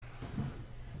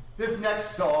This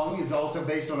next song is also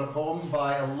based on a poem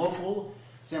by a local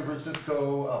San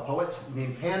Francisco poet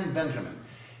named Pan Benjamin.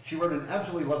 She wrote an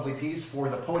absolutely lovely piece for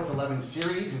the Poets 11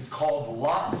 series. It's called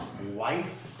Lot's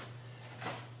Wife.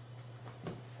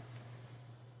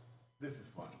 This is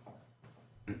fun.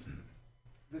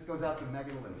 This goes out to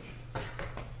Megan Lynch.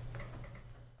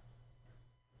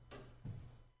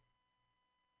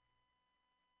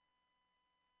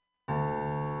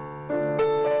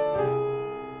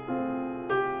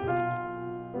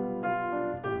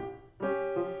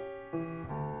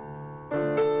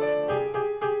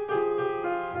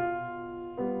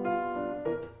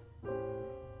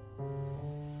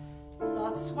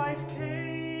 Lot's wife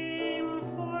came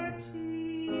for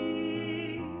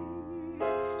tea.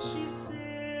 She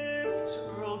sipped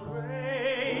Earl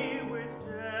Grey with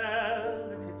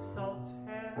delicate salt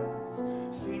hands.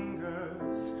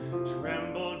 Fingers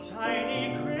trembled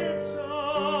tiny crystals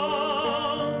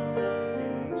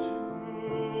into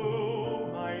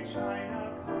my china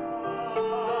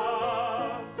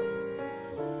cups.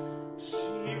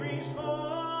 She reached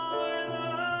for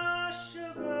the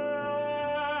sugar,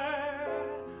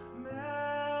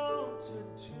 melted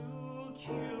 2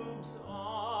 cubes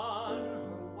on her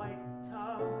white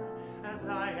tongue as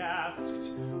I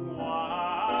asked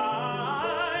why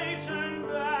turn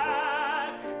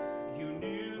back. You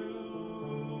knew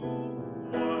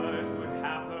what would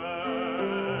happen.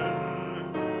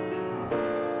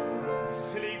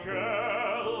 Silly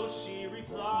girl, she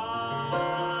replied,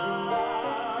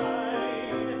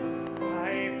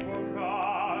 I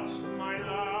forgot my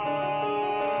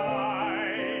life.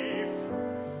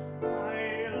 I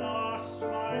lost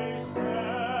myself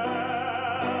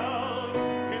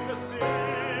in the city.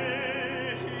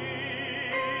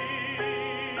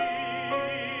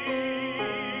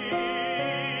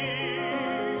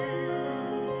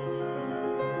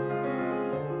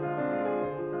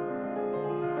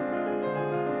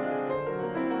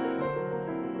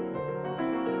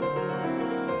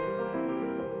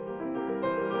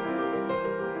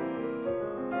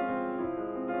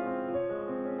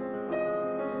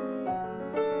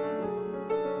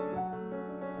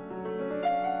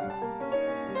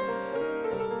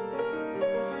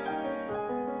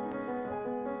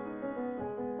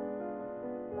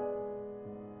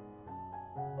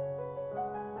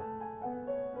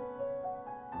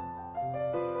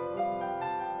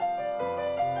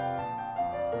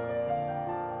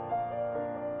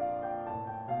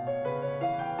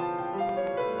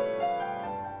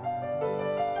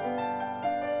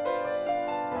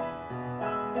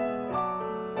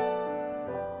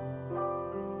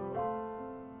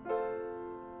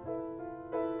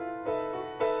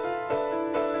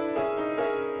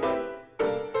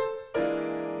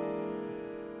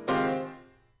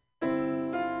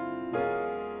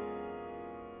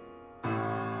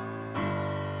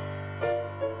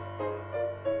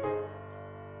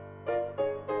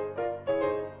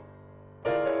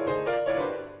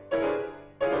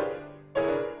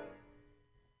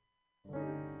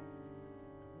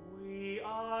 We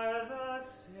are the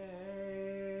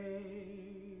same,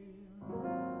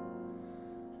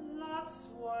 Lot's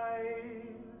wife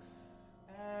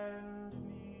and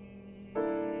me.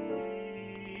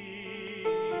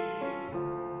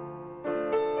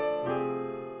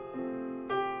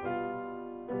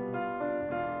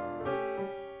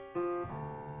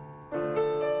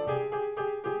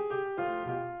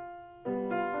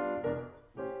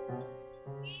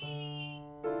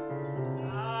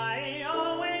 I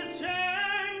always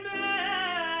turn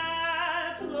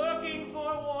back looking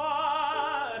for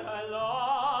what I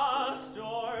lost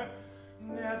or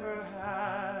never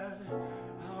had.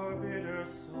 Our bitter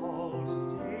salt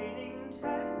staining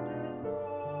tender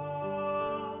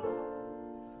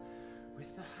throats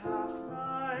with the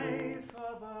half-life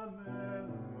of a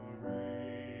memory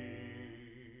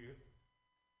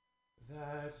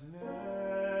that never.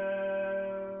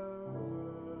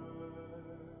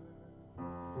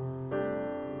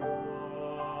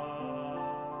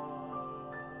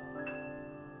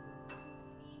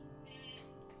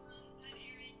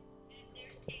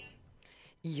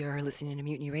 You're listening to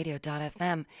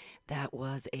MutinyRadio.fm. That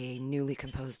was a newly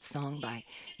composed song by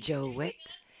Joe Witt,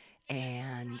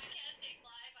 and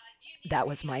that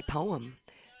was my poem,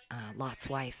 Lot's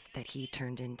Wife, that he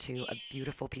turned into a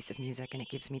beautiful piece of music, and it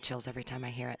gives me chills every time I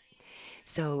hear it.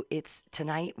 So it's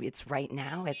tonight, it's right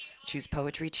now, it's Choose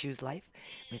Poetry, Choose Life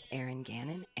with Aaron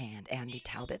Gannon and Andy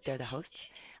Talbot. They're the hosts.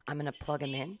 I'm going to plug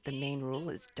them in. The main rule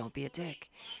is don't be a dick.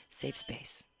 Safe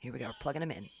space. Here we go. We're plugging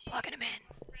them in. Plugging them in.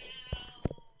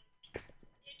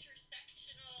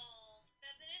 Intersectional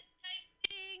feminist type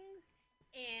things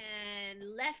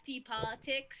and lefty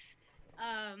politics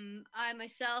I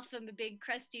myself am a big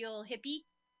crusty old hippie.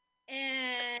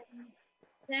 And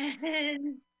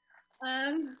then,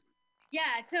 um,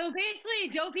 yeah, so basically,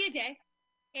 don't be a dick.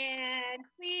 And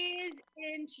please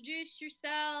introduce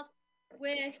yourself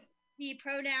with the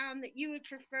pronoun that you would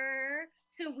prefer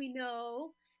so we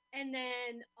know. And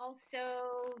then also,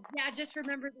 yeah, just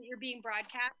remember that you're being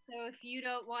broadcast. So if you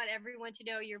don't want everyone to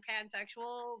know you're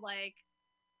pansexual, like,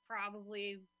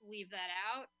 probably leave that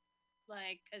out,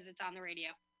 like, because it's on the radio.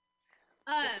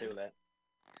 It's too late.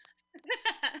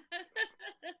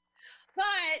 But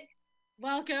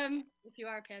welcome if you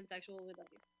are pansexual. We love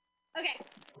you. Okay,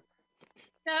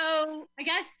 so I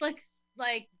guess let's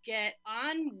like get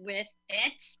on with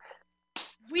it.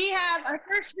 We have our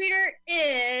first reader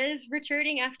is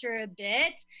returning after a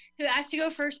bit, who asked to go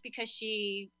first because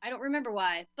I don't remember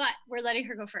why, but we're letting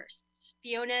her go first.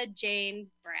 Fiona Jane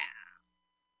Brown.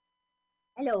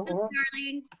 Hello.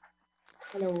 Darling.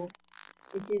 Hello.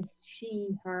 It is she,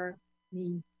 her,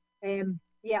 me.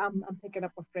 Yeah, I'm picking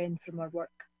up a friend from our work.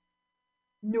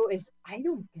 Notice I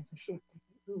don't give a shit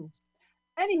about rules.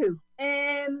 Anywho,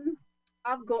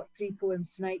 I've got 3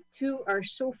 poems tonight. 2 are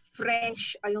so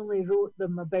fresh, I only wrote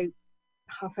them about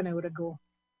half an hour ago.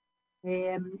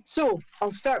 So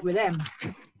I'll start with them.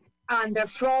 And they're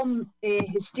from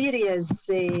Hysteria's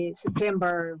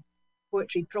September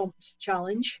Poetry Prompts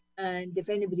Challenge. And if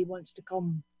anybody wants to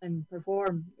come and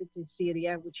perform at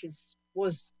Hysteria, which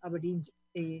was Aberdeen's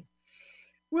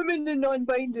Women and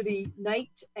Non-Binary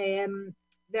Night,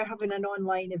 they're having an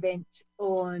online event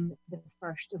on the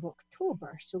 1st of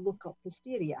October, so look up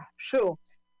Hysteria. So,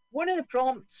 one of the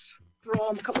prompts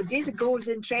from a couple of days ago is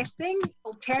interesting,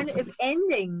 alternative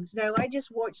endings. Now, I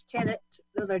just watched Tenet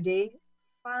the other day.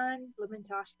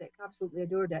 Fan-bloomin-tastic, absolutely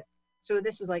adored it. So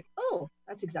this was like, oh,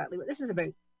 that's exactly what this is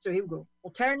about. So here we go,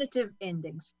 alternative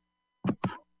endings.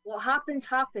 What happens,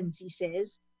 happens, he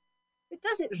says. But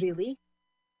does it really?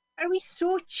 Are we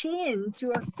so chained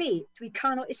to our fate we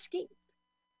cannot escape?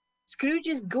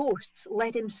 Scrooge's ghosts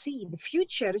let him see the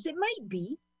future as it might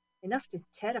be, enough to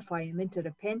terrify him into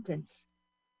repentance.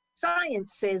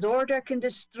 Science says order can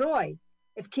destroy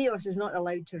if chaos is not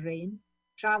allowed to reign,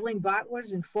 travelling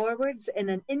backwards and forwards in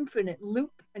an infinite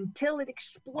loop until it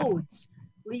explodes,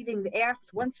 leaving the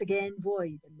earth once again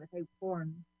void and without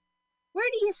form. Where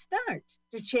do you start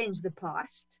to change the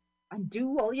past?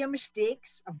 Undo all your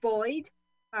mistakes, avoid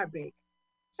heartbreak,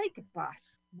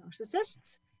 psychopaths,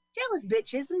 narcissists, jealous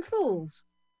bitches and fools.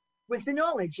 With the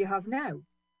knowledge you have now,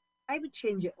 I would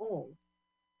change it all.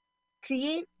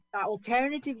 Create that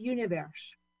alternative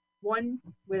universe, one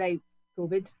without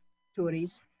COVID,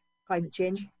 Tories, climate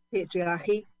change,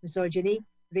 patriarchy, misogyny,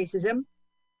 racism.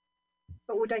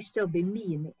 But would I still be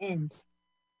me in the end?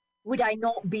 Would I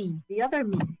not be the other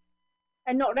me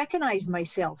and not recognise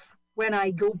myself when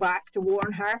I go back to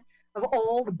warn her of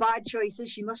all the bad choices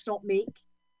she must not make?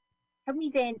 Can we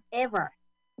then ever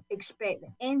expect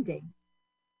the ending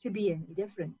to be any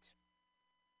different?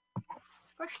 That's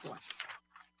the first one.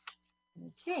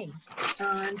 Okay,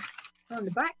 and on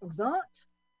the back of that,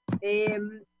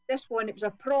 this one, it was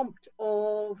a prompt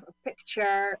of a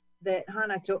picture that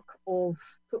Hannah took of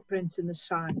footprints in the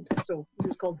sand. So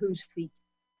this is called Whose Feet?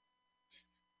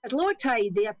 At low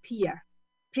tide they appear,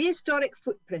 prehistoric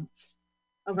footprints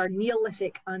of our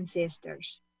Neolithic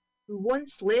ancestors, who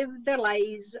once lived their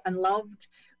lives and loved,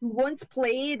 who once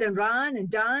played and ran and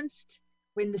danced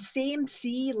when the same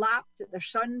sea lapped at their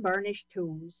sun-burnished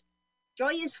toes.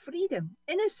 Joyous freedom,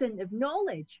 innocent of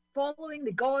knowledge, following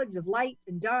the gods of light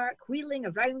and dark, wheeling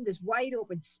around this wide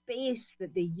open space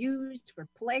that they used for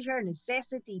pleasure,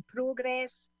 necessity,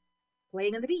 progress,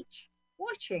 playing on the beach,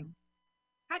 watching,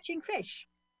 catching fish,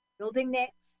 building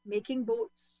nets, making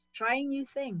boats, trying new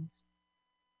things.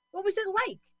 What was it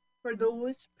like for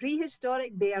those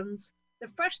prehistoric bairns the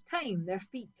first time their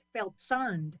feet felt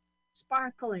sand,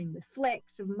 sparkling with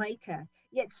flecks of mica,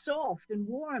 yet soft and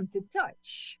warm to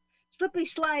touch? Slippery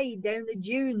slide down the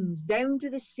dunes, down to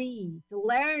the sea, to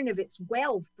learn of its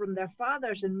wealth from their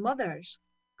fathers and mothers,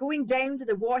 going down to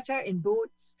the water in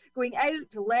boats, going out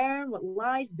to learn what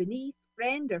lies beneath,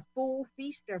 friend or foe,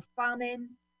 feast or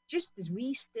famine, just as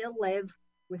we still live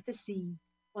with the sea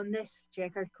on this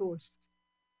checkered coast.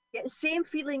 Get the same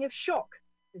feeling of shock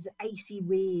as the icy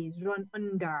waves run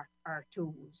under our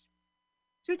toes.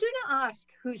 So do not ask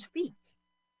whose feet,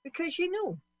 because you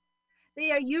know,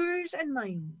 they are yours and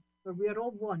mine, for we are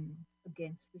all one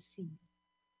against the sea.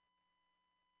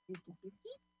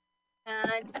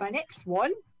 And my next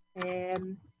one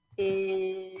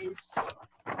is,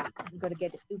 I've got to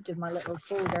get it out of my little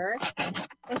folder.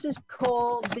 This is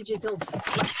called Digital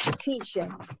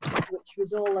Flashtation, which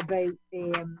was all about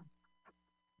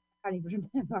can't even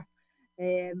remember.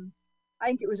 I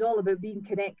think it was all about being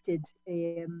connected,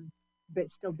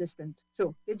 but still distant.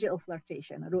 So, digital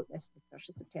flirtation. I wrote this the 1st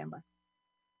of September.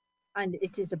 And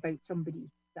it is about somebody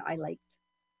that I liked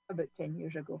about 10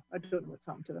 years ago. I don't know what's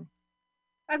happened to them.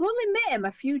 I've only met him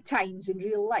a few times in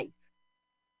real life.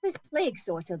 This plague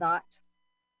sort of that.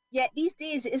 Yet these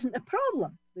days it isn't a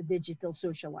problem with digital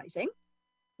socializing.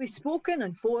 We've spoken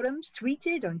on forums,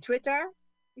 tweeted on Twitter.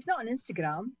 He's not on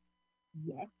Instagram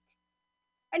yet.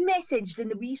 And messaged in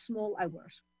the wee small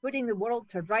hours, putting the world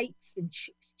to rights and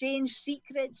exchanged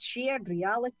secrets, shared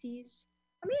realities.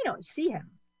 I may not see him,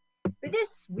 but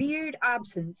this weird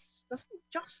absence doesn't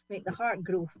just make the heart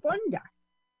grow fonder.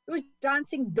 Those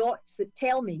dancing dots that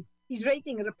tell me he's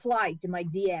writing a reply to my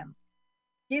DM.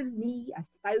 Give me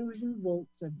 1,000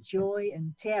 volts of joy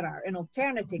and terror in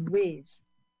alternating waves.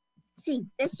 See,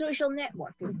 this social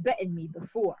network has bitten me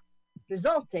before,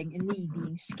 resulting in me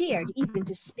being scared even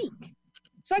to speak.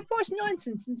 So I force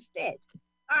nonsense instead.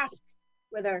 Ask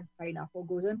whether pineapple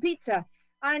goes on pizza,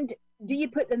 and do you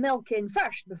put the milk in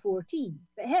first before tea?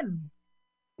 But him,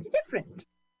 he's different.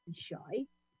 He's shy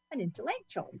and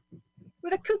intellectual,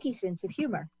 with a kooky sense of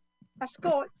humour. A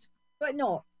Scot, but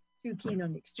not too keen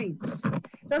on extremes.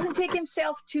 Doesn't take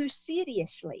himself too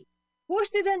seriously.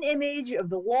 Posted an image of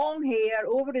the long hair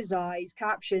over his eyes,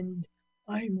 captioned,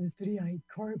 "I'm the three-eyed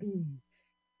Corby."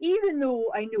 Even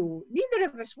though I know neither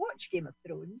of us watch Game of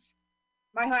Thrones,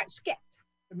 my heart skipped,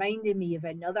 reminding me of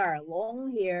another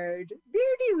long-haired,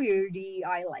 beardy-weirdy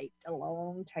I liked a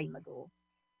long time ago.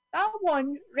 That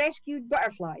one rescued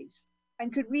butterflies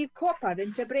and could weave copper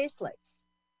into bracelets.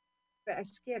 But I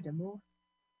scared him off.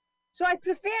 So I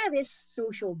prefer this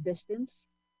social distance,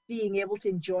 being able to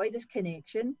enjoy this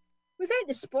connection without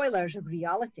the spoilers of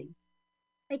reality.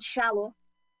 It's shallow,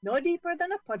 no deeper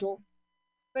than a puddle,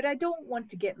 but I don't want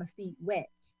to get my feet wet.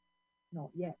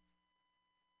 Not yet.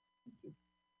 Thank you.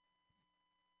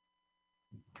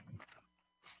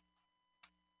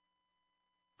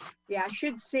 Yeah, I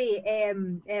should say,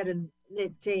 Erin,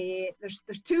 that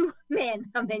there's two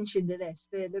men I mentioned in this.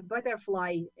 The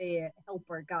butterfly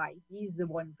helper guy, he's the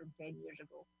one from 10 years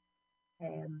ago.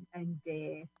 And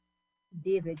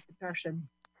David, the person,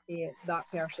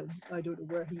 that person, I don't know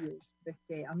where he is, but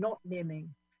I'm not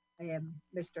naming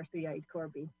Mr. Three-Eyed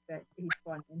Corby, but he's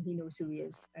fun and he knows who he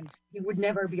is, and he would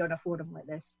never be on a forum like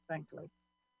this, thankfully.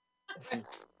 Thank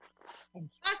you.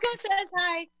 Roscoe says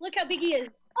hi. Look how big he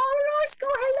is. Oh, Roscoe,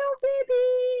 hello,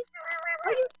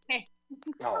 baby. Okay.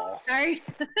 Oh, Sorry.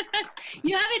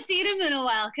 You haven't seen him in a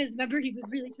while because remember he was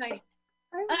really tiny.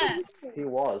 he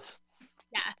was.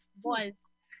 Yeah, was.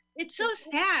 It's so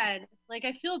sad. Like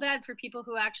I feel bad for people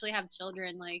who actually have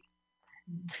children. Like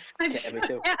I'm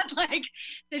so sad, like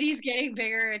that he's getting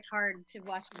bigger. It's hard to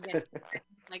watch him get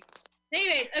like.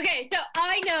 Anyways, okay, so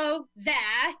I know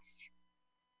that.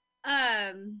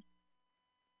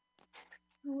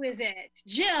 Who is it?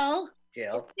 Jill.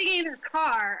 Jill. Is sitting in her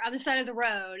car on the side of the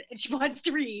road, and she wants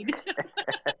to read.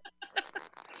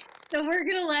 So we're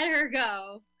gonna let her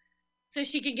go, so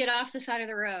she can get off the side of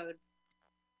the road.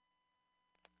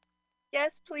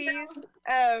 Yes, please.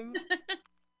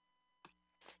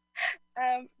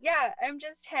 Yeah, I'm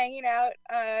just hanging out.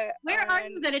 Where are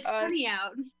you that it's sunny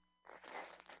out?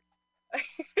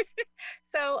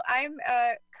 So I'm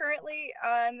currently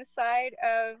on the side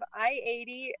of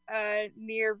I-80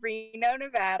 near Reno,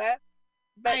 Nevada,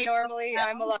 but normally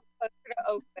I'm a lot closer to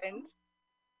Oakland.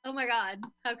 Oh my God,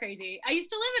 how crazy. I used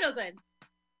to live in Oakland.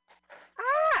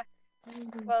 Ah!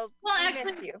 Well,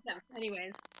 actually, miss you. No,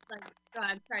 anyways, like, go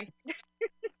on, sorry.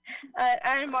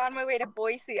 I'm on my way to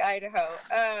Boise, Idaho.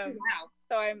 Wow.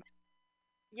 So I'm,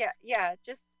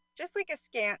 just like a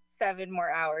scant 7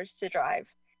 more hours to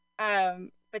drive.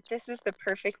 But this is the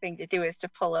perfect thing to do, is to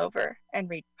pull over and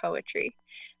read poetry.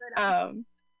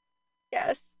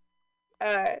 Yes.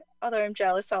 Although I'm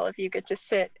jealous all of you get to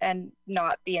sit and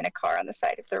not be in a car on the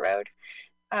side of the road.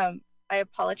 I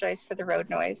apologize for the road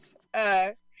noise.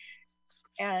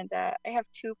 And I have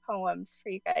 2 poems for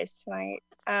you guys tonight.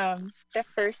 The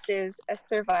first is A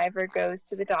Survivor Goes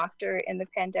to the Doctor in the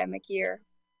Pandemic Year.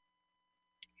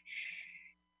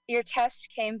 Your test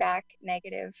came back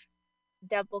negative,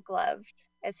 double-gloved,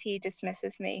 as he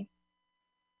dismisses me.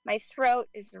 My throat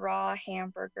is raw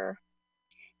hamburger.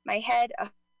 My head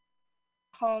a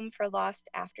home for lost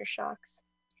aftershocks.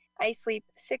 I sleep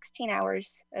 16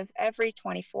 hours of every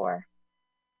 24.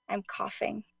 I'm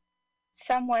coughing.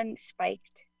 Someone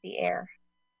spiked the air.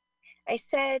 I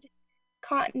said,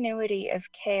 continuity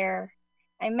of care.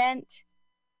 I meant,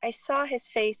 I saw his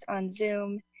face on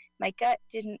Zoom. My gut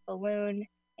didn't balloon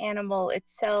animal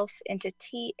itself into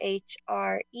THREAT,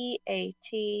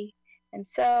 And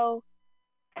so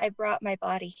I brought my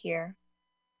body here.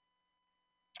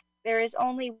 There is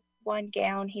only one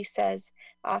gown, he says,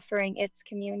 offering its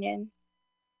communion.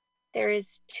 There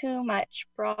is too much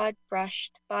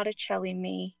broad-brushed Botticelli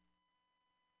me.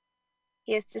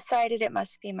 He has decided it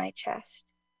must be my chest.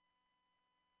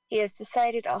 He has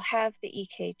decided I'll have the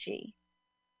EKG.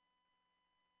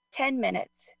 10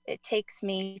 minutes it takes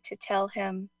me to tell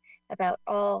him about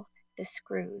all the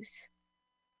screws.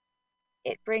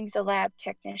 It brings a lab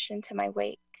technician to my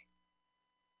wake.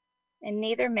 And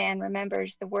neither man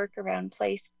remembers the workaround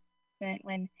placement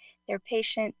when their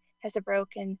patient has a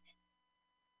broken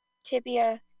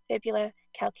tibia, fibula,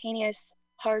 calcaneus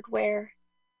hardware.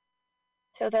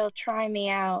 So they'll try me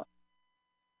out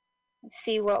and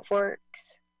see what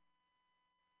works.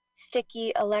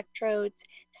 Sticky electrodes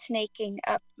snaking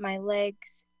up my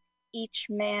legs, each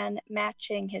man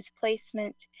matching his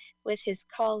placement with his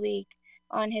colleague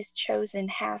on his chosen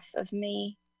half of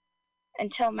me,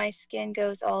 until my skin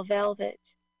goes all velvet,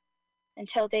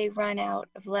 until they run out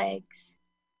of legs.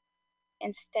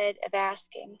 Instead of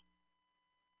asking,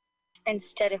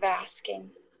 instead of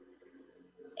asking,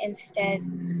 instead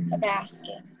of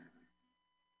asking.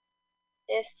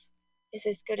 This is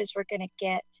as good as we're gonna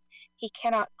get. He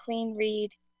cannot clean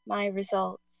read my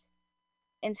results.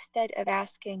 Instead of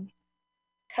asking,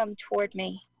 come toward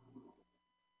me.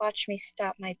 Watch me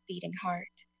stop my beating heart.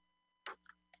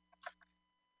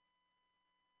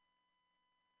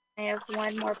 I have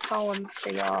one more poem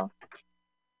for y'all.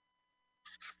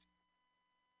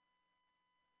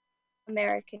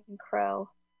 American Crow.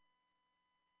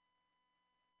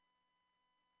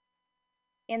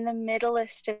 In the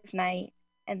middlest of night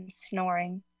and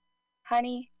snoring,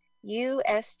 honey, you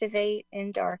estivate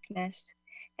in darkness,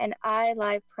 and I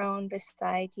lie prone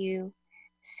beside you,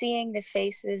 seeing the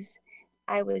faces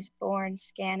I was born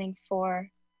scanning for,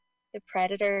 the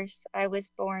predators I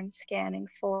was born scanning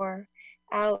for,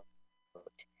 out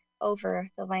over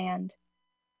the land.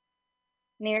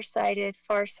 Nearsighted,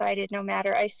 farsighted, no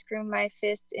matter, I screw my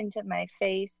fists into my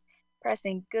face,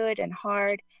 pressing good and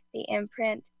hard, the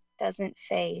imprint doesn't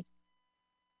fade.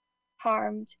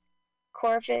 Harmed,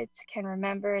 corvids can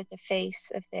remember the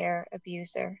face of their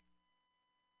abuser.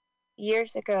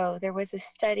 Years ago, there was a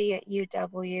study at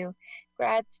UW,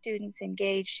 grad students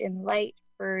engaged in light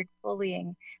bird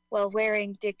bullying while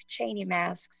wearing Dick Cheney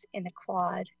masks in the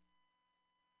quad.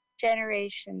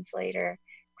 Generations later,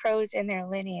 crows in their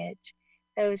lineage,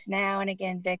 those now and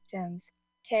again victims,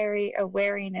 carry a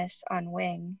wariness on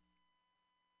wing.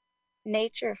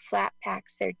 Nature flat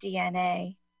packs their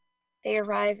DNA. They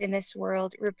arrive in this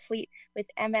world replete with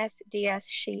MS-DS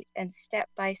sheet and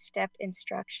step-by-step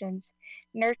instructions.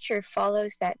 Nurture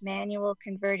follows that manual,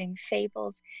 converting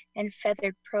fables and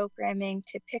feathered programming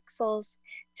to pixels,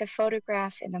 to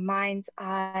photograph in the mind's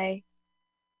eye.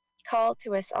 Call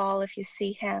to us all if you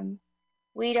see him.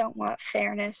 We don't want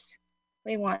fairness.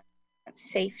 We want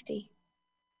safety,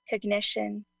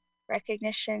 cognition,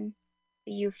 recognition.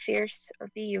 Be you fierce or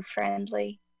be you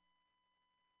friendly.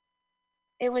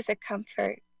 It was a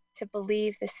comfort to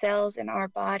believe the cells in our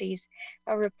bodies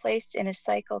are replaced in a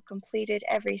cycle completed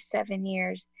every 7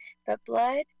 years, but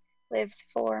blood lives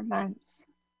 4 months.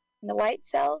 And the white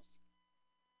cells,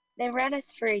 they run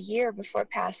us for a year before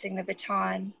passing the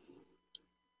baton.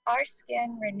 Our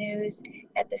skin renews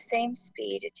at the same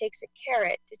speed it takes a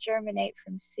carrot to germinate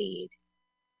from seed.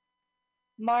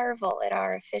 Marvel at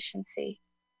our efficiency.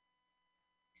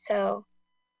 So,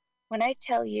 when I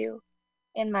tell you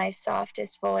in my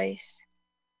softest voice,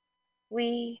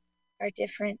 we are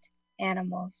different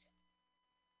animals,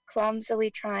 clumsily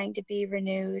trying to be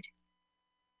renewed.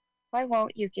 Why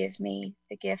won't you give me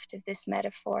the gift of this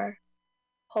metaphor?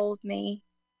 Hold me.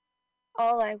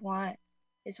 All I want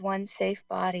is one safe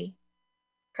body.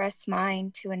 Press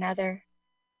mine to another.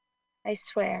 I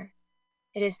swear,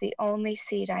 it is the only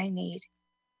seed I need.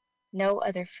 No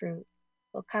other fruit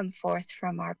will come forth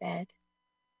from our bed.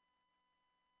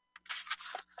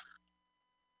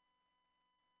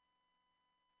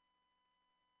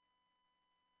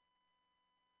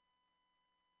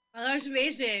 Well, that was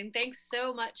amazing. Thanks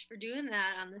so much for doing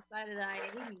that on this side of the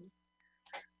I-80.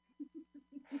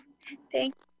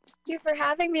 Thank you for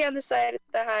having me on the side of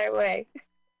the highway.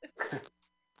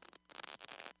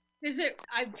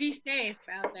 I'd be safe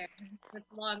out there.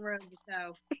 It's a long road to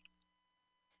tow.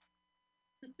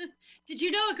 Did you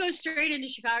know it goes straight into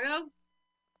Chicago?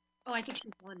 Oh, I think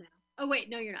she's gone now. Oh, wait,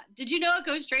 no, you're not. Did you know it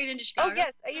goes straight into Chicago? Oh,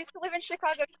 yes. I used to live in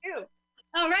Chicago, too.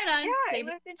 Oh, right on. Yeah, I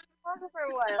lived in Chicago for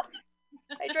a while.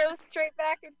 I drove straight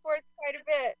back and forth quite a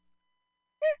bit.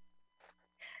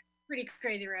 Pretty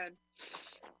crazy road.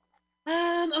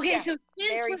 Okay, Yes, so since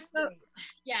very we're straight.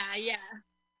 yeah.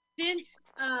 Since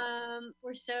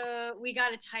we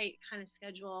got a tight kind of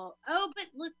schedule. Oh, but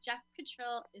look, Jeff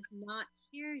Cottrell is not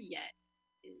here yet.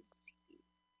 Is he?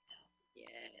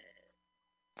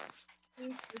 Yeah.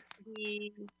 He's supposed to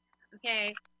be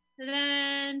okay. So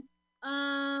then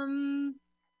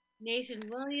Nathan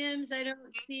Williams, I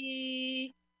don't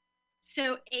see.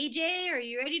 So AJ, are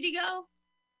you ready to go?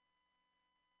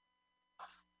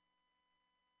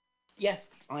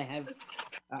 Yes, I have.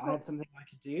 I have something I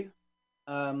could do.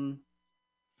 I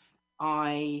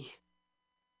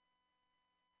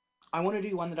want to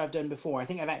do one that I've done before. I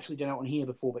think I've actually done it on here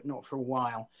before, but not for a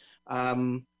while.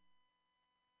 And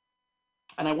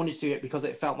I wanted to do it because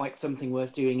it felt like something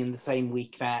worth doing in the same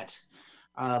week that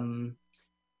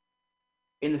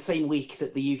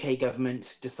the UK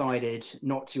government decided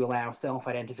not to allow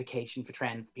self-identification for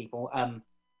trans people. I'm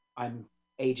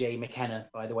AJ McKenna,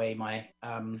 by the way. My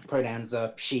pronouns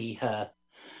are she, her.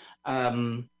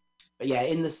 But yeah,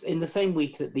 in the same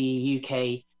week that the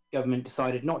UK government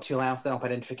decided not to allow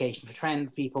self-identification for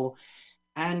trans people,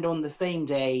 and on the same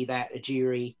day that a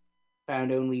jury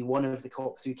found only one of the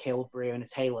cops who killed Breonna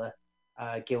Taylor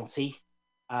guilty,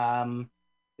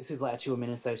 this is letter to a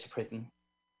Minnesota prison.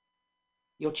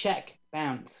 Your check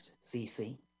bounced,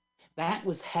 Cece. That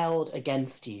was held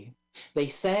against you. They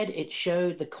said it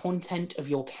showed the content of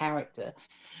your character.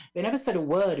 They never said a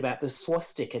word about the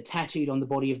swastika tattooed on the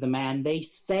body of the man they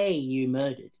say you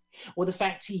murdered, or the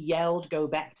fact he yelled, "Go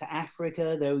back to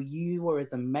Africa," though you were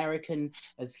as American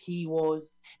as he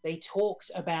was. They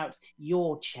talked about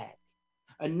your check,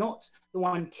 and not the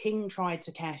one King tried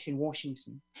to cash in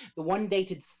Washington, the one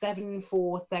dated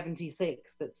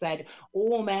 7/4/76 that said,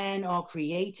 "All men are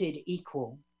created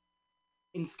equal."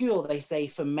 In school, they say,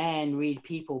 "For man, read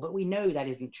people," but we know that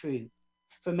isn't true.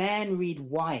 For man, read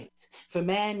white. For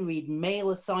man, read male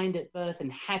assigned at birth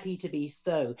and happy to be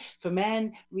so. For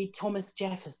man, read Thomas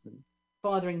Jefferson,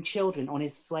 fathering children on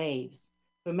his slaves.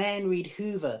 For man, read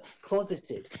Hoover,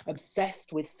 closeted,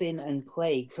 obsessed with sin and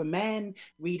plague. For man,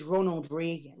 read Ronald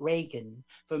Reagan.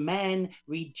 For man,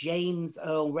 read James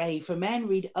Earl Ray. For man,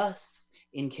 read us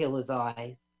in Killer's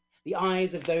eyes, the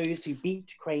eyes of those who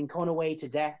beat Crane Conaway to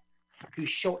death, who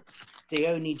shot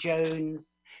Deone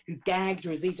Jones, who gagged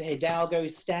Rosita Hidalgo,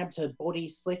 stabbed her body,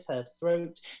 slit her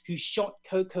throat, who shot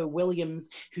Coco Williams,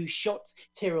 who shot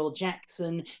Tyrrell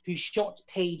Jackson, who shot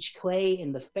Paige Clay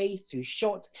in the face, who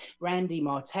shot Randy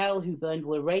Martell, who burned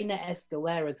Lorena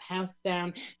Escalera's house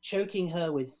down, choking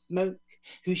her with smoke,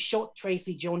 who shot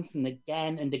Tracy Johnson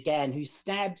again and again, who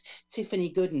stabbed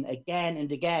Tiffany Gooden again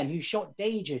and again, who shot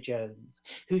Deja Jones,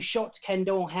 who shot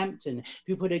Kendall Hampton,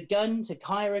 who put a gun to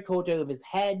Kyra Cordova's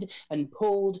head and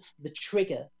pulled the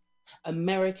trigger.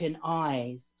 American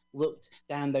eyes looked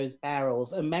down those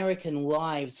barrels. American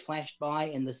lives flashed by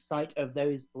in the sight of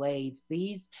those blades.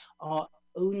 These are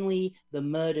only the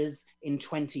murders in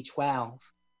 2012.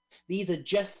 These are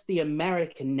just the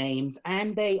American names,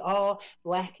 and they are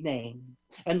Black names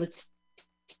and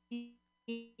Latino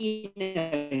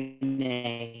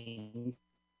names.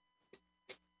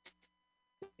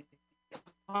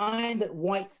 That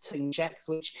whites take checks,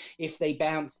 which, if they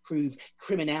bounce, prove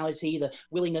criminality, the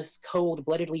willingness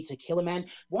cold-bloodedly to kill a man.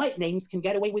 White names can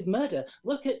get away with murder.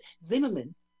 Look at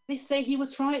Zimmerman. They say he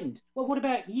was frightened. Well, what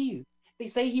about you? They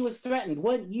say he was threatened.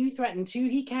 Weren't you threatened too?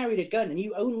 He carried a gun and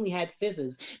you only had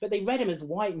scissors, but they read him as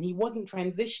white and he wasn't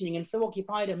transitioning and so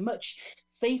occupied a much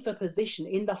safer position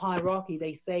in the hierarchy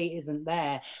they say isn't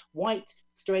there. White,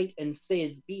 straight, and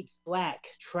cis beats black,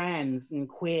 trans, and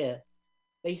queer.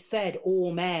 They said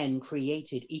all men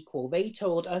created equal. They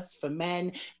told us for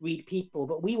men, read people,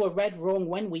 but we were read wrong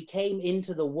when we came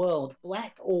into the world.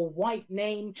 Black or white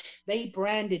name, they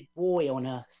branded boy on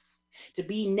us. To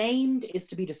be named is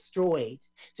to be destroyed.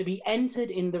 To be entered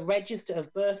in the register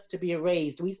of births to be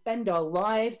erased. We spend our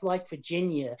lives like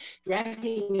Virginia,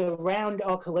 dragging around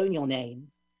our colonial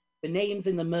names. The names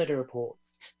in the murder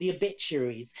reports, the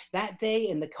obituaries. That day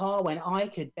in the car when I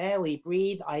could barely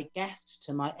breathe, I gasped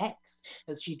to my ex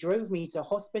as she drove me to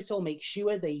hospital, make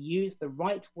sure they used the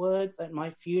right words at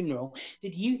my funeral.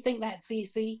 Did you think that,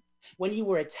 Cece? When you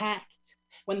were attacked?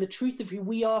 When the truth of who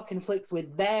we are conflicts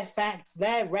with their facts,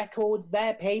 their records,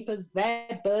 their papers,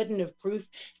 their burden of proof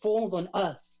falls on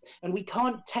us, and we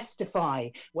can't testify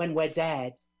when we're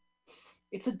dead.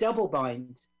 It's a double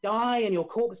bind. Die and your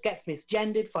corpse gets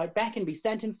misgendered, fight back and be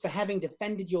sentenced for having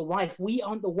defended your life. We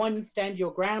aren't the ones stand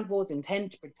your ground laws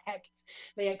intend to protect.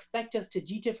 They expect us to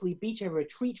dutifully beat a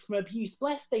retreat from abuse.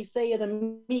 Blessed, they say, are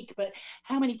the meek, but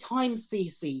how many times,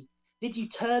 Cece, did you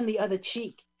turn the other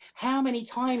cheek? How many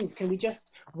times can we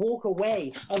just walk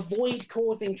away, avoid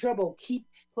causing trouble, keep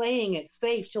playing it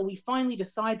safe till we finally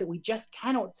decide that we just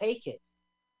cannot take it?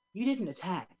 You didn't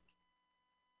attack.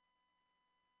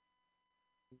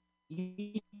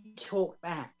 You talked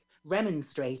back,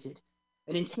 remonstrated.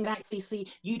 And in that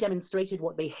CC, you demonstrated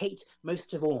what they hate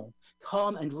most of all: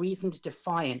 calm and reasoned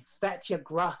defiance,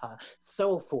 satyagraha,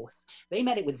 soul force. They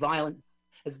met it with violence,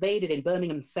 as they did in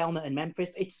Birmingham, Selma, and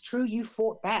Memphis. It's true you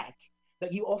fought back,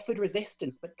 that you offered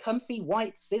resistance, but comfy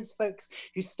white cis folks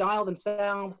who style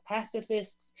themselves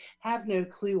pacifists have no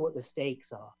clue what the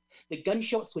stakes are. The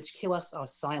gunshots which kill us are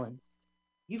silenced.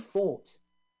 You fought.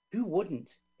 Who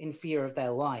wouldn't, in fear of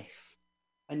their life?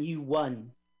 And you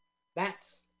won.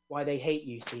 That's why they hate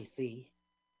you, CC.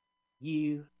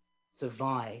 You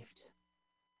survived.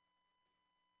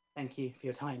 Thank you for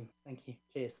your time. Thank you.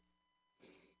 Cheers.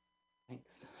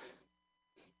 Thanks.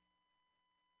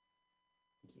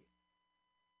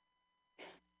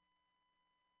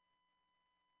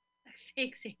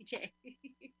 Thank you. Thanks, AJ.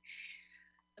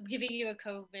 I'm giving you a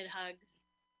COVID hugs.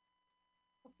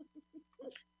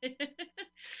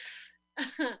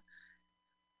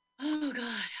 Oh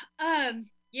God.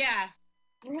 Yeah.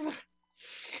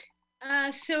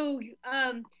 So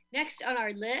next on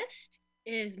our list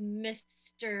is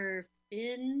Mr.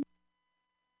 Finn.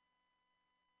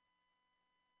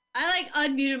 I like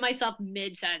unmuted myself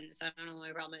mid sentence. I don't know what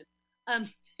my problem is.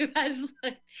 Who has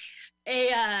like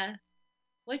a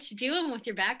what you doing with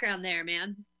your background there,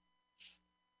 man?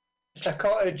 It's a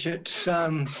cottage. It's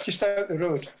just out the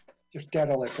road, just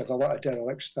derelict. There's a lot of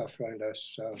derelict stuff around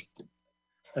us. So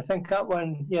I think that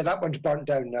one, yeah, that one's burnt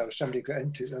down now. Somebody got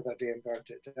into it the other day and burnt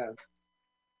it down.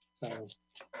 So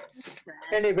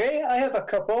anyway, I have a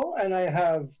couple, and I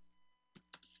have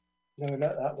no,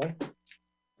 not that one.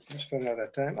 That's for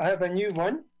another time. I have a new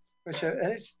one, which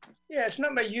and it's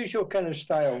not my usual kind of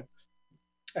style.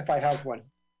 If I have one,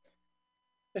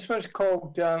 this one's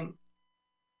called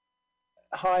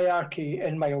Hierarchy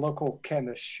in My Local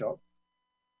Chemist Shop.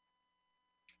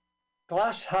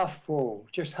 Glass half full,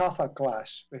 just half a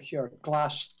glass with your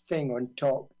glass thing on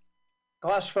top.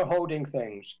 Glass for holding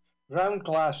things, round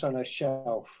glass on a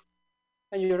shelf.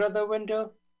 And your other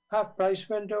window, half price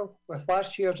window with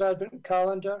last year's advent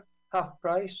calendar, half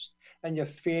price, and your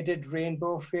faded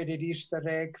rainbow, faded Easter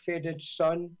egg, faded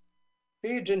sun,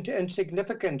 fades into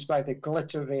insignificance by the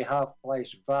glittery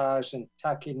half-price vase and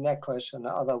tacky necklace and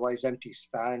otherwise empty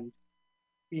stand,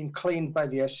 being cleaned by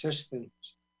the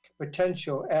assistants.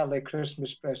 Potential early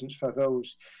Christmas presents for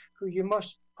those who you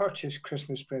must purchase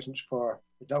Christmas presents for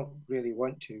but don't really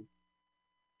want to.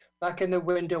 Back in the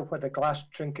window where the glass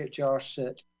trinket jars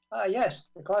sit. Ah yes,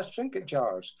 the glass trinket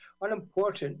jars,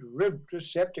 unimportant ribbed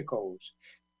receptacles.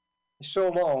 The so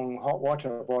long hot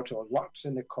water bottle lurks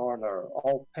in the corner,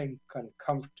 all pink and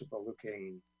comfortable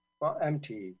looking, but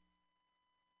empty.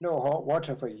 No hot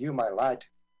water for you, my lad.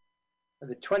 But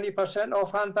the 20%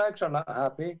 off handbags are not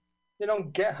happy. They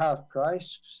don't get half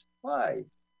price. Why?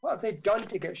 What have they done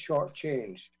to get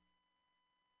shortchanged?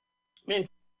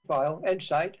 Meanwhile,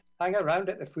 inside, hang around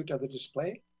at the foot of the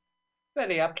display,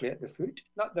 very aptly at the foot,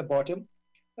 not the bottom,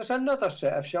 there's another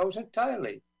set of shelves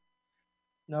entirely.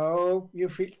 No, you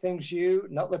feet things you,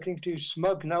 not looking too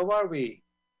smug now, are we?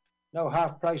 No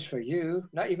half price for you,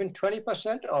 not even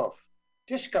 20% off.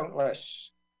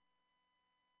 Discountless.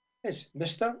 Is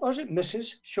Mr. or is it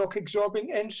Mrs. shock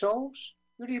absorbing insoles?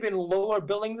 You're even lower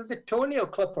billing than the toenail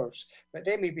clippers, but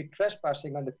they may be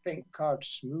trespassing on the pink card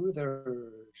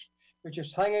smoothers. You're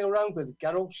just hanging around with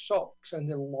girl socks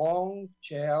and the long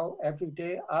gel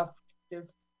everyday active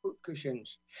foot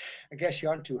cushions. I guess you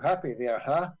aren't too happy there,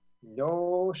 huh?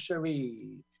 No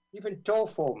siree. Even toe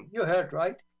foam, you heard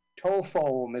right, toe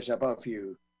foam is above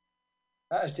you.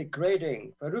 That is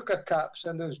degrading. Veruca caps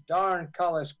and those darn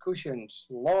callous cushions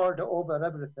lord over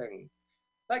everything.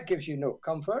 That gives you no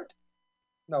comfort.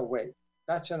 No, wait,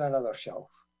 that's on another shelf,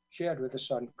 shared with the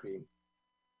sun cream.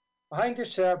 Behind the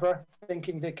server,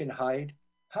 thinking they can hide,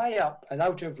 high up and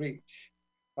out of reach.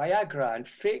 Viagra and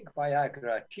fake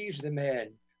Viagra tease the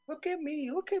men. Look at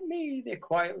me, they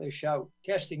quietly shout,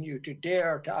 testing you to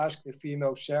dare to ask the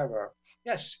female server.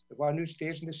 Yes, the one who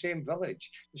stays in the same village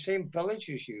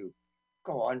as you.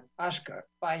 Go on, ask her,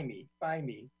 buy me,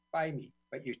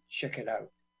 but you chicken out.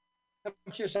 How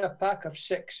much is a pack of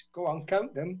 6? Go on,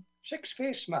 count them. 6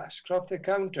 face masks off the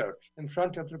counter in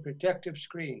front of the protective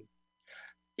screen.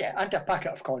 Yeah, and a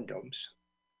packet of condoms.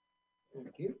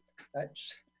 Thank you.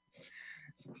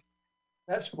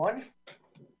 That's one.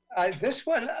 This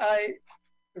one I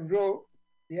wrote.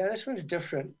 Yeah, this one's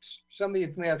different. Some of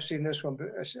you may have seen this one,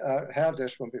 heard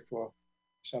this one before.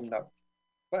 Some not.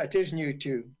 But it is new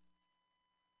too.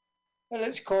 And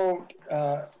it's called,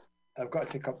 I've got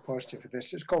to take up positive for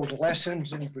this, it's called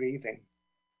Lessons in Breathing.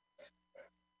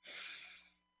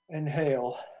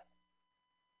 Inhale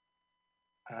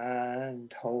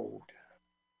and hold.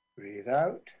 Breathe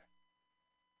out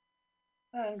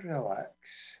and relax.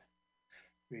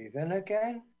 Breathe in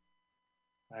again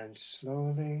and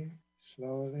slowly,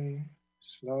 slowly,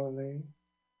 slowly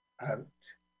out.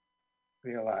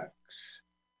 Relax.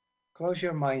 Close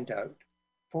your mind out.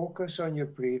 Focus on your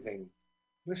breathing.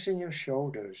 Loosen your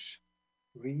shoulders.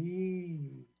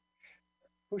 Breathe.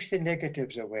 Push the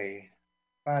negatives away.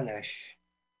 Vanish.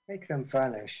 Make them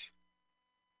vanish.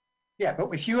 Yeah,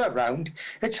 but with you around,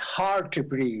 it's hard to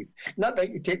breathe. Not that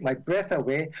you take my breath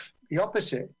away, the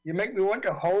opposite. You make me want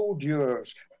to hold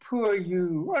yours. Poor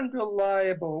you,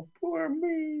 unreliable, poor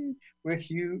me. With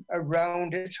you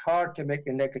around, it's hard to make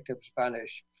the negatives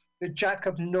vanish. The jack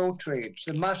of no trades,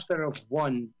 the master of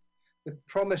one, the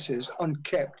promises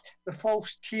unkept, the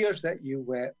false tears that you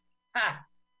wept. Ah,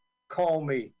 call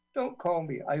me. Don't call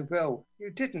me, I will. You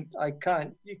didn't, I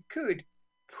can't. You could.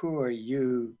 Poor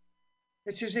you.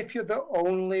 It's as if you're the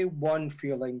only one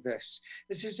feeling this.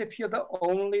 It's as if you're the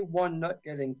only one not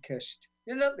getting kissed.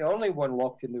 You're not the only one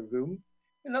locked in the room.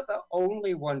 You're not the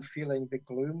only one feeling the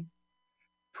gloom.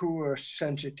 Poor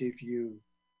sensitive you.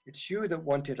 It's you that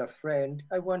wanted a friend.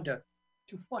 I wonder,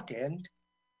 to what end?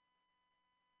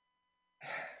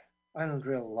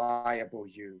 Unreliable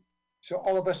you. So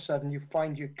all of a sudden you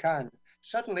find you can.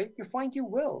 Suddenly you find you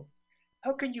will.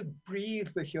 How can you breathe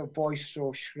with your voice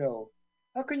so shrill?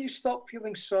 How can you stop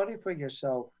feeling sorry for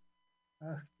yourself?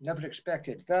 Never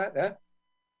expected that, eh?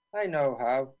 I know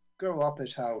how. Grow up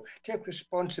is how. Take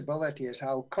responsibility is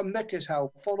how. Commit is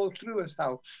how. Follow through is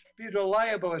how. Be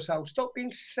reliable is how. Stop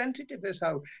being sensitive is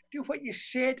how. Do what you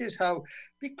said is how.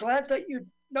 Be glad that you're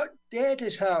not dead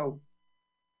is how.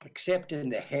 Except in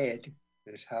the head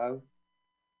is how.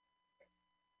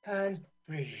 And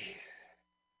breathe.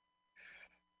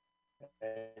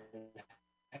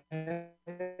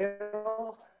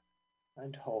 Inhale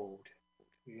and hold.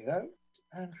 Breathe out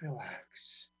and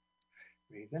relax.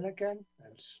 Breathe in again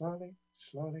and slowly,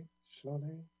 slowly,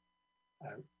 slowly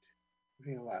out.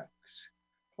 Relax.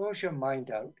 Close your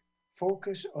mind out.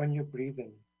 Focus on your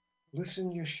breathing.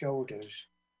 Loosen your shoulders.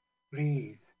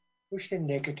 Breathe. Push the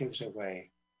negatives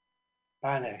away.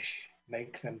 Banish.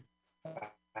 Make them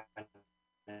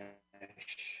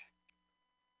vanish.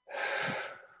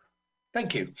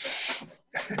 Thank you.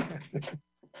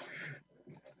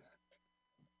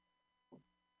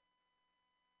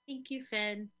 Thank you,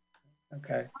 Finn.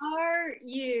 Okay. Are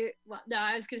you, well, no,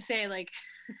 I was going to say, like,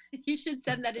 you should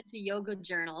send that into Yoga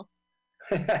Journal.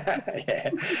 Yeah.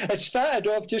 It started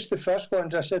off just the first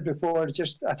ones I said before,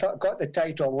 just I thought got the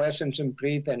title Lessons in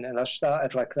Breathing, and I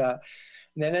started like that.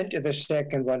 And then into the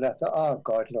second one, I thought, oh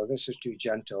God, no, this is too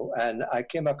gentle. And I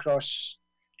came across,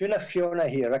 doing a Fiona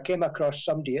here, I came across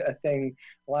somebody at a thing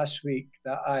last week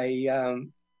that I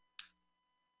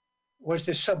was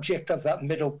the subject of that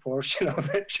middle portion of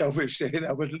it, shall we say.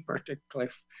 That wasn't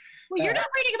particularly. Well, you're not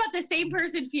reading about the same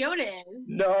person Fiona is.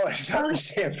 No, it's not the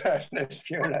same person as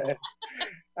Fiona is.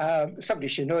 Somebody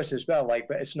she knows as well, like,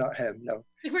 but it's not him, no.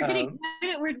 We're getting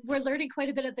we're learning quite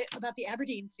a bit about the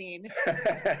Aberdeen scene.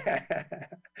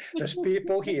 There's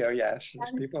people here, yes.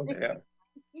 There's people here.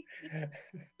 But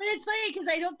it's funny because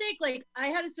I don't think, like, I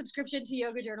had a subscription to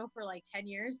Yoga Journal for like 10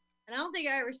 years, and I don't think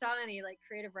I ever saw any like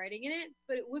creative writing in it,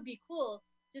 but it would be cool.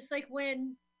 Just like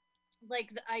when, like,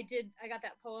 I got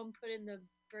that poem put in the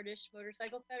British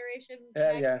Motorcycle Federation.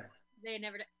 Yeah. They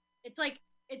never. It's like,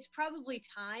 it's probably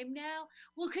time now.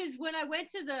 Well, because when I went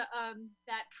to the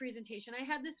that presentation I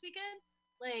had this weekend,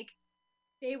 like,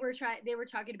 they were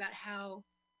talking about how,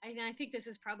 and I think this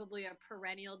is probably a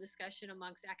perennial discussion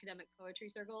amongst academic poetry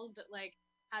circles, but like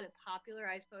how to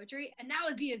popularize poetry, and that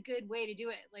would be a good way to do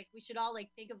it. Like, we should all like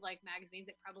think of like magazines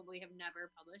that probably have never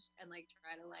published and like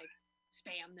try to like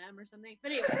spam them or something.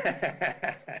 But anyway,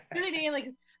 you know what I mean? Like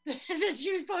the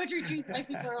Choose Poetry, Choose Life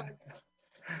people are like,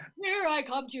 here I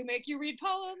come to make you read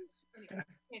poems. Anyway,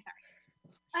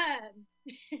 sorry.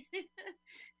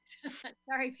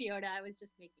 Sorry, Fiona. I was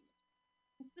just making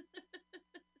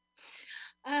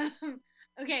it.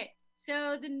 Okay,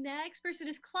 so the next person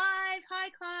is Clive. Hi,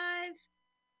 Clive.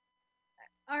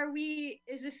 I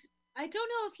don't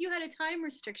know if you had a time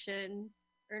restriction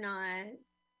or not.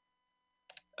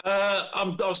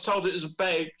 I was told it was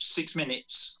about 6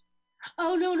 minutes.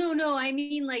 Oh, no. I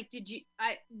mean, like,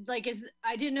 I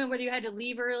didn't know whether you had to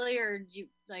leave early or did you,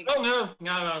 like... Oh,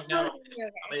 no. Okay. I'm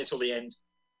here till the end.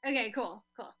 Okay, cool.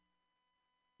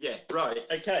 Yeah, right.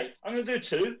 Okay. I'm going to do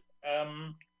two.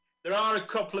 There are a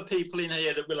couple of people in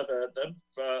here that will have heard them,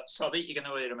 but sorry, you're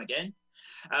going to hear them again.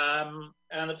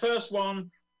 And the first one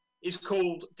is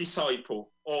called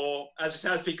Disciple, or as it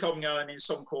has become known in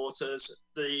some quarters,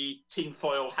 the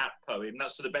tinfoil hat poem.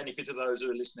 That's for the benefit of those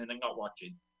who are listening and not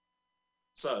watching.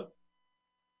 So,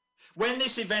 when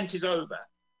this event is over,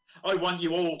 I want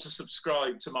you all to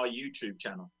subscribe to my YouTube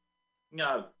channel.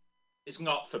 No, it's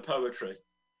not for poetry.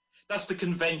 That's the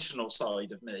conventional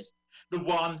side of me, the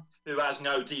one who has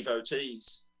no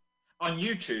devotees. On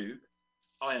YouTube,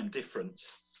 I am different.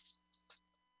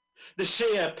 The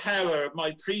sheer power of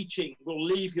my preaching will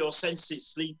leave your senses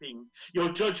sleeping. Your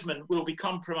judgment will be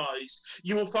compromised.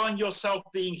 You will find yourself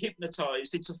being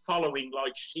hypnotized into following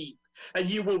like sheep, and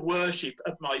you will worship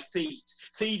at my feet,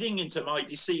 feeding into my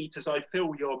deceit as I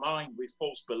fill your mind with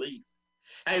false belief.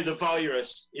 How the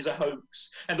virus is a hoax,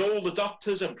 and all the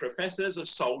doctors and professors have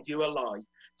sold you a lie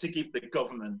to give the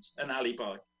government an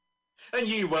alibi. And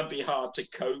you won't be hard to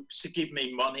coax to give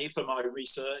me money for my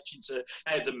research into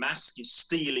how the mask is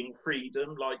stealing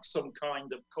freedom like some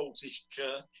kind of cultish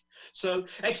church. So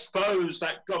expose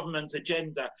that government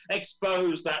agenda,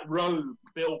 expose that rogue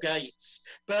Bill Gates,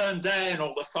 burn down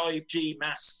all the 5G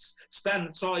masks,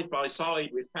 stand side by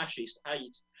side with fascist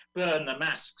hate, burn the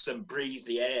masks and breathe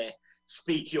the air,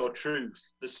 speak your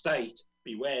truth, the state,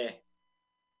 beware.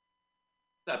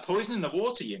 They're poisoning the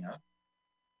water, you know.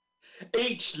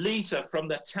 Each litre from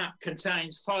the tap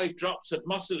contains 5 drops of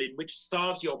mucilin, which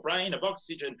starves your brain of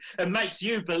oxygen and makes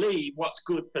you believe what's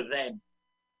good for them.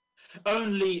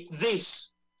 Only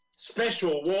this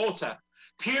special water,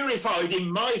 purified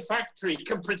in my factory,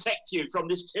 can protect you from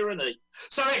this tyranny.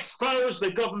 So expose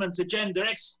the government agenda,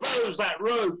 expose that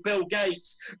rogue Bill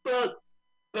Gates,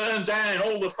 burn down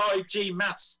all the 5G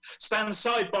masks, stand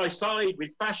side by side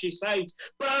with fascist hate,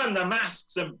 burn the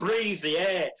masks and breathe the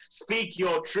air, speak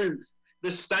your truth,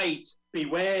 the state,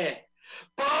 beware.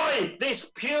 Buy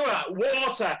this pure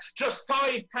water, just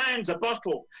 £5 a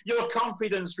bottle, your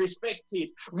confidence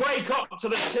respected, wake up to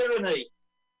the tyranny,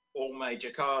 all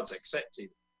major cards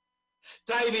accepted.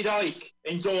 David Icke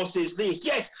endorses this,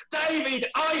 yes, David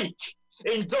Icke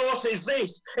endorses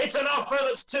this. It's an offer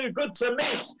that's too good to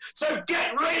miss. So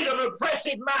get rid of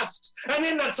oppressive masks and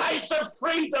in the taste of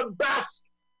freedom bask.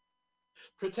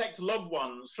 Protect loved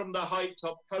ones from the hyped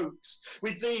up hoax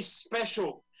with these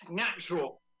special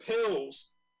natural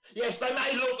pills. Yes, they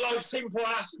may look like simple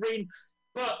aspirin,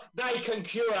 but they can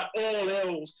cure all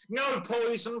ills. No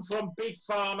poison from Big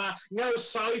Pharma, no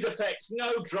side effects,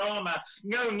 no drama,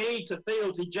 no need to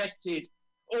feel dejected.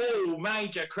 All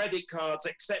major credit cards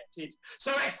accepted.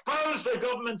 So expose the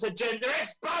government agenda,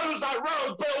 expose that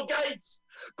rogue Bill Gates,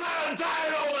 burn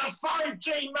down all the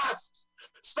 5G masks,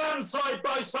 stand side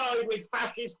by side with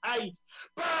fascist hate,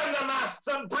 burn the masks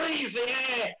and breathe the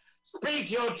air, speak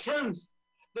your truth,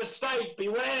 the state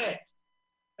beware.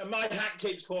 And my hat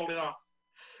keeps falling off.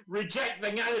 Reject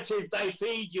the narrative they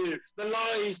feed you, the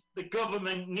lies the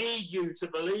government need you to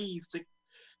believe,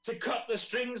 to cut the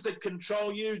strings that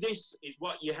control you. This is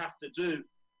what you have to do.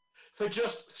 For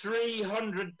just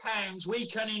 £300, we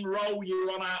can enroll you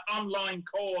on our online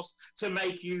course to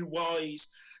make you wise,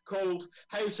 called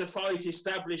How to Fight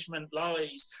Establishment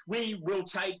Lies. We will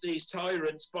take these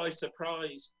tyrants by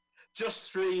surprise.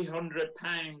 Just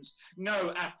 £300,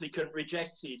 no applicant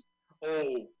rejected.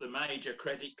 All the major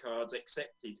credit cards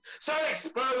accepted. So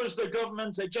expose the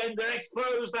government agenda,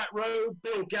 expose that rogue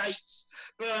Bill Gates,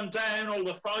 burn down all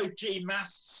the 5G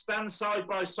masks, stand side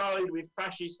by side with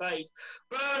fascist hate,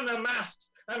 burn the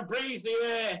masks and breathe the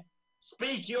air,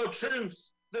 speak your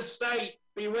truth, the state,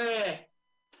 beware.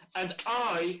 And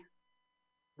I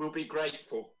will be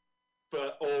grateful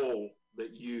for all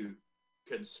that you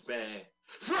can spare.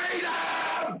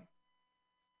 Freedom!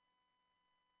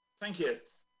 Thank you.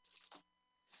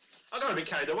 I got a bit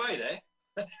carried away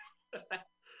there.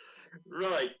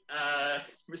 Right,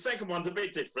 the second one's a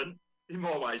bit different in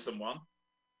more ways than one.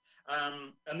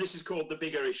 And this is called The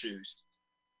Bigger Issues.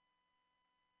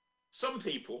 Some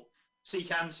people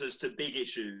seek answers to big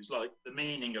issues like the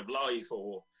meaning of life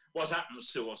or what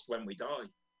happens to us when we die.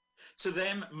 To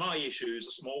them, my issues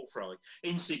are small fry,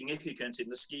 insignificant in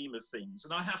the scheme of things.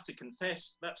 And I have to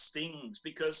confess that stings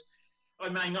because I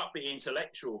may not be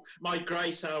intellectual. My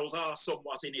grey cells are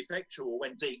somewhat ineffectual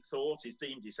when deep thought is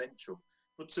deemed essential.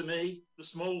 But to me, the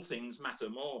small things matter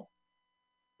more.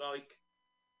 Like,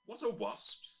 what are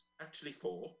wasps actually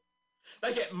for?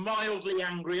 They get mildly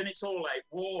angry and it's all out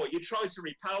war. You try to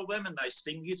repel them and they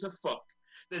sting you to fuck.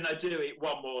 Then they do it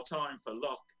one more time for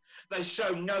luck. They show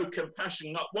no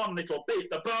compassion, not one little bit.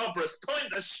 The barbarous,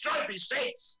 pointless, stripy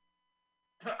shits.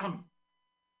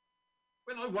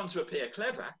 When I want to appear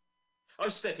clever, I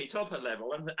step it up a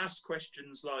level and ask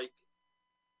questions like,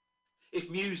 if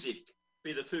music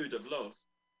be the food of love,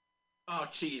 are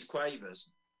cheese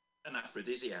quavers an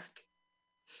aphrodisiac?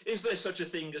 Is there such a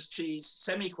thing as cheese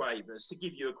semi-quavers to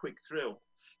give you a quick thrill?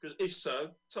 Because if so,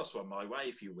 toss one my way,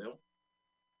 if you will.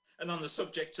 And on the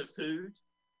subject of food,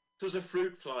 does a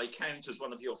fruit fly count as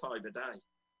one of your 5 a day?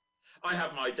 I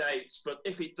have my doubts, but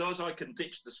if it does, I can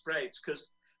ditch the sprouts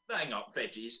because they're not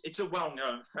veggies. It's a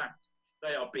well-known fact.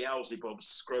 They are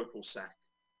Beelzebub's scrotal sack.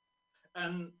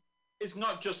 And it's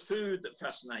not just food that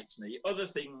fascinates me. Other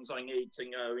things I need to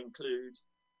know include,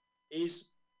 is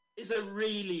a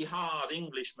really hard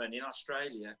Englishman in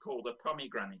Australia called a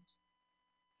pomegranate?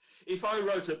 If I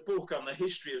wrote a book on the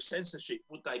history of censorship,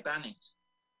 would they ban it?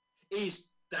 Is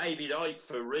David Icke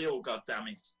for real,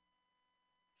 goddammit?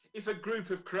 If a group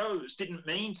of crows didn't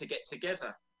mean to get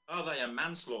together, are they a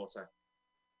manslaughter?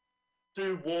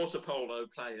 Do water polo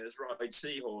players ride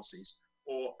seahorses,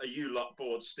 or are you lot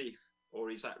bored stiff, or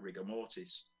is that rigor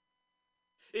mortis?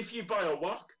 If you buy a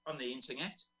wok on the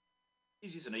internet,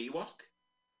 is it an Ewok?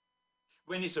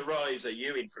 When it arrives, are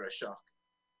you in for a shock?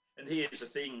 And here's the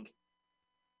thing,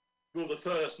 will the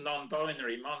first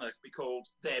non-binary monarch be called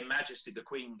Their Majesty the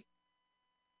Queen?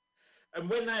 And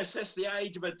when they assess the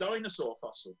age of a dinosaur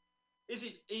fossil, is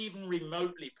it even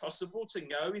remotely possible to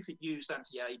know if it used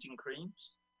anti-aging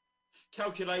creams?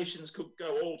 Calculations could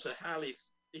go all to hell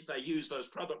if they use those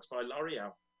products by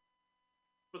L'Oreal.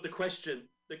 But the question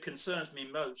that concerns me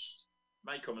most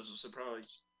may come as a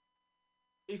surprise.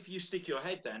 If you stick your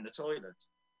head down the toilet,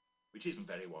 which isn't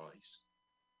very wise,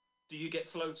 do you get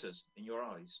floaters in your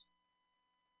eyes?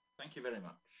 Thank you very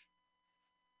much.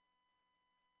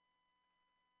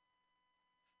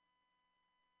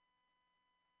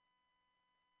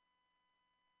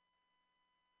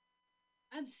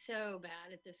 I'm so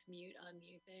bad at this mute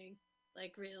unmute thing.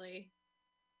 Like, really.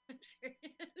 I'm serious.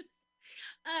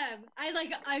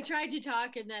 I tried to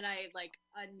talk and then I like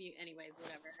unmute anyways,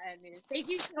 whatever. I mean, thank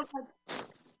you so much.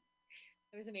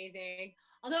 It was amazing.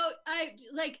 Although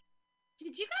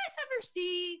did you guys ever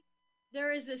see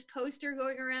there was this poster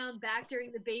going around back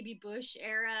during the Baby Bush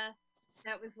era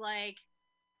that was like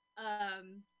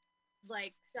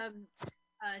some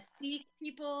Sikh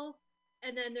people,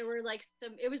 and then there were like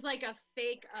it was like a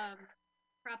fake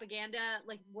propaganda,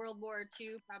 like World War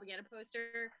II propaganda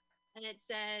poster, and it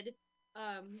said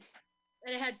and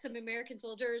it had some American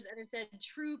soldiers, and it said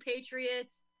true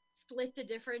patriots split the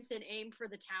difference and aim for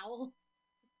the towel.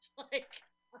 Like,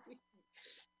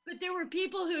 but there were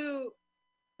people who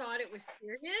thought it was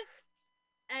serious,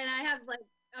 and I have like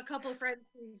a couple friends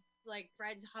whose like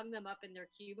friends hung them up in their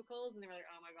cubicles, and they were like,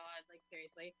 "Oh my god, like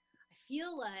seriously." I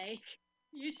feel like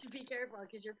you should be careful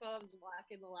because your poem's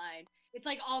walking the line. It's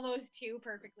like almost too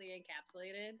perfectly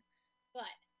encapsulated, but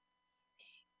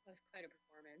it was quite a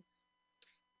performance.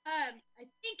 I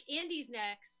think Andy's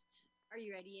next. Are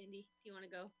you ready, Andy? Do you want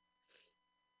to go?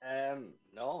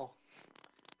 No.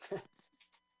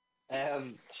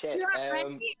 Shit. You're not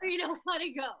ready, or you don't want to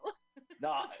go?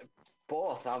 No,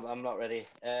 both. I'm not ready.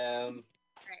 Right.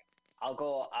 I'll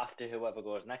go after whoever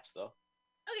goes next, though.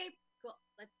 Okay, cool.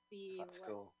 Let's see. That's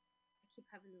cool. I keep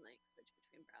having to like switch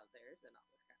between browsers and all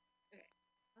this crap. Okay.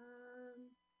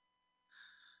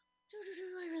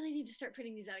 I really need to start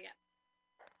putting these out again.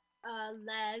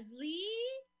 Leslie,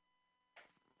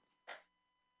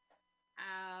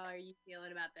 how are you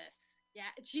feeling about this? Yeah,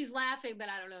 she's laughing, but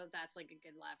I don't know if that's like a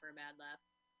good laugh or a bad laugh.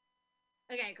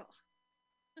 Okay, cool.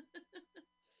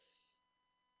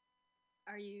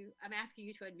 I'm asking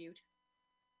you to unmute.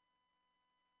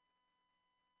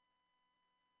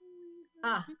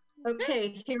 Okay,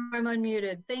 here I'm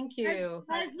unmuted. Thank you.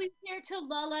 Leslie's here to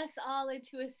lull us all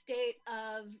into a state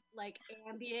of like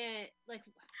ambient, like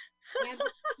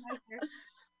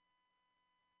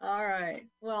all right.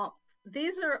 Well,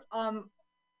 these are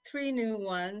 3 new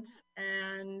ones,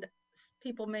 and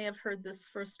people may have heard this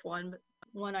first one, but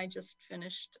one I just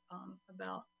finished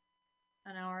about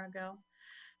an hour ago.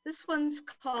 This one's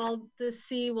called The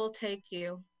Sea Will Take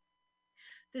You.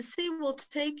 The sea will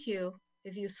take you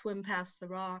if you swim past the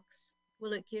rocks.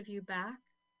 Will it give you back?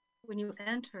 When you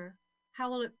enter, how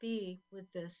will it be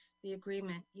with this, the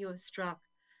agreement you have struck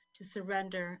to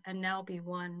surrender and now be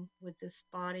one with this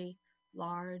body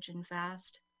large and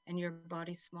vast and your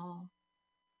body small?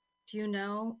 Do you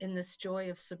know, in this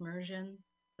joy of submersion,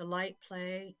 the light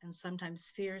play and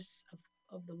sometimes fierce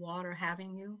of the water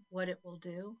having you, what it will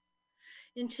do?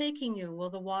 In taking you, will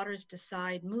the waters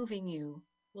decide? Moving you,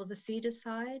 will the sea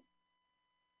decide?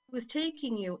 With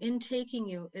taking you, in taking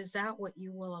you, is that what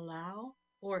you will allow?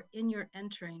 Or in your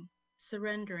entering,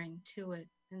 surrendering to it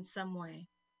in some way,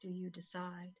 do you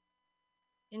decide?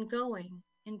 in going,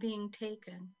 in being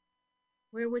taken?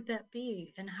 Where would that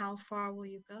be, and how far will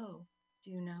you go?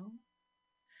 Do you know?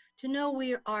 To know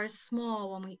we are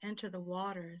small when we enter the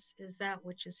waters is that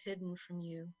which is hidden from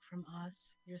you, from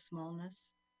us, your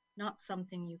smallness, not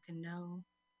something you can know.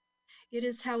 It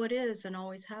is how it is and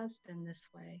always has been this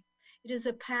way. It is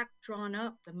a pact drawn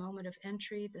up the moment of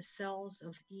entry, the cells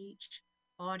of each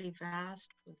body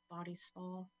vast with body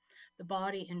small, the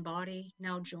body in body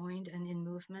now joined and in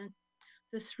movement,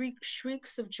 the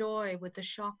shrieks of joy with the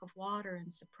shock of water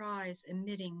and surprise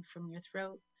emitting from your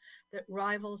throat that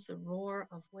rivals the roar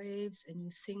of waves, and you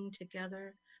sing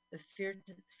together the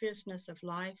fierceness of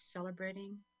life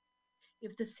celebrating.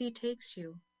 If the sea takes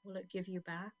you, will it give you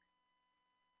back?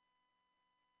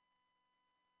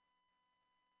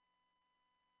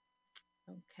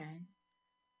 Okay.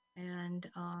 And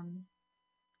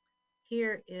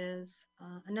here is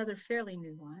another fairly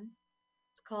new one.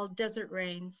 It's called Desert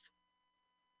Rains.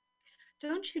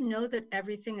 Don't you know that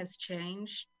everything has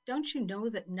changed? Don't you know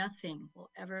that nothing will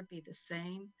ever be the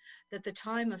same? That the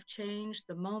time of change,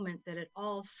 the moment that it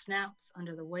all snaps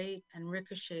under the weight and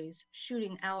ricochets,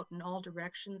 shooting out in all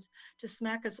directions to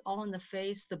smack us all in the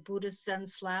face, the Buddhist Zen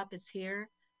slap is here,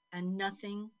 and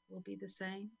nothing will be the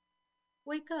same?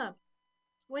 Wake up,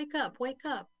 wake up, wake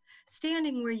up.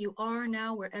 Standing where you are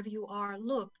now, wherever you are,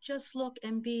 look, just look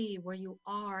and be. Where you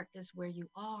are is where you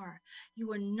are.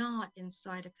 You are not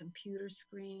inside a computer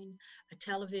screen, a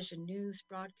television news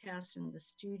broadcast in the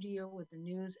studio with the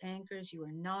news anchors. You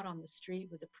are not on the street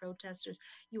with the protesters.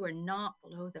 You are not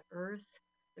below the earth,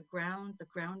 the ground, the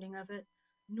grounding of it,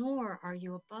 nor are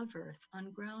you above earth,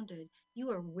 ungrounded. You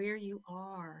are where you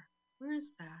are. Where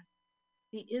is that?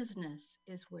 The isness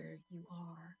is where you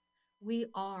are. We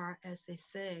are, as they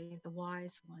say, the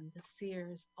wise one, the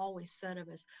seers always said of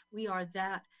us, we are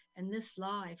that, and this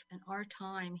life and our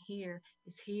time here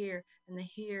is here, and the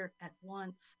here at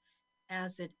once,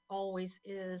 as it always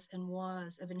is and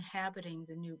was, of inhabiting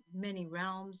the new many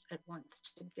realms at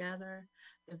once together,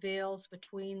 the veils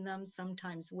between them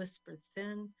sometimes whispered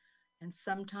thin, and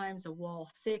sometimes a wall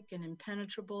thick and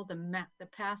impenetrable, the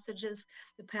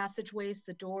passageways,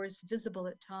 the doors visible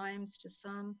at times to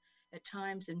some, at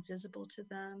times invisible to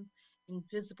them,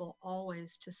 invisible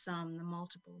always to some, the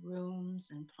multiple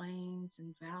rooms and plains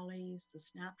and valleys, the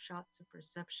snapshots of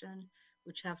perception,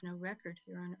 which have no record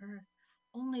here on earth,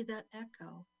 only that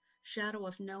echo, shadow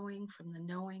of knowing from the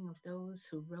knowing of those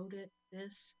who wrote it,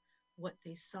 this, what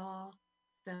they saw,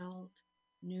 felt,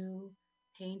 knew,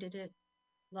 painted it,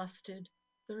 lusted,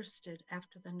 thirsted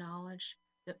after the knowledge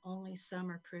that only some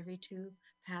are privy to,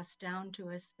 passed down to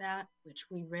us that which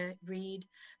we read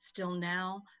still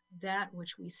now, that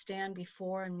which we stand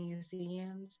before in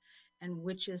museums, and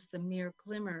which is the mere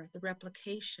glimmer, the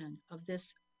replication of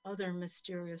this other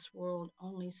mysterious world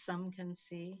only some can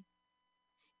see.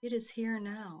 It is here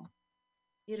now.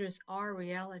 It is our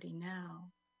reality now.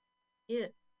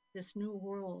 It, this new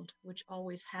world, which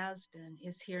always has been,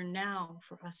 is here now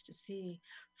for us to see,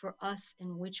 for us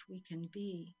in which we can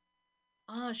be.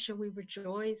 Ah, shall we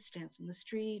rejoice, dance in the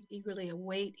street, eagerly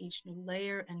await each new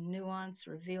layer and nuance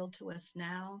revealed to us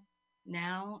now,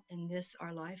 in this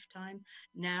our lifetime,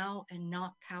 now, and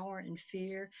not cower in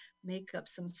fear, make up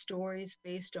some stories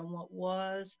based on what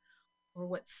was, or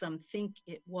what some think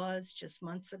it was just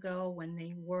months ago when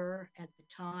they were at the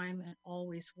time and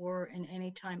always were, and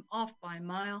any time off by a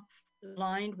mile,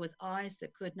 blind with eyes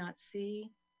that could not see.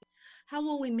 How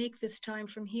will we make this time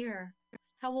from here?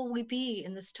 How will we be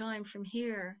in this time from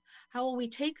here? How will we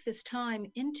take this time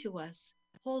into us,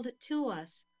 hold it to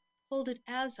us, hold it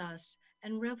as us,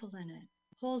 and revel in it,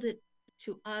 hold it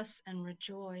to us and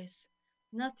rejoice?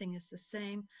 Nothing is the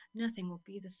same. Nothing will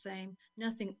be the same.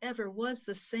 Nothing ever was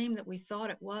the same that we thought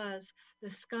it was.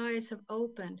 The skies have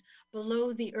opened.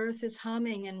 Below, the earth is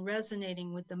humming and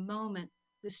resonating with the moment,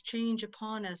 this change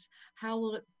upon us. How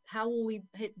will we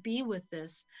be with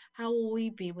this? How will we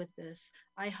be with this?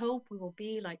 I hope we will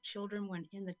be like children when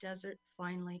in the desert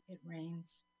finally it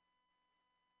rains.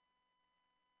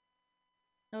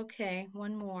 Okay,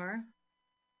 one more.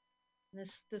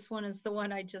 This one is the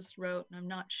one I just wrote, and I'm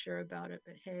not sure about it,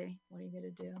 but hey, what are you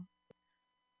gonna do?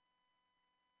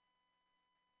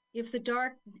 If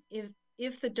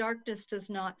the darkness does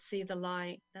not see the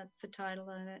light, that's the title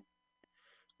of it.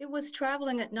 It was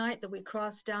traveling at night that we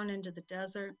crossed down into the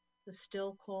desert, the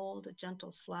still cold, a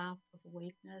gentle slap of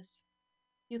awakeness.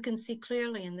 You can see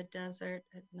clearly in the desert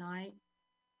at night,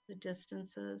 the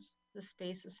distances, the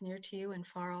spaces near to you and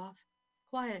far off.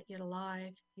 Quiet yet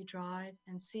alive, you drive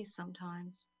and see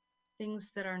sometimes.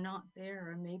 Things that are not there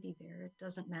or maybe there, it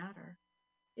doesn't matter.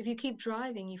 If you keep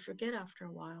driving, you forget after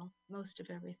a while, most of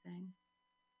everything.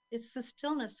 It's the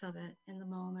stillness of it in the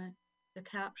moment, the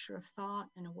capture of thought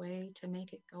in a way to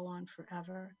make it go on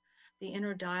forever, the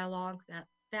inner dialogue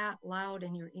that loud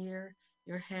in your ear,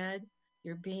 your head,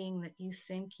 your being that you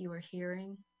think you are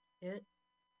hearing it,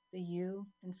 the you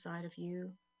inside of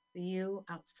you, the you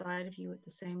outside of you at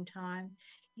the same time.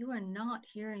 You are not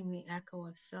hearing the echo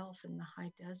of self in the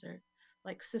high desert,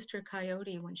 like Sister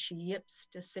Coyote when she yips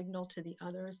to signal to the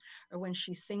others, or when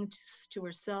she sings to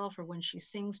herself, or when she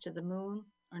sings to the moon,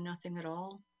 or nothing at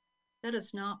all. That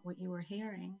is not what you are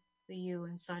hearing, the you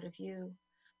inside of you,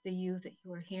 the you that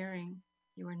you are hearing.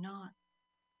 You are not.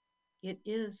 It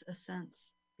is a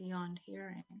sense beyond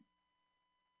hearing.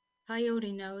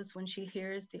 Coyote knows when she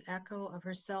hears the echo of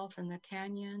herself in the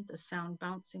canyon, the sound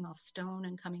bouncing off stone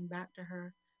and coming back to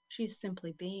her. She's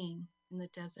simply being in the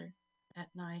desert at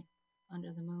night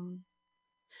under the moon.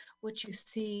 What you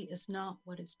see is not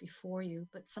what is before you,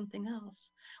 but something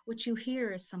else. What you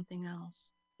hear is something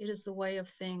else. It is the way of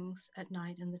things at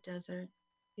night in the desert.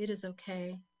 It is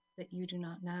okay that you do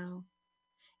not know.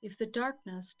 If the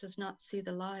darkness does not see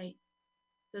the light,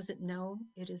 does it know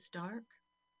it is dark?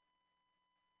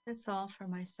 That's all for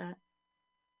my set.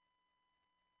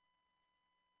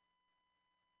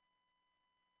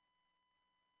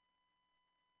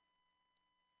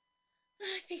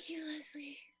 Thank you,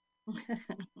 Leslie.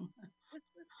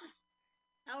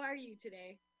 How are you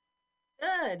today?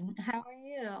 Good. How are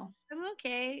you? I'm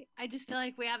okay. I just feel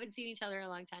like we haven't seen each other in a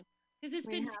long time because it's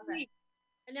We been 2 haven't. weeks,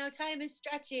 and now time is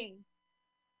stretching,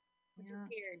 which is Yeah.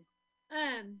 weird.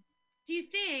 Do you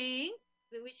think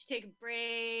that we should take a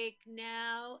break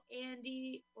now,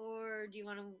 Andy, or do you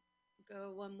want to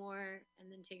go one more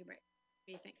and then take a break? What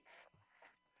do you think?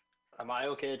 Am I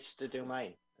okay just to do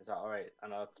mine? Is that all right? I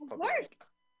know it's Of probably course. like,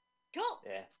 Cool.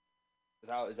 yeah. Is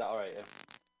that all right? Yeah.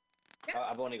 Yeah.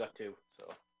 I've only got two,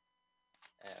 so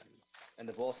and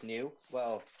they're both new.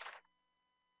 Well,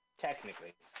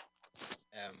 technically,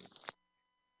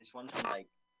 this one's from like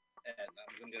I'm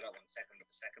gonna do that one second, but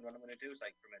the second one I'm gonna do is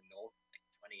like from a note, like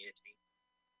 2018,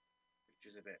 which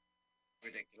is a bit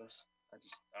ridiculous. I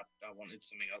wanted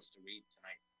something else to read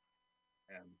tonight.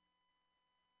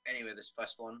 Anyway, this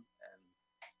first one,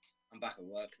 I'm back at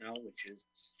work now, which is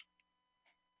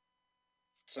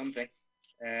something.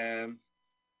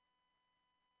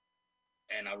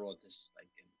 And I wrote this like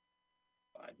in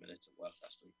 5 minutes of work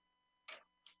last week.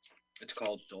 It's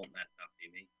called Don't Let That Be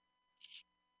Me.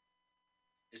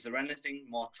 Is there anything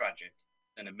more tragic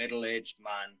than a middle-aged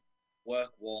man,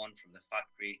 work-worn from the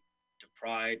factory,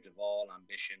 deprived of all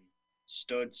ambition,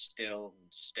 stood still and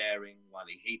staring while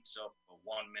he heats up a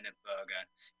 1-minute burger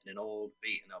in an old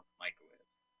beaten-up microwave?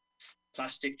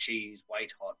 Plastic cheese,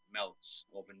 white hot, melts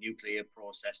over nuclear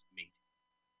processed meat.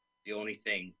 The only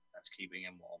thing that's keeping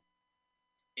him warm.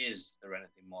 Is there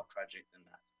anything more tragic than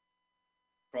that?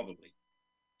 Probably.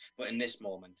 But in this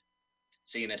moment,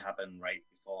 seeing it happen right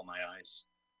before my eyes,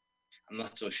 I'm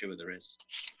not so sure there is.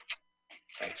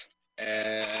 Thanks. So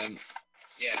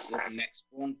the next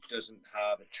one doesn't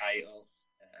have a title.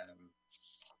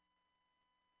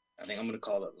 I think I'm going to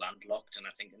call it Landlocked, and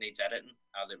I think it needs editing.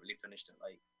 I literally finished it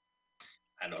like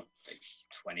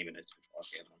 20 minutes before I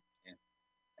came on. Yeah.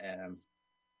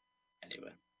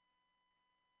 Anyway.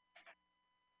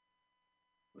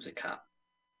 It was a cat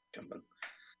jumping.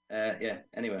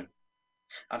 Anyway.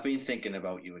 I've been thinking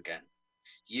about you again.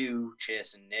 You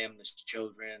chasing nameless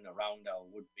children around our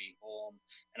would-be home,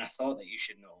 and I thought that you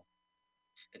should know.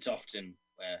 It's often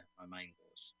where my mind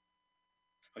goes.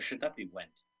 Or should that be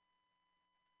went?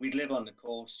 We'd live on the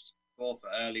coast, go for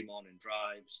early morning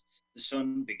drives. The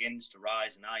sun begins to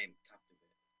rise and I am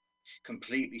captivated,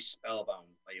 completely spellbound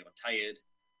by your tired,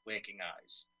 waking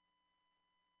eyes.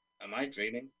 Am I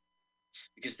dreaming?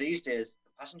 Because these days,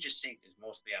 the passenger seat is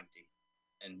mostly empty,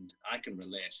 and I can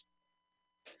relate.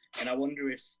 And I wonder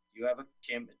if you ever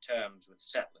came to terms with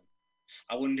settling.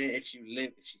 I wonder if you can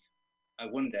live with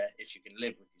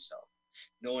yourself,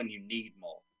 knowing you need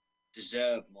more,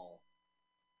 deserve more.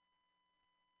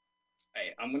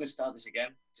 Hey, I'm gonna start this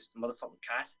again. Just the motherfucking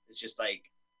cat is just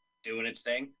like doing its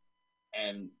thing,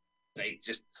 and they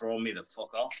just throw me the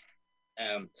fuck off.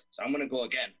 So I'm gonna go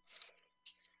again.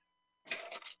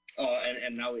 Oh,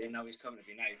 and now he's coming to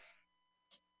be nice.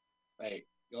 Right,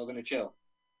 you're gonna chill.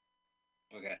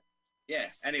 Okay. Yeah.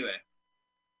 Anyway,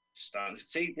 just starting to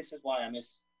see. This is why I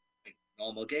miss like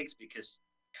normal gigs, because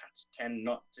cats tend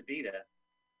not to be there.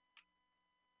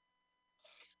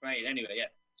 Right. Anyway,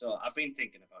 yeah. So I've been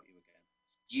thinking about you again.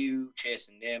 You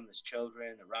chasing nameless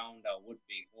children around our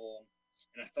would-be home,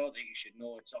 and I thought that you should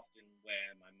know it's often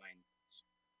where my mind goes.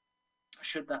 Or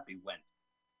should that be when?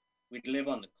 We'd live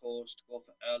on the coast, go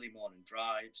for early morning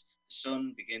drives. The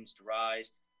sun begins to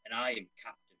rise, and I am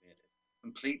captivated,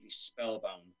 completely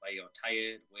spellbound by your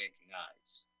tired, waking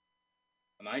eyes.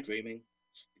 Am I dreaming?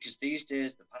 Because these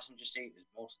days the passenger seat is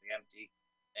mostly empty,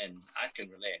 and I can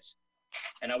relate.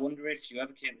 And I wonder if you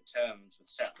ever came to terms with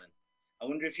settling. I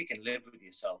wonder if you can live with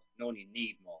yourself, knowing you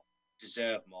need more,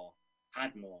 deserve more,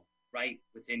 had more, right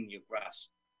within your grasp,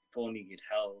 if only you'd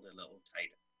held a little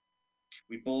tighter.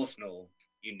 We both know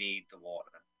you need the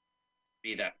water,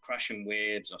 be that crashing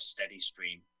waves or steady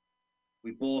stream.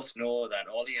 We both know that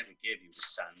all he ever gave you was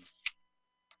sand.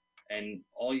 And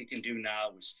all you can do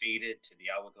now is feed it to the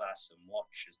hourglass and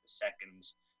watch as the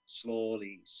seconds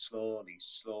slowly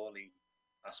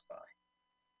pass by.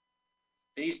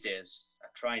 These days, I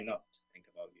try not to think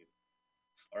about you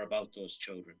or about those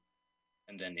children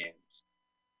and their names,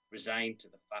 resigned to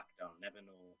the fact I'll never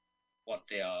know what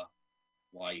they are,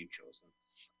 why you chose them.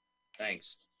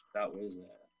 Thanks. That was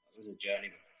a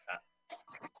journey with that.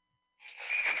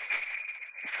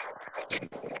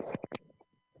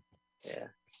 Yeah.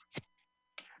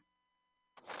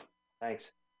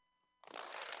 Thanks.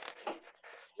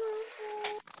 So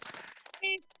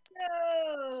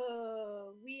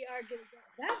we are gonna get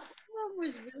that one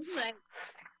was really like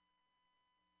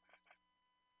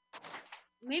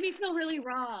made me feel really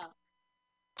raw.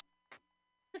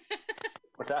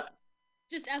 What's that?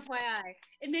 Just FYI,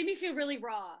 it made me feel really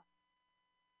raw.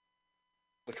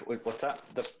 What's that?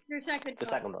 Your second. The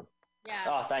second one. Yeah.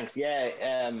 Oh, thanks. Yeah.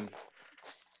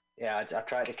 Yeah. I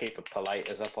tried to keep it polite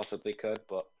as I possibly could,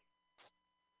 but.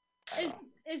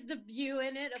 Is the you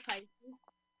in it a Pisces?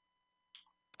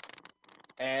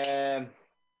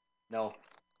 No.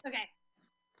 Okay.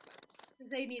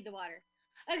 Because they need the water.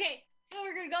 Okay, so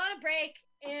we're gonna go on a break,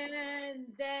 and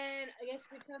then I guess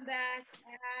we come back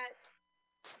at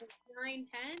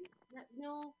 9:10.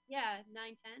 No, yeah,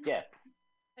 9:10. Yeah.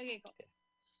 Okay, cool.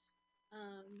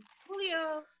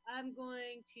 Julio, I'm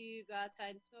going to go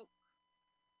outside and smoke,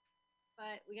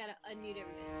 but we gotta unmute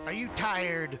everybody. Are you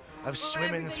tired of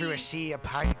swimming through a sea of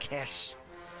podcasts?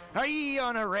 Are ye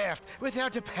on a raft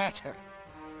without a paddle?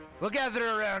 Well,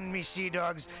 gather around me, sea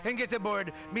dogs, and get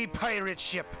aboard me pirate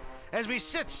ship as we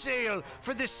set sail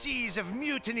for the seas of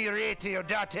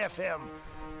MutinyRadio.fm.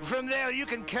 From there, you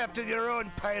can captain your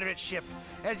own pirate ship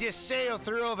as you sail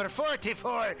through over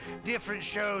 44 different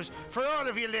shows for all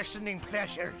of your listening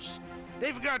pleasures.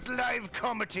 They've got live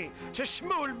comedy to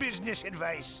small business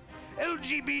advice,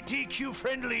 LGBTQ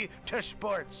friendly to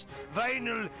sports,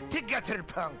 vinyl to gutter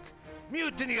punk.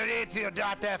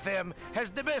 MutinyRadio.fm has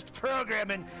the best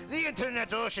programming the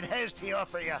internet ocean has to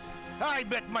offer you. I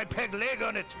bet my peg leg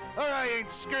on it, or I ain't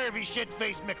scurvy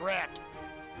shit-faced McRat.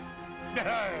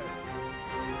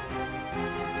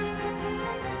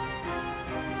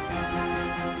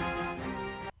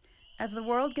 As the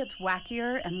world gets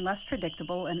wackier and less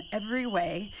predictable in every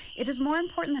way, it is more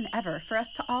important than ever for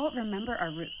us to all remember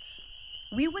our roots.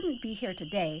 We wouldn't be here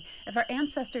today if our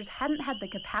ancestors hadn't had the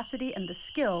capacity and the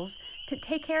skills to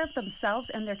take care of themselves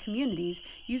and their communities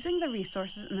using the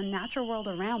resources in the natural world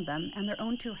around them and their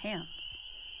own two hands.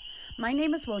 My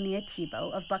name is Wonia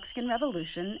Thibault of Buckskin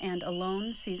Revolution and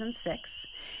Alone Season 6,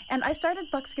 and I started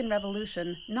Buckskin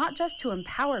Revolution not just to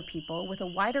empower people with a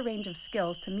wider range of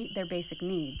skills to meet their basic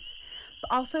needs, but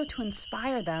also to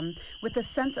inspire them with a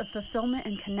sense of fulfillment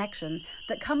and connection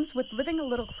that comes with living a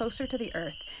little closer to the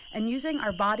earth and using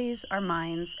our bodies, our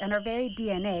minds, and our very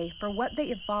DNA for what they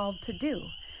evolved to do,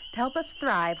 to help us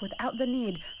thrive without the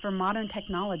need for modern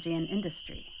technology and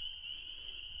industry.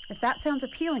 If that sounds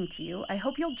appealing to you, I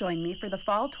hope you'll join me for the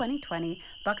Fall 2020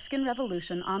 Buckskin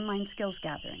Revolution Online Skills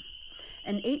Gathering,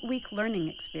 an 8-week learning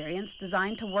experience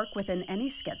designed to work within any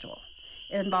schedule.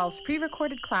 It involves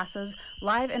pre-recorded classes,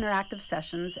 live interactive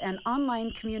sessions, and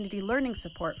online community learning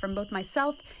support from both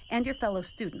myself and your fellow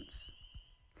students.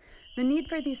 The need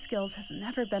for these skills has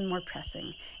never been more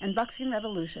pressing, and Buckskin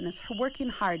Revolution is working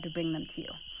hard to bring them to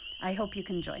you. I hope you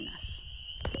can join us.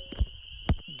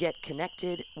 Get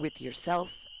connected with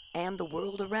yourself and the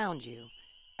world around you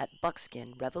at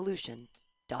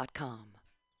buckskinrevolution.com.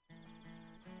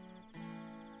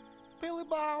 Billy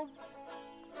Bob,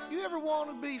 you ever want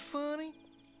to be funny?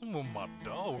 Well, my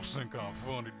dogs think I'm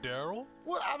funny, Daryl.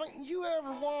 Well, I mean, you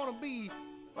ever want to be,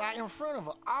 like, in front of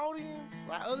an audience?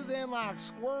 Like, other than, like,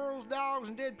 squirrels, dogs,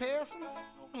 and dead peasants?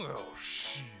 Oh,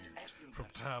 shit. From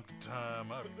time to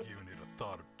time, I've given it a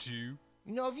thought or two.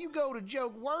 You know, if you go to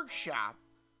Joke Workshop,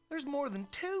 there's more than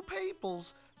 2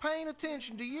 peoples paying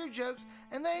attention to your jokes,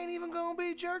 and they ain't even gonna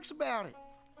be jerks about it.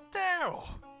 Daryl,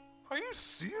 are you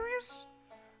serious?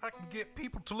 I can get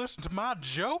people to listen to my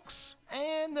jokes?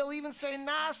 And they'll even say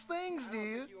nice things,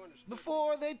 dude,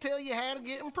 before they tell you how to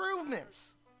get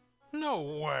improvements. No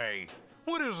way.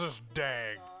 What is this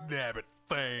dag-nabbit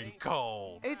thing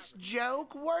called? It's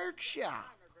Joke Workshop.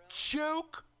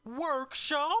 Joke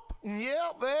Workshop?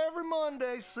 Yep, every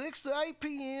Monday, 6 to 8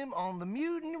 p.m. on the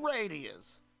Mutiny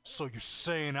Radios. So you're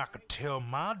saying I could tell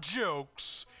my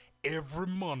jokes every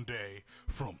Monday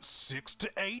from 6 to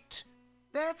 8?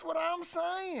 That's what I'm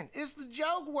saying. It's the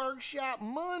Joke Workshop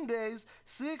Mondays,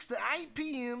 6 to 8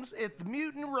 p.m.s at the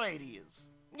Mutiny Radios.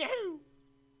 Yahoo!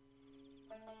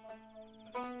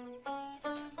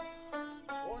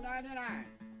 $4.99.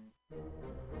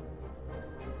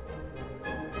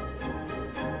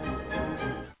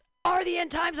 Are the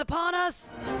end times upon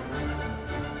us?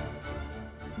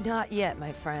 Not yet,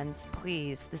 my friends.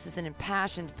 Please, this is an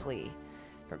impassioned plea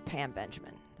from Pam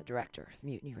Benjamin, the director of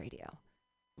Mutiny Radio.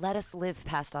 Let us live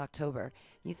past October.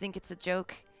 You think it's a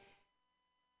joke?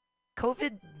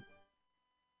 COVID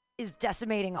is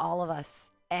decimating all of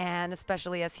us, and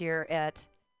especially us here at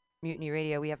Mutiny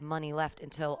Radio. We have money left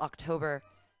until October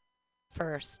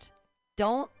 1st.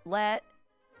 Don't let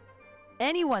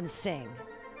anyone sing,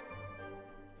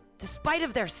 despite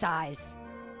of their size.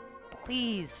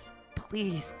 Please,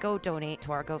 please go donate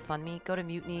to our GoFundMe. Go to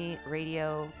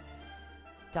MutinyRadio.fm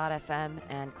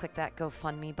and click that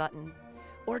GoFundMe button.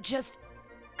 Or just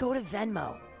go to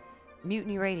Venmo.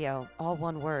 Mutiny Radio, all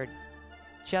one word.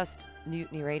 Just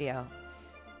Mutiny Radio.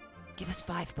 Give us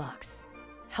 $5.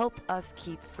 Help us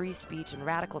keep free speech and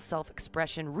radical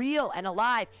self-expression real and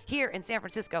alive here in San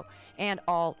Francisco and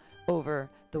all over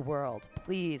the world.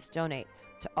 Please donate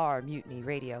to our Mutiny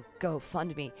Radio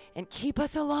GoFundMe and keep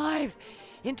us alive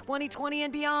in 2020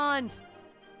 and beyond.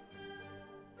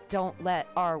 Don't let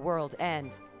our world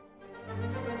end.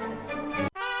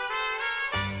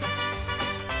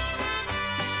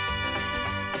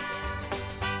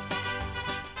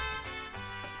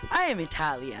 I am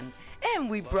Italian, and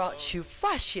we brought you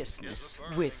fascismus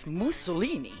with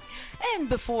Mussolini, and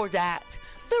before that,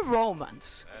 the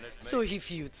Romans. So if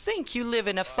you think you live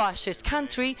in a fascist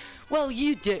country, well,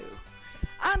 you do.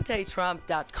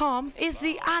 Antitrump.com is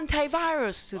the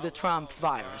antivirus to the Trump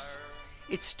virus.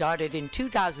 It started in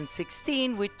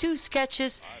 2016 with 2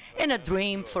 sketches and a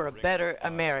dream for a better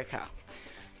America.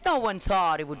 No one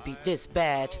thought it would be this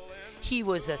bad. He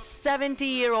was a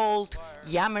 70-year-old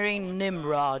yammering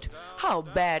Nimrod. How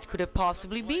bad could it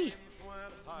possibly be?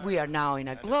 We are now in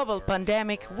a global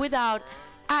pandemic without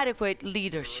adequate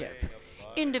leadership.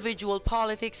 Individual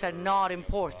politics are not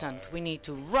important. We need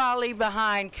to rally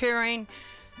behind curing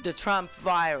the Trump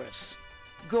virus.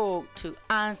 Go to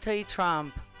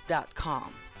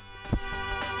antitrump.com.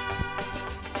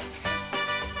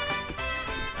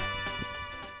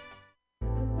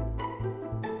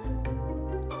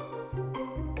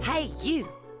 Hey you,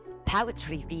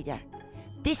 poetry reader.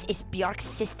 This is Bjork's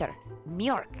sister,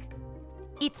 Mjork.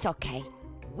 It's okay.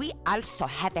 We also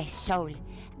have a soul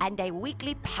and a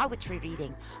weekly poetry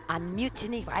reading on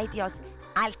Mutiny Radio's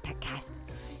Alta-Cast,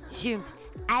 zoomed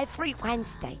every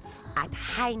Wednesday at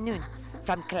high noon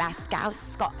from Glasgow,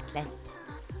 Scotland.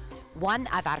 One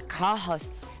of our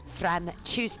co-hosts from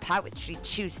Choose Poetry,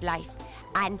 Choose Life,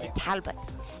 Andy Talbot,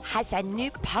 has a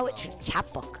new poetry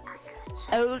chapbook,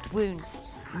 Old Wounds,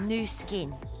 New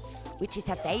Skin, which is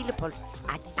available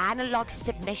at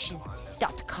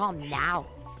analogsubmission.com now.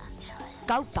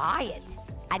 Go buy it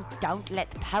and don't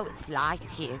let the poets lie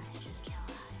to you.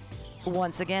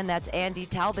 Once again, that's Andy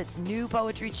Talbot's new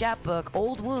poetry chapbook,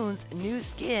 Old Wounds, New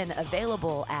Skin,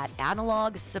 available at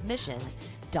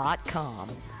analogsubmission.com.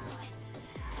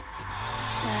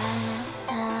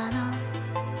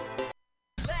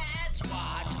 Let's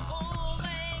watch a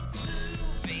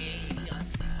full-length movie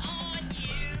on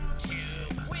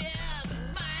YouTube with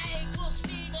Michael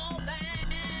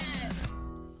Spiegelman.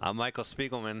 I'm Michael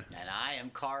Spiegelman. And I am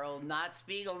Carl Not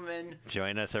Spiegelman.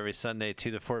 Join us every Sunday,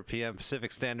 2 to 4 p.m.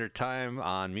 Pacific Standard Time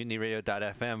on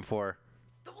MutinyRadio.fm for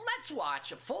Let's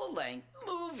watch a full-length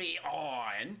movie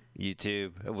on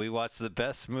YouTube. We watch the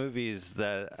best movies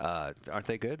that, aren't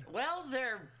they good? Well,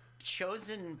 they're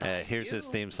chosen by Here's you. his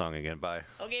theme song again. Bye.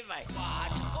 Okay, bye.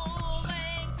 Watch a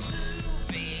full-length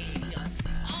movie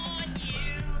on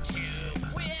YouTube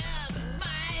with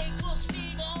Michael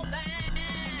Spiegelman.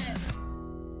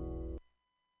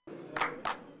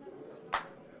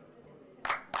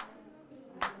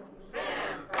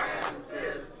 San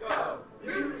Francisco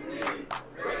Mutiny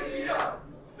Radio.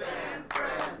 San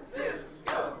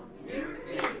Francisco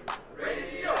Mutiny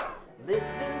Radio.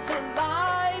 Listen to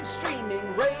live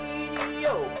streaming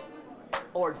radio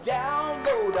or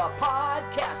download a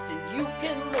podcast and you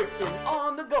can listen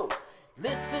on the go.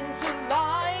 Listen to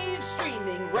live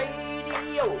streaming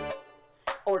radio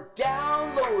or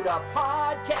download a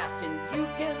podcast and you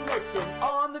can listen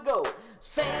on the go.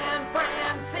 San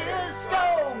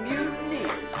Francisco Mutiny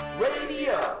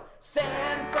Radio.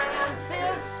 San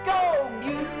Francisco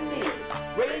Mutiny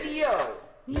Radio.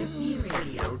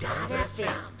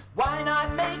 MutinyRadio.fm. Why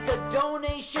not make a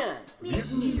donation?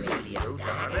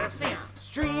 MutinyRadio.fm.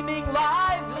 Streaming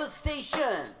live the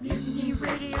station.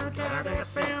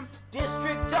 MutinyRadio.fm.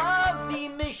 District of the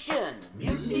Mission.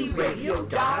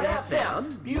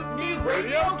 MutinyRadio.fm.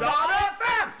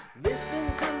 MutinyRadio.fm.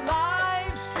 Listen to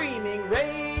live streaming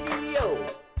radio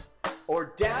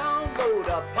or download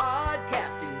a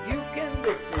podcast and you can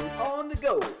listen on the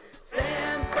go.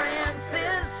 San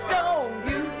Francisco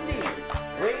Mutiny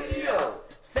Radio.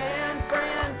 San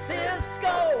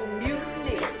Francisco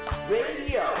Mutiny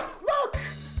Radio. Look,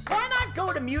 why not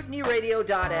go to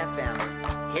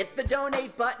MutinyRadio.fm? Hit the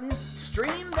donate button,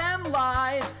 stream them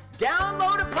live,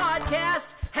 download a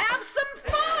podcast, have some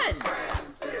fun!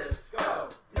 Francisco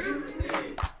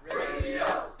Mutiny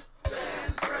Radio.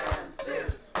 San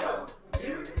Francisco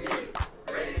Mutiny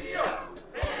Radio.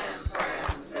 San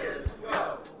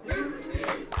Francisco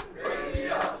Mutiny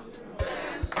Radio.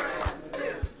 San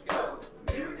Francisco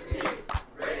Mutiny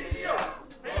Radio.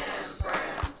 San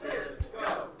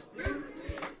Francisco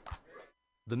Mutiny.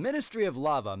 The Ministry of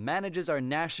Lava manages our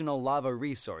national lava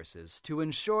resources to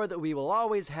ensure that we will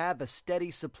always have a steady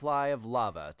supply of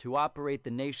lava to operate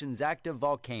the nation's active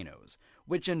volcanoes,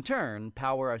 which in turn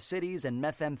power our cities and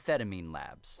methamphetamine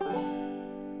labs.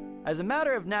 As a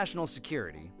matter of national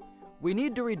security, we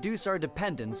need to reduce our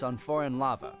dependence on foreign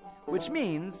lava, which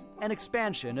means an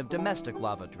expansion of domestic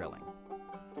lava drilling.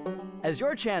 As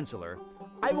your chancellor,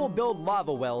 I will build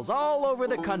lava wells all over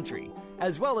the country,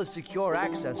 as well as secure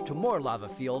access to more lava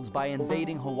fields by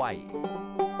invading Hawaii.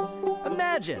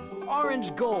 Imagine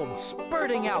orange gold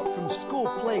spurting out from school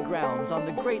playgrounds on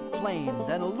the Great Plains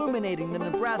and illuminating the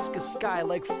Nebraska sky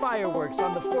like fireworks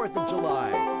on the 4th of July.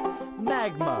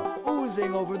 Magma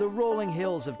oozing over the rolling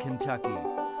hills of Kentucky.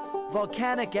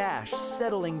 Volcanic ash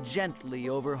settling gently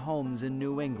over homes in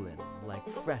New England like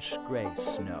fresh gray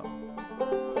snow.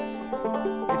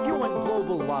 If you want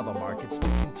global lava markets to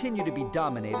continue to be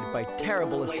dominated by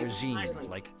terriblest regimes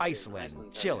like Iceland,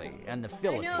 Chile, and the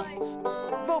Philippines,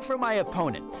 vote for my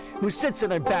opponent, who sits in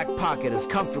their back pocket as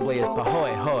comfortably as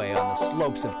Pahoehoe on the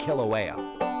slopes of Kilauea.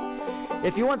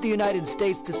 If you want the United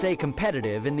States to stay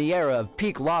competitive in the era of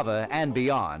peak lava and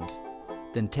beyond,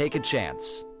 then take a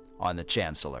chance on the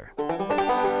Chancellor.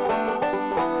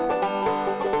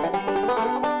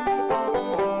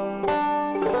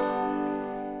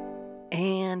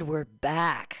 And we're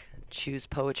back. Choose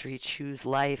Poetry, Choose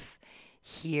Life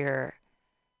here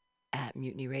at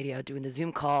Mutiny Radio, doing the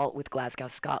Zoom call with Glasgow,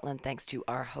 Scotland. Thanks to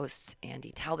our hosts,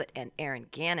 Andy Talbot and Aaron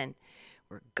Gannon.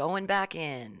 We're going back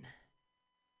in.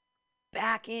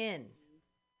 Back in.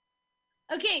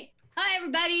 Okay. Hi,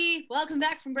 everybody. Welcome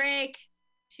back from break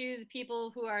to the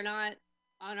people who are not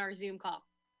on our Zoom call.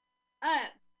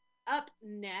 Up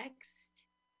next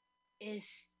is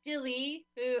Stilly,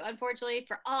 who, unfortunately,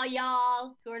 for all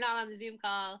y'all who are not on the Zoom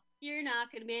call, you're not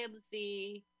going to be able to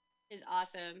see his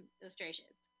awesome illustrations.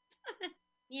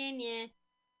 Yeah.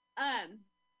 I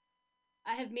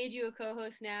have made you a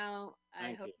co-host now.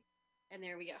 I hope. And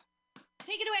there we go.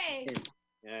 Take it away.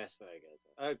 Yes, very good.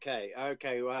 Okay,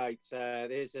 right.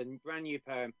 There's a brand new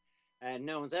poem.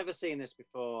 No one's ever seen this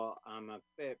before. I'm a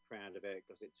bit proud of it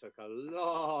because it took a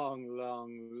long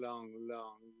time to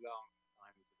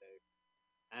do.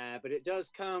 But it does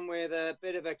come with a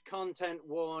bit of a content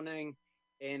warning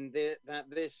in that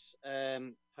this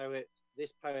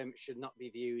poem should not be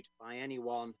viewed by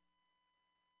anyone.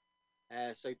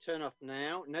 So turn off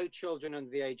now. No children under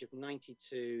the age of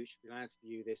 92 should be allowed to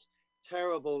view this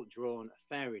terrible drawn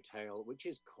fairy tale, which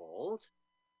is called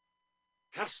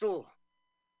Hassel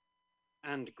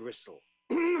and Gristle.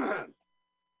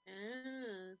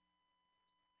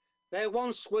 There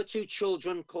once were two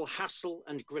children called Hassel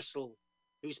and Gristle,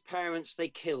 whose parents they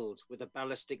killed with a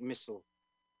ballistic missile,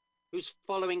 whose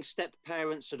following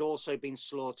step-parents had also been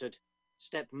slaughtered,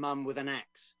 step-mum with an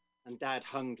axe, and dad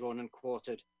hung, drawn and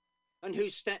quartered, and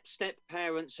whose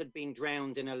step-parents had been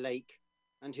drowned in a lake,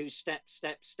 and whose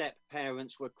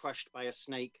step-parents were crushed by a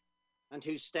snake, and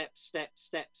whose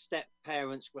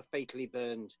step-parents were fatally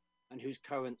burned, and whose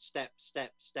current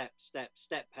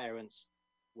step-parents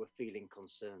were feeling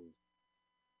concerned.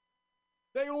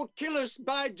 They will kill us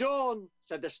by dawn,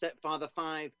 said the stepfather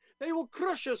five. They will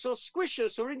crush us or squish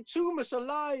us or entomb us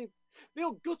alive.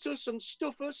 They'll gut us and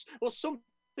stuff us or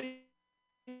something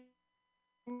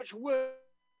much worse.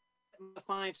 The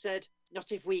five said,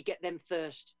 not if we get them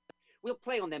first. We'll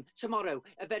play on them tomorrow,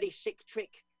 a very sick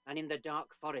trick. and in the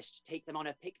dark forest take them on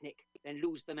a picnic, then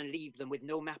lose them and leave them with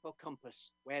no map or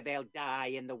compass, where they'll die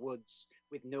in the woods,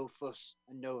 with no fuss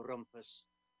and no rumpus.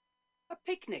 A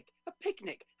picnic,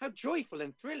 how joyful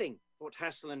and thrilling, thought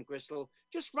Hassel and Gristle,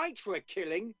 just right for a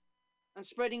killing. And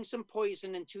spreading some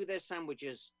poison into their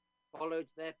sandwiches, followed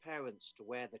their parents to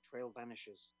where the trail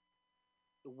vanishes.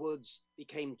 The woods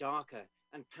became darker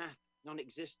and path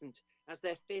non-existent as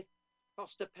their fifth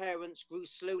foster parents grew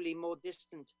slowly more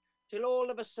distant, till all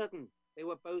of a sudden they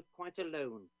were both quite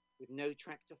alone, with no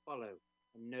track to follow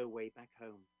and no way back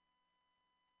home.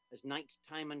 As night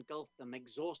time engulfed them,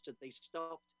 exhausted they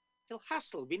stopped, till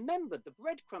Hassel remembered the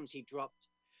breadcrumbs he dropped.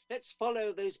 Let's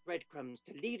follow those breadcrumbs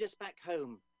to lead us back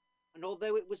home. And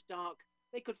although it was dark,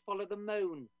 they could follow the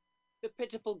moan, the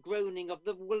pitiful groaning of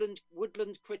the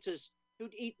woodland critters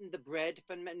who'd eaten the bread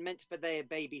meant for their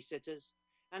babysitters,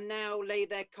 and now lay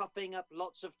there coughing up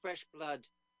lots of fresh blood,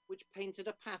 which painted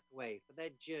a pathway for their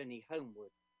journey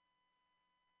homeward.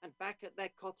 And back at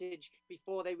their cottage,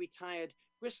 before they retired,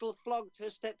 Gristle flogged her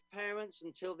step-parents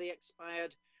until they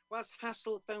expired, whilst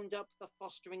Hassel phoned up the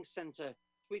fostering centre to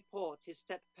report his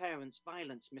step-parents'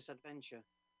 violent misadventure.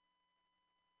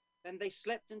 Then they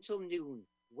slept until noon,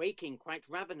 waking quite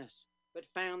ravenous, but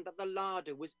found that the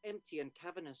larder was empty and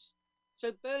cavernous.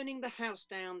 So burning the house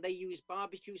down, they used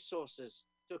barbecue saucers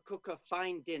to cook a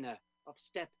fine dinner of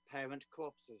step-parent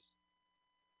corpses.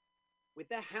 With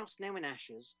their house now in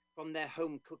ashes, from their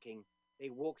home cooking, they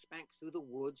walked back through the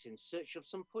woods in search of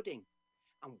some pudding.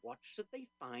 And what should they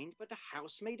find but a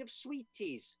house made of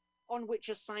sweeties, on which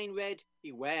a sign read,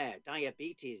 "Beware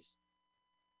diabetes."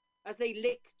 As they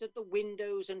licked at the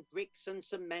windows and bricks and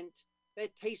cement, their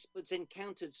taste buds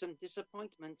encountered some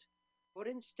disappointment, for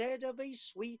instead of a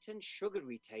sweet and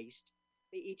sugary taste,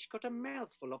 they each got a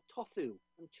mouthful of tofu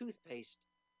and toothpaste.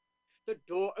 The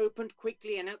door opened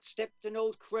quickly and out stepped an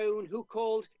old crone who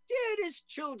called, "Dearest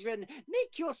children,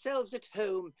 make yourselves at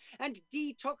home and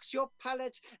detox your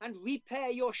palate and repair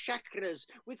your chakras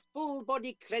with full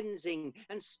body cleansing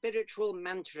and spiritual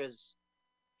mantras.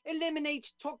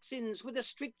 Eliminate toxins with a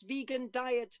strict vegan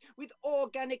diet, with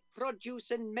organic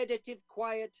produce and meditative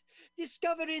quiet.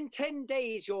 Discover in 10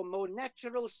 days your more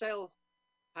natural self."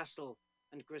 Hassel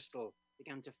and Gristle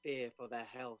began to fear for their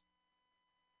health.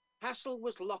 Hassel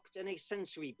was locked in a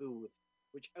sensory booth,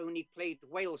 which only played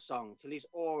whale song till his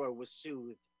aura was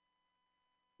soothed.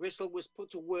 Gristle was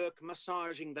put to work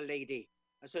massaging the lady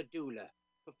as a doula,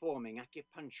 performing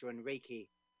acupuncture and Reiki.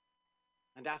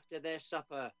 And after their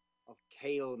supper of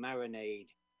kale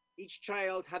marinade, each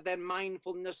child had their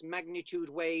mindfulness magnitude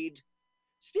weighed.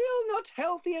 "Still not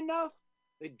healthy enough,"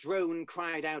 the drone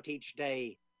cried out each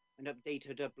day, and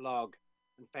updated her blog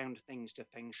and found things to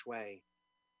feng shui.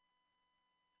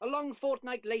 A long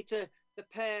fortnight later, the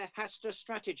pair hatched a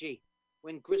strategy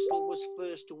when Gristle was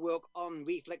first to work on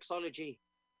reflexology.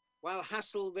 While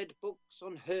Hassel read books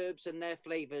on herbs and their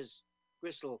flavors,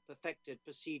 Gristle perfected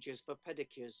procedures for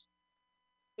pedicures.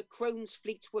 The crone's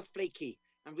feet were flaky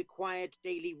and required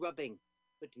daily rubbing,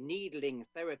 but needling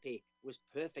therapy was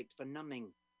perfect for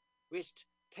numbing. Grist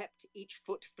kept each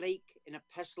foot flake in a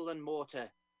pestle and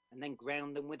mortar, and then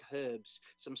ground them with herbs,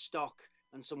 some stock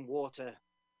and some water.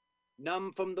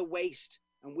 Numb from the waist,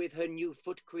 and with her new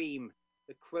foot cream,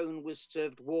 the crone was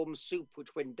served warm soup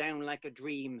which went down like a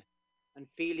dream, and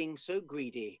feeling so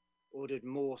greedy, ordered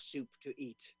more soup to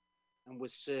eat, and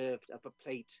was served up a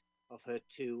plate of her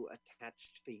 2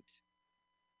 attached feet.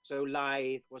 So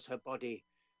lithe was her body,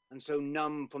 and so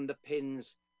numb from the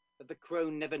pins, that the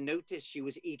crone never noticed she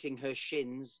was eating her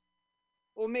shins.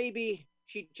 Or maybe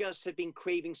she just had been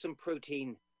craving some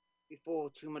protein, before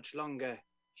too much longer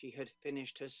she had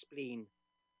finished her spleen.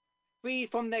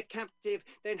 Freed from their captive,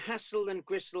 then Hassel and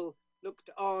Gristle looked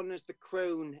on as the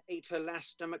crone ate her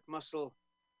last stomach muscle,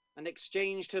 and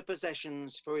exchanged her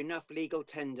possessions for enough legal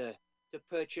tender to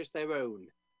purchase their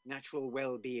own natural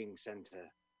well-being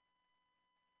center.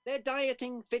 Their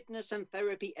dieting, fitness, and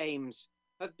therapy aims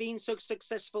have been so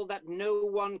successful that no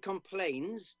one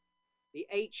complains. The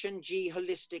H&G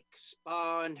Holistic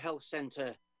Spa and Health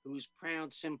Center, whose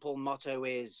proud, simple motto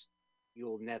is,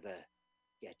 "You'll never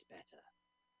get better."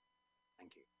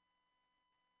 Thank you.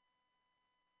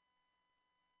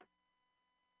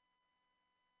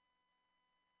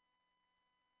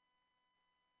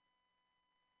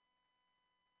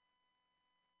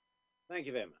 Thank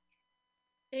you very much.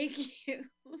 Thank you.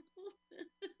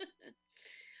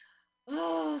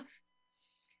 Oh,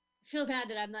 I feel bad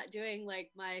that I'm not doing like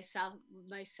my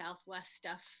Southwest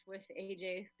stuff with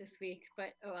AJ this week,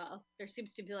 but oh well. There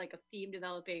seems to be like a theme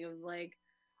developing of like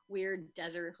weird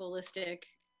desert holistic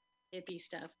hippie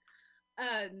stuff.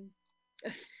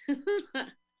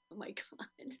 Oh my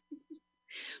God.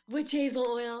 Witch hazel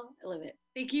oil. I love it.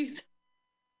 Thank you.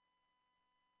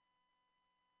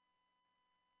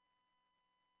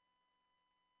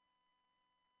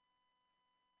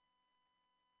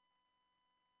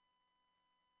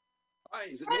 Hi,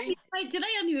 is it me? Did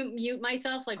I unmute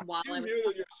myself like while I You was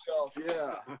muted yourself,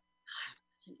 yeah.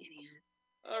 an idiot?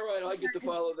 All right, I get to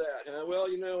follow that. Well,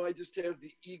 you know, I just have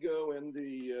the ego and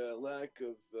the lack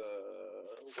of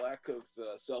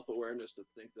self-awareness to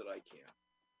think that I can.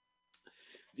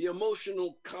 The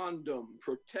emotional condom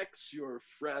protects your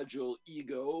fragile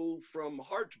ego from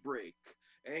heartbreak,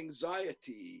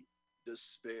 anxiety,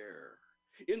 despair.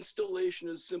 Installation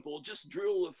is simple. Just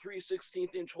drill a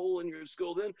 3/16-inch hole in your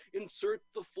skull, then insert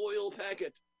the foil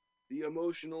packet. The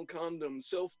emotional condom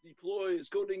self-deploys,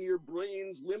 coating your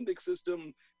brain's limbic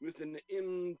system with an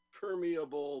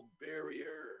impermeable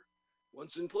barrier.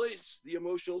 Once in place, the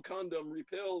emotional condom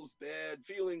repels bad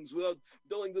feelings without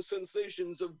dulling the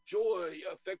sensations of joy,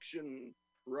 affection,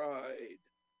 pride.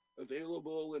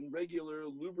 Available in regular,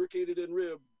 lubricated and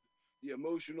ribbed, the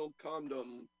emotional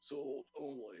condom sold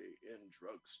only in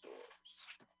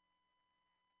drugstores.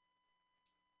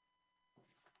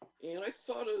 And I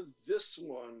thought of this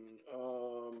one,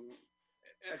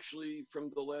 actually from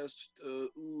the last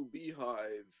Ooh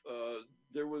Beehive.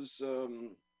 There was,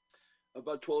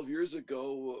 about 12 years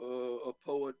ago, a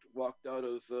poet walked out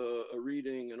of a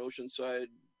reading in Oceanside,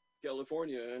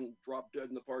 California, and dropped dead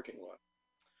in the parking lot.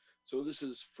 So this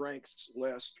is Frank's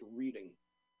last reading.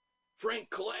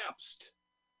 Frank collapsed.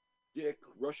 Dick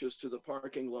rushes to the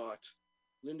parking lot.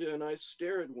 Linda and I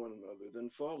stare at one another,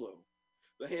 then follow.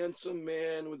 The handsome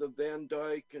man with a Van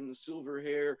Dyke and silver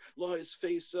hair lies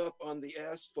face up on the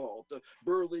asphalt. A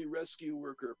burly rescue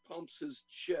worker pumps his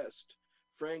chest.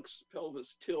 Frank's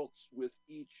pelvis tilts with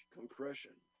each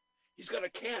compression. He's got a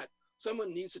cat.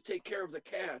 Someone needs to take care of the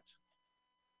cat.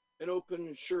 An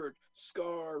open shirt,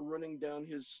 scar running down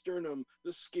his sternum,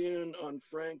 the skin on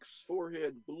Frank's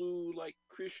forehead blue like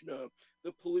Krishna.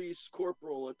 The police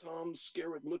corporal, a Tom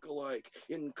Skerritt lookalike,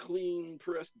 in clean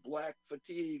pressed black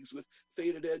fatigues with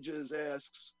faded edges,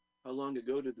 asks, "How long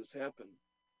ago did this happen?"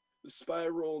 The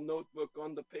spiral notebook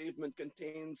on the pavement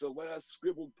contains the last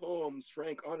scribbled poems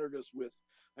Frank honored us with.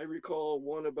 I recall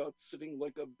one about sitting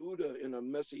like a Buddha in a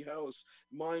messy house,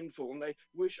 mindful, and I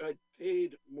wish I'd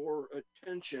paid more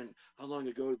attention. How long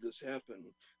ago did this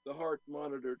happen? The heart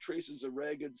monitor traces a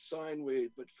ragged sine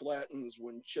wave but flattens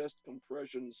when chest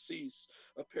compressions cease.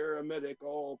 A paramedic,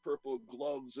 all purple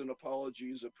gloves and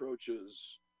apologies,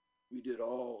 approaches. We did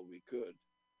all we could.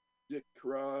 Dick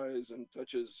cries and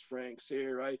touches Frank's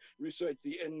hair. I recite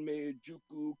the Enmei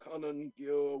Juku Kanan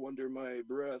Gyo under my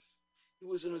breath. He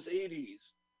was in his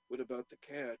 80s. What about the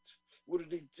cat? What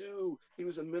did he do? He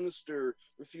was a minister.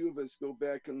 A few of us go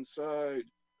back inside.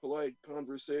 Polite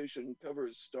conversation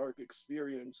covers stark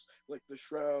experience, like the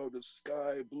shroud of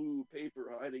sky blue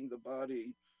paper hiding the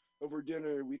body. Over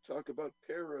dinner, we talk about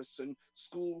Paris and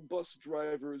school bus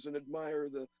drivers and admire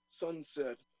the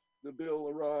sunset. The bill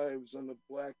arrives on a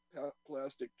black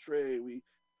plastic tray. We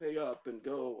pay up and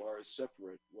go our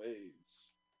separate ways.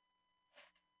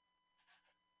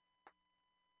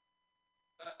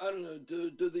 I don't know, do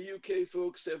the UK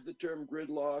folks have the term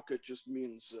gridlock? It just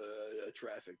means a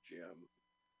traffic jam.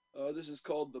 This is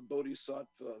called the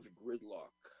Bodhisattva of gridlock.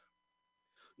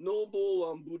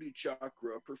 Noble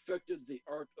Bodhichakra perfected the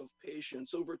art of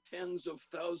patience over tens of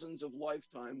thousands of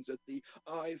lifetimes at the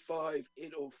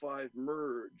I-5805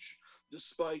 merge.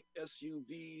 Despite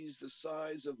SUVs the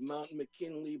size of Mount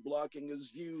McKinley blocking his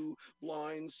view,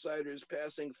 blindsiders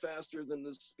passing faster than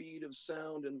the speed of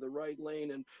sound in the right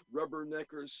lane, and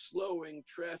rubberneckers slowing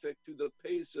traffic to the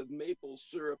pace of maple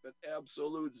syrup at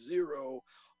absolute zero,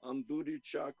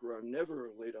 Bodhichakra never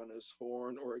laid on his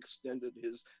horn or extended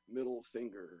his middle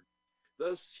finger.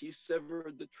 Thus he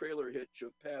severed the trailer hitch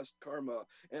of past karma,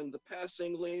 and the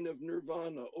passing lane of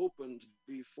nirvana opened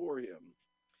before him.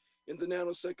 In the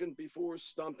nanosecond before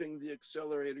stomping the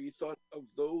accelerator, he thought of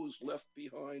those left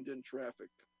behind in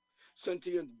traffic.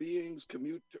 Sentient beings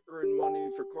commute to earn money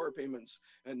for car payments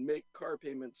and make car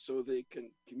payments so they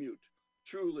can commute.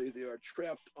 Truly, they are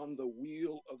trapped on the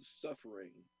wheel of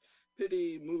suffering.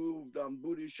 Pity moved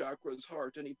Bodhichakra's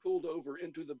heart, and he pulled over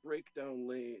into the breakdown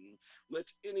lane.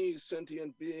 Let any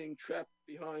sentient being trapped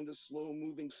behind a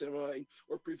slow-moving semi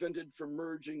or prevented from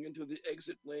merging into the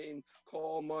exit lane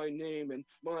call my name, and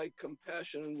my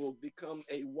compassion will become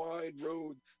a wide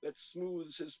road that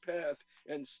smooths his path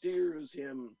and steers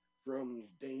him from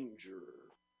danger.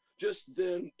 Just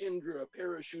then, Indra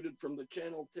parachuted from the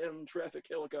Channel 10 traffic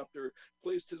helicopter,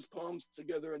 placed his palms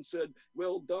together and said,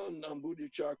 "Well done,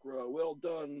 Ambudhi Chakra, well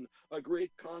done. A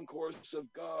great concourse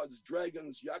of gods,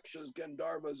 dragons, yakshas,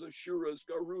 Gandharvas, Asuras,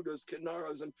 Garudas,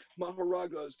 Kinnaras, and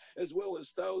Maharagas, as well as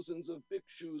thousands of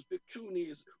bhikshus,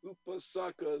 bhikshunis,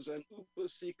 upasakas, and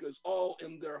upasikas, all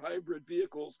in their hybrid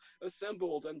vehicles,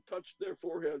 assembled and touched their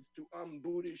foreheads to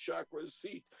Ambudhi Chakra's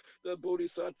feet. The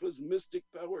Bodhisattva's mystic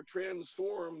power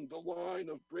transformed the line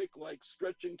of brake-like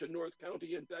stretching to North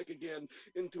County and back again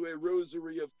into a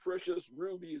rosary of precious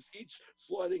rubies, each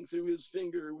sliding through his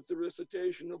finger with the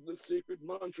recitation of the sacred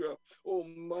mantra,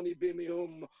 Om Mani Padme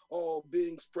Hum. All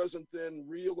beings present then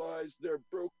realized their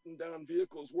broken down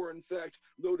vehicles were in fact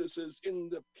lotuses in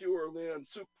the pure land,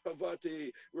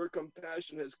 Sukhavati, where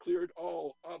compassion has cleared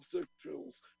all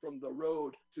obstacles from the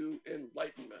road to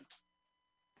enlightenment.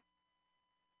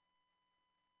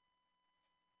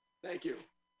 Thank you.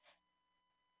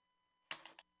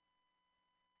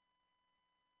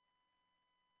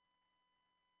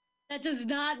 That does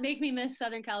not make me miss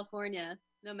Southern California,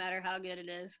 no matter how good it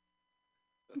is.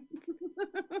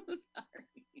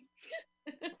 Sorry.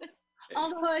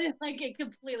 Although it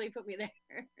completely put me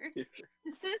there.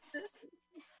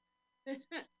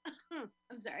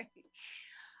 I'm sorry.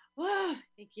 Whoa,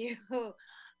 thank you.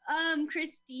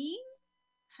 Christine,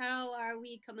 how are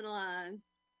we coming along?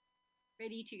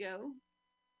 Ready to go?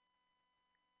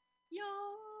 Yeah.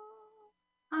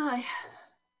 Hi.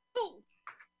 Oh.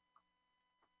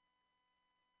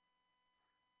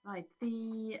 Right,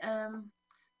 the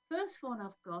first one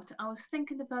I've got, I was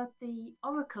thinking about the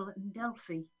oracle in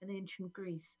Delphi in ancient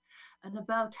Greece and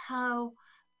about how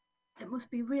it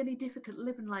must be really difficult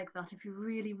living like that if you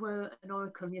really were an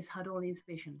oracle and you had all these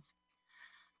visions.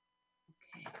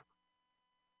 Okay.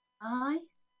 I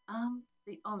am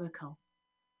the oracle.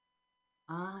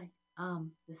 I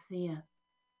am the seer.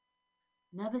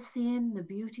 Never seeing the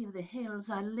beauty of the hills,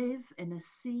 I live in a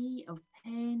sea of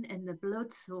pain in the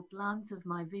blood-soaked lands of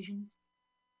my visions.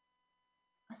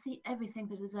 I see everything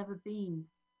that has ever been,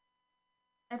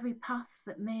 every path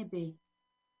that may be.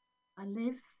 I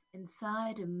live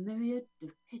inside a myriad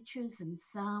of pictures and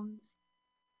sounds.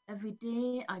 Every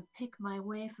day I pick my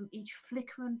way from each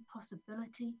flickering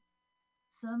possibility,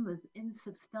 some as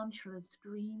insubstantial as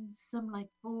dreams, some like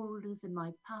boulders in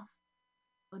my path,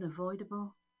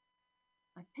 unavoidable.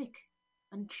 I pick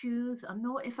and choose and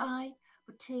know if I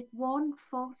but take one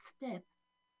false step,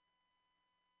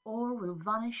 all will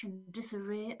vanish in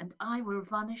disarray and I will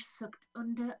vanish sucked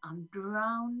under and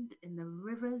drowned in the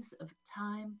rivers of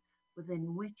time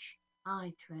within which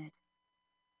I tread.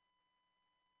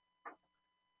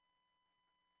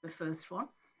 The first one.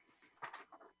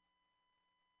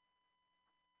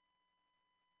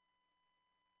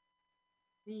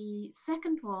 The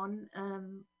second one,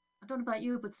 I don't know about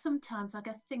you, but sometimes I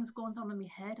get things going on in my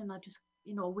head and I just,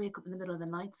 wake up in the middle of the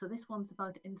night. So this one's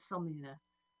about insomnia.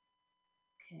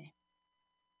 Okay.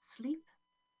 Sleep,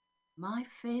 my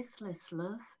faithless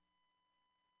love.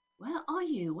 Where are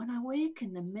you when I wake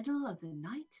in the middle of the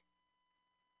night?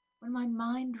 When my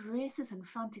mind races in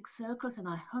frantic circles and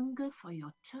I hunger for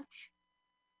your touch?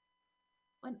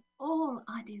 When all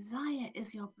I desire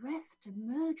is your breath to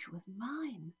merge with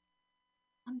mine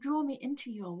and draw me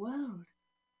into your world?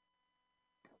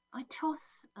 I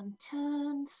toss and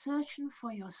turn, searching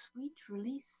for your sweet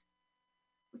release,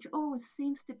 which always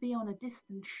seems to be on a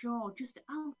distant shore, just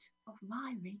out of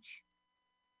my reach.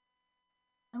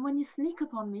 And when you sneak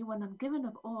upon me when I'm given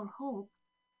up all hope,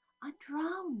 I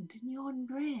drowned in your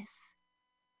embrace.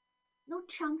 No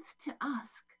chance to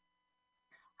ask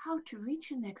how to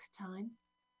reach you next time.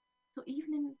 So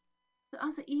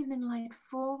as the evening light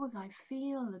falls, I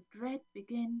feel the dread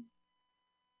begin.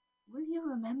 Will you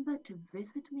remember to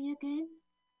visit me again?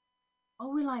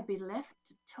 Or will I be left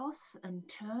to toss and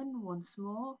turn once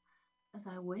more as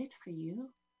I wait for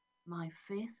you, my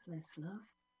faithless love?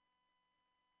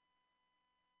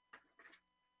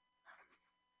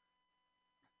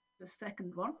 The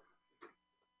second one.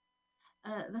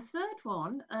 The third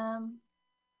one,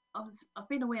 I've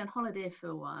been away on holiday for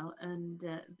a while, and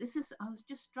I was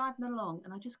just driving along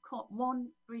and I just caught one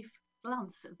brief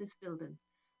glance at this building,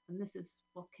 and this is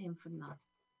what came from that.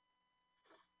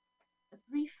 A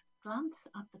brief glance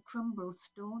at the crumbled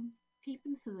stone,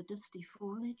 peeping through the dusty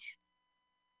foliage,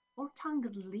 all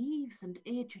tangled leaves and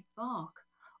aged bark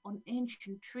on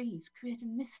ancient trees,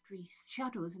 creating mystery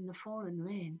shadows in the falling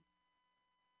rain.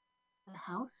 The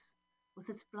house, with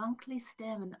its blankly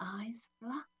staring eyes,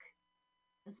 black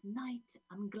as night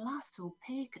and glass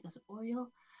opaque as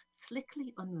oil,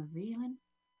 slickly unrevealing.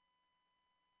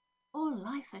 all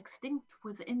life extinct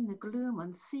within the gloom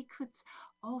and secrets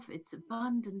of its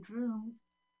abandoned rooms.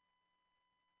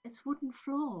 Its wooden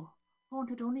floor,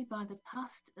 haunted only by the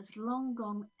past, as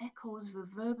long-gone echoes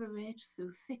reverberate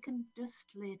through thickened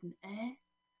dust-laden air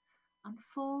and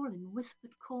fall in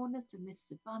whispered corners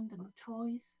amidst abandoned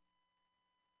toys.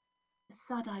 A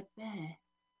sad-eyed bear,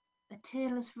 a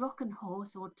tailless rocking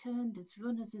horse o'erturned its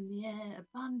runners in the air,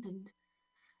 abandoned,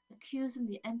 accusing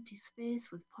the empty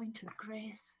space with pointed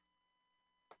grace.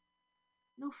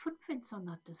 No footprints on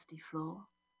that dusty floor,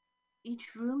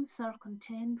 each room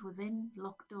self-contained within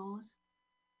locked doors,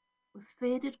 with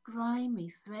faded grimy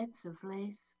threads of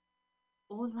lace,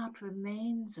 all that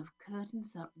remains of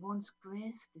curtains that once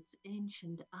graced its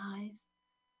ancient eyes,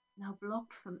 now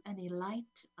blocked from any light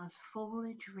as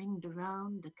foliage ringed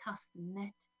around a casting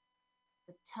net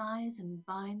that ties and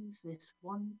binds this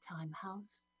one-time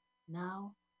house,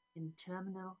 now in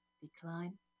terminal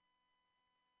decline.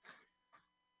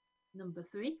 Number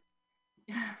 3.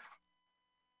 Do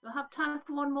I have time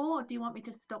for one more, or do you want me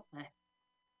to stop there?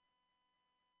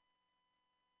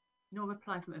 No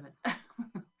reply from Evan.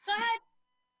 Good.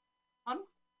 On?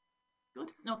 Good?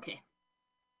 Okay.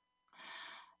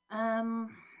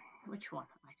 Which one?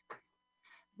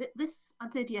 Right. This I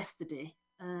did yesterday.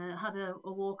 Had a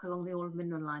walk along the old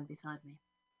mineral line beside me.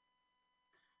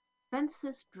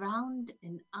 Fences drowned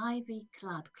in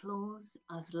ivy-clad clothes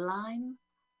as lime,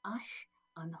 ash,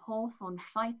 and hawthorn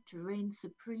fight to reign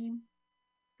supreme,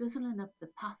 guzzling up the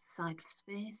pathside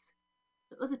space,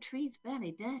 so other trees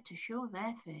barely dare to show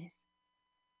their face.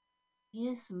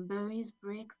 Here some berries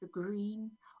break the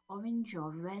green, orange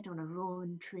or red on a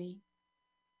rowan tree.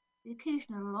 The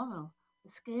occasional laurel,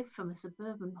 escaped from a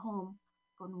suburban home,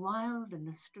 gone wild and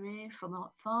astray from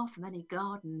far from any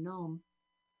garden gnome.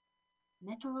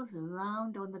 Nettles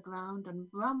around on the ground and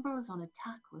brambles on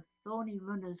attack with thorny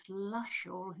runners lash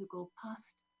all who go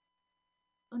past.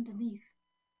 Underneath,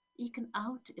 eking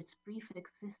out its brief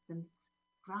existence,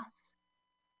 grass,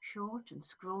 short and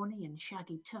scrawny and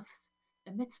shaggy tufts,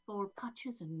 amidst bald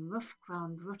patches and rough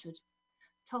ground rutted,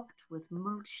 topped with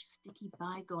mulch sticky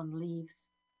bygone leaves.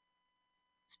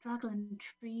 Straggling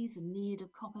trees in need of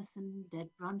coppice, dead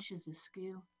branches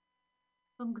askew,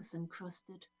 fungus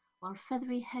encrusted, while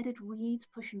feathery-headed weeds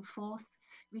pushing forth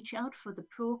reach out for the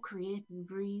procreating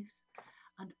breeze,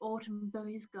 and autumn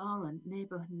berries garland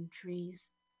neighbourhood trees,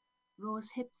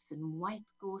 rose hips and white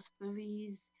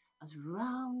gooseberries as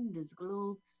round as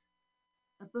globes.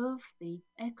 Above the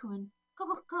echoing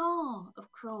caw-caw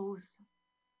of crows,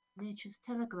 nature's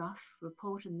telegraph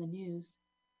reporting the news.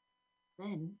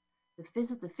 Then the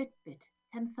fizz of the Fitbit,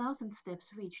 10,000 steps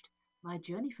reached. My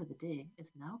journey for the day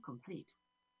is now complete.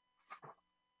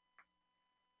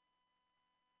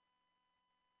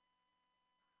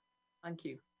 Thank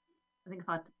you. I think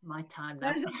I've had my time now.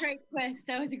 That was a great twist.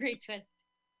 That was a great twist.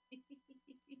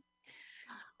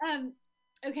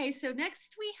 Okay, so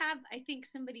next we have, I think,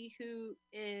 somebody who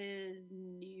is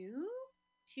new.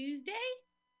 Tuesday.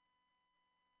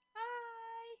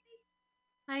 Hi.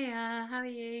 Hiya, how are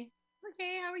you?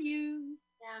 Okay, how are you?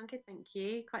 Yeah, I'm good, thank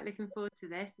you. Quite looking forward to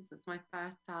this, as it's my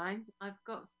first time. I've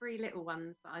got 3 little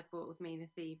ones that I've brought with me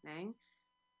this evening.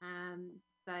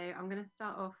 So I'm going to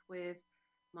start off with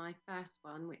my first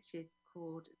one, which is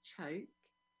called Choke.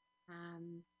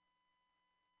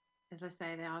 As I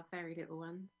say, they are very little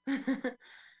ones.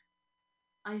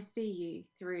 I see you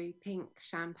through pink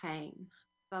champagne,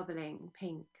 bubbling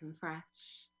pink and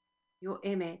fresh. Your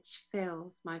image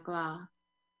fills my glass.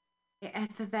 It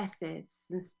effervesces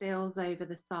and spills over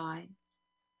the sides,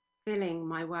 filling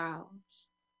my world,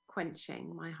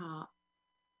 quenching my heart.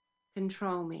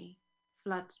 Control me,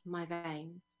 flood my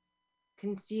veins,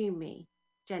 consume me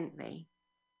gently,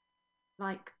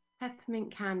 like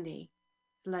peppermint candy,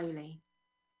 slowly.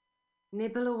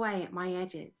 Nibble away at my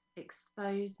edges,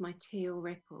 expose my teal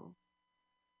ripple.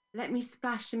 Let me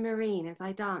splash a marine as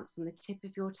I dance on the tip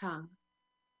of your tongue.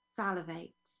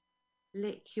 Salivate,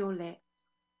 lick your lips,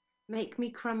 make me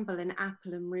crumble in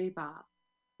apple and rhubarb.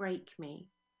 Break me,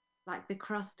 like the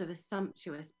crust of a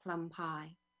sumptuous plum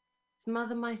pie.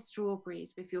 Smother my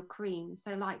strawberries with your cream,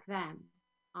 so like them,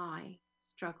 I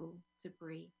struggle to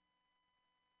breathe.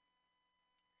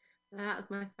 So that was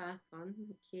my first one,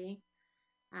 thank you.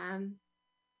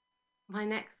 My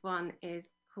next one is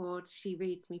called She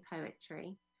Reads Me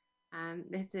Poetry.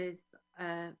 This is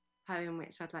a poem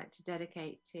which I'd like to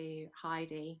dedicate to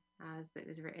Heidi, as it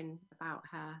was written about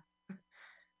her.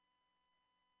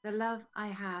 The love I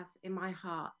have in my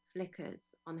heart flickers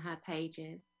on her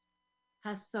pages,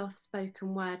 her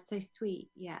soft-spoken words so sweet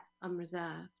yet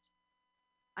unreserved.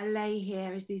 I lay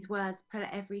here as these words pull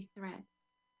at every thread,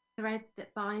 thread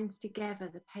that binds together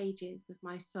the pages of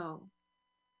my soul.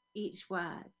 Each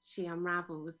word she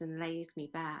unravels and lays me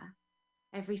bare.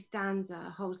 Every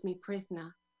stanza holds me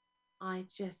prisoner. I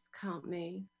just can't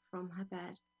move from her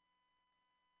bed.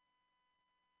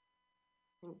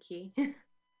 Thank you.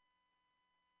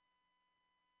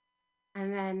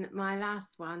 And then my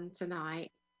last one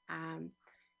tonight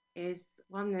is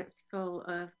one that's full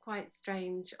of quite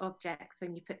strange objects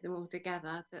when you put them all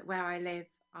together. But where I live,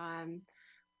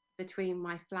 between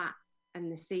my flat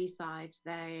and the seaside,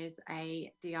 there is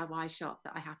a DIY shop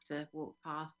that I have to walk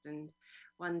past. And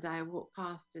one day I walked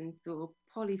past and saw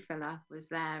polyfiller was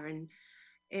there, and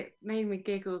it made me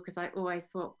giggle because I always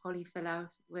thought polyfiller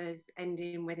was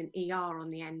ending with an ER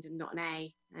on the end and not an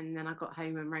A. And then I got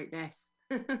home and wrote this.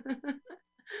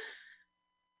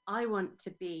 I want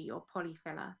to be your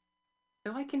polyfiller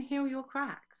so I can heal your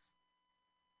cracks.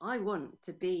 I want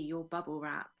to be your bubble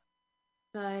wrap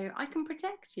so I can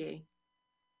protect you.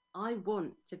 I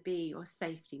want to be your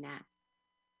safety net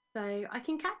so I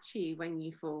can catch you when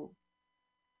you fall.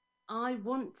 I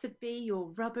want to be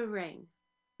your rubber ring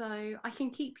so I can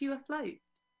keep you afloat.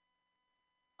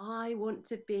 I want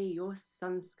to be your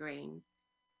sunscreen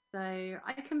so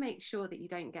I can make sure that you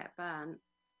don't get burnt.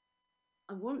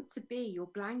 I want to be your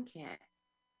blanket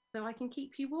so I can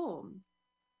keep you warm.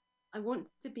 I want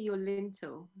to be your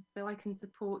lintel so I can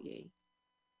support you.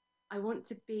 I want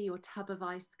to be your tub of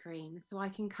ice cream so I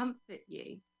can comfort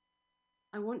you.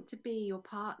 I want to be your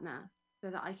partner so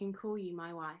that I can call you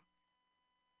my wife.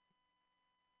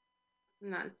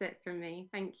 And that's it from me.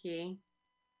 Thank you.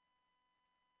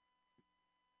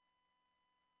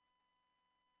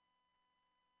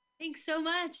 Thanks so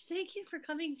much. Thank you for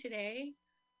coming today.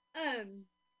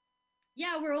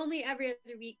 Yeah, we're only every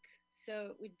other week, so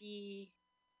it would be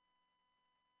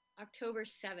October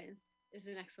 7th is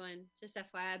the next one, just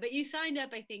FYI. But you signed up,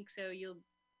 I think, so you'll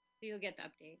get the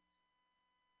updates.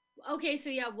 Okay, so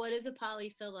yeah, what is a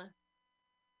polyfilla?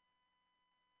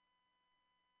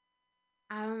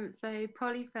 So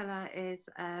polyfiller is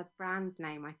a brand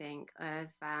name, I think, of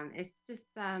it's just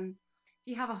if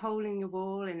you have a hole in your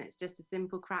wall and it's just a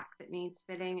simple crack that needs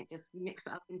filling, it just mix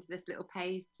it up into this little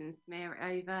paste and smear it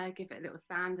over, give it a little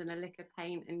sand and a lick of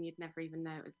paint, and you'd never even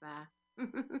know it was there.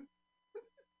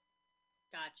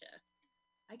 Gotcha.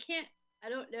 I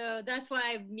don't know. That's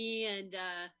why me and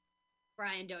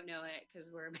Brian don't know it,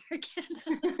 because we're American.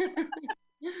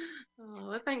 Oh,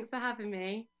 well, thanks for having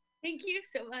me. Thank you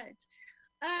so much.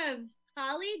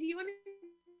 Holly, do you want to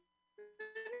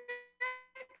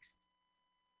next?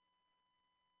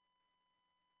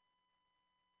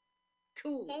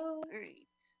 Cool. All right.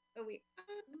 Oh wait.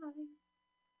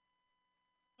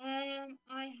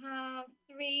 I have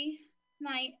 3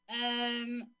 tonight.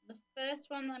 The first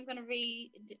one that I'm going to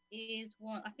read is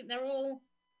one. I think they're all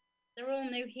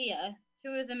new here.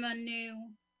 2 of them are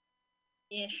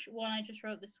new-ish. One I just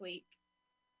wrote this week.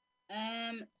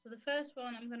 So the first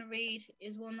one I'm going to read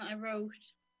is one that I wrote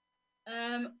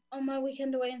on my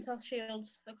weekend away in South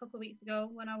Shields a couple of weeks ago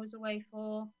when I was away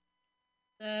for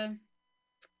the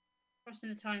Crossing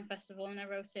the Time Festival, and I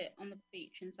wrote it on the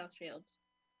beach in South Shields.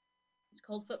 It's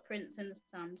called Footprints in the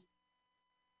Sand.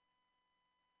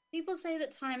 People say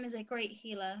that time is a great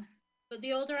healer, but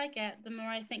the older I get, the more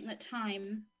I think that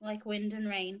time, like wind and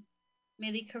rain,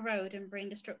 merely corrode and bring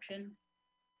destruction.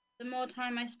 The more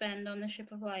time I spend on the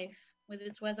ship of life, with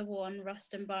its weather-worn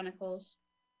rust and barnacles,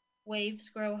 waves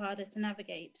grow harder to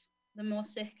navigate, the more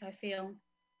sick I feel.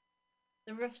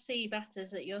 The rough sea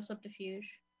batters at your subterfuge.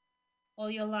 All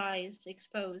your lies,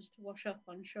 exposed, wash up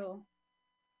on shore.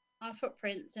 Our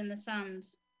footprints in the sand,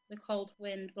 the cold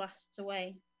wind blasts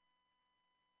away.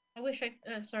 I wish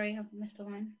sorry, I've missed a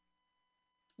line.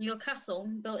 Your castle,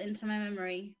 built into my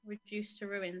memory, reduced to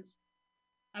ruins.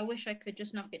 I wish I could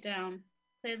just knock it down,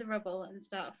 clear the rubble and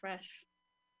start afresh.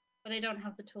 But I don't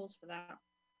have the tools for that.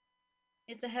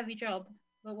 It's a heavy job,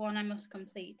 but one I must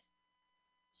complete.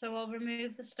 So I'll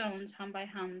remove the stones hand by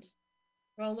hand,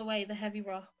 roll away the heavy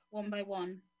rock one by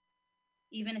one,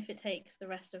 even if it takes the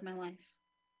rest of my life.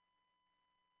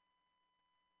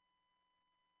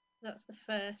 That's the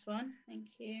first one. Thank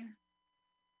you.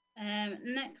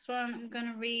 Next one I'm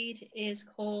going to read is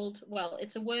called, well,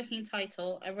 it's a working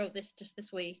title. I wrote this just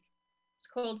this week. It's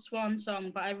called Swan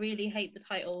Song, but I really hate the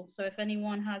title. So if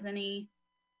anyone has any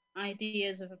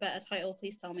ideas of a better title,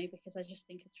 please tell me, because I just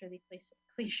think it's really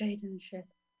cliched and shit.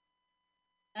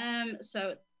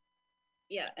 So,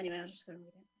 yeah, anyway, I'm just going to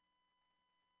read it.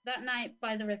 That night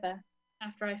by the river,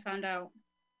 after I found out,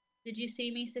 did you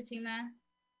see me sitting there?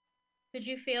 Could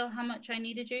you feel how much I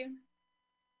needed you?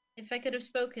 If I could have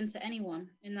spoken to anyone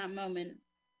in that moment,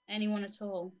 anyone at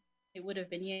all, it would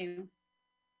have been you.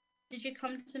 Did you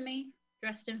come to me,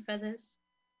 dressed in feathers,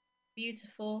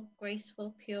 beautiful,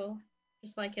 graceful, pure,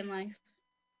 just like in life,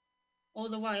 all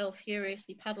the while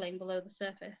furiously paddling below the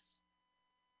surface?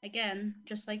 Again,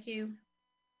 just like you,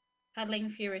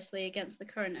 paddling furiously against the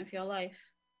current of your life,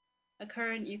 a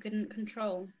current you couldn't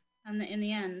control, and that in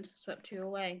the end swept you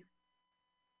away.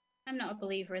 I'm not a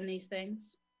believer in these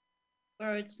things.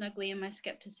 Burrowed snugly in my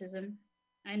skepticism,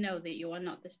 I know that you are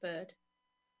not this bird,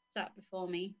 sat before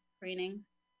me, preening,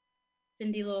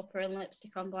 Cyndi Lauper and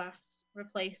lipstick on glass,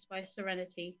 replaced by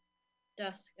serenity,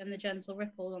 dusk, and the gentle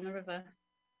ripple on the river.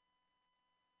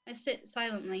 I sit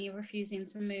silently, refusing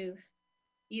to move,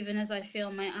 even as I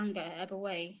feel my anger ebb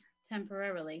away,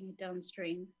 temporarily,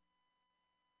 downstream.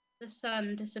 The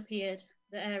sun disappeared,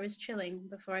 the air is chilling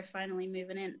before I finally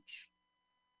move an inch.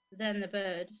 Then the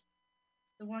bird,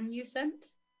 the one you sent,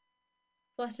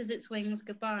 flutters its wings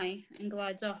goodbye and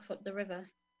glides off up the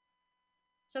river.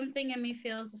 Something in me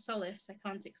feels a solace I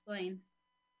can't explain.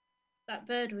 That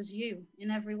bird was you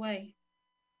in every way.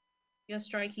 Your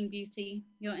striking beauty,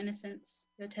 your innocence,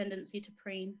 your tendency to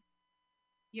preen,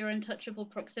 your untouchable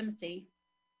proximity,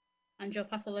 and your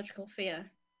pathological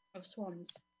fear of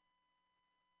swans.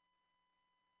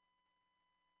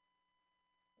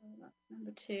 So that's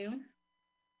number 2.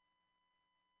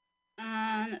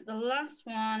 And the last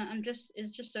one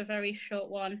is just a very short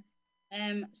one.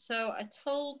 So I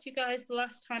told you guys the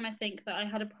last time, I think, that I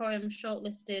had a poem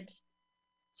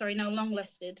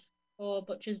longlisted for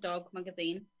Butcher's Dog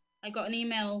magazine. I got an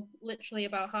email literally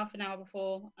about half an hour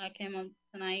before I came on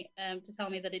tonight to tell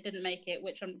me that it didn't make it,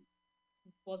 which I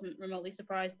wasn't remotely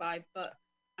surprised by, but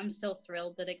I'm still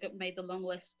thrilled that it made the long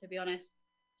list, to be honest.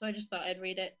 So I just thought I'd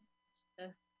read it.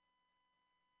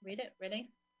 Read it, really?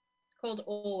 It's called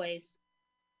Always.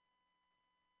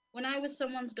 When I was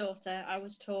someone's daughter, I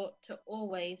was taught to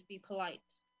always be polite,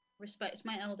 respect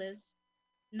my elders,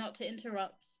 not to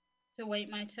interrupt, to wait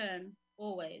my turn,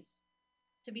 always,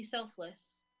 to be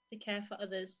selfless, to care for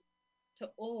others, to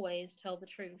always tell the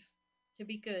truth, to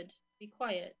be good, be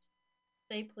quiet,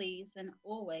 say please, and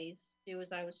always do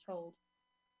as I was told.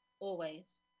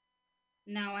 Always.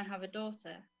 Now I have a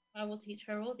daughter. I will teach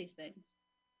her all these things,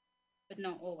 but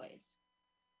not always.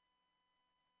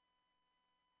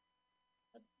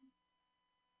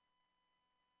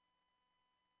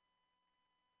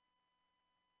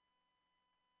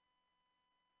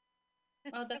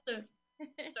 Oh,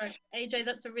 sorry, AJ,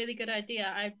 that's a really good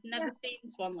idea. I've never seen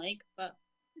Swan Lake, but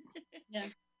yeah.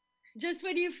 Just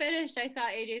when you finished, I saw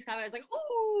AJ's comment. I was like,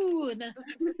 ooh, and then I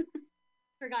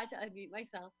forgot to unmute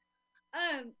myself.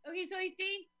 Okay, so I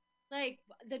think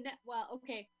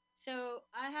okay, so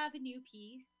I have a new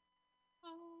piece.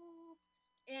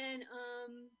 And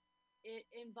it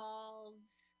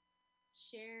involves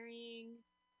sharing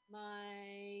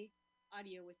my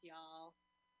audio with y'all,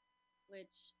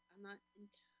 which I'm not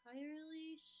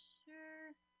entirely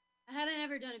sure. I haven't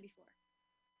ever done it before.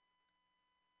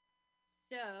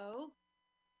 So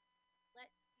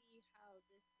let's see how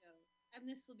this goes. And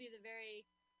this will be the very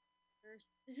first,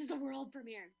 this is the world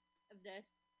premiere of this.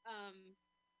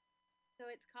 So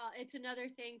it's another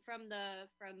thing from the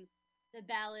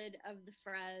Ballad of the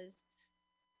Frez,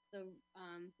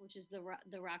 which is the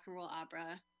rock and roll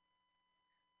opera.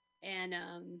 And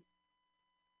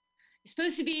it's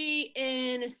supposed to be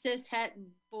in a cishet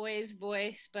boy's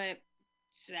voice, but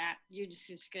that you're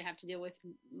just gonna have to deal with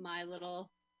my little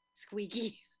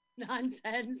squeaky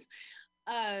nonsense.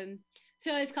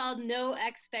 So it's called No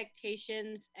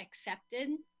Expectations Accepted.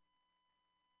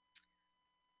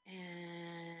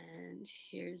 And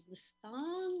here's the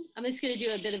song. I'm just gonna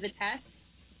do a bit of a test.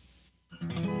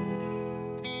 Can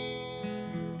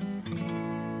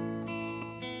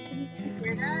you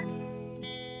hear that?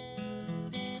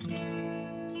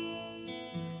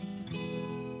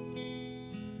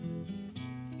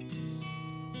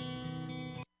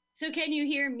 So can you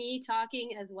hear me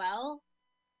talking as well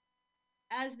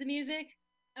as the music?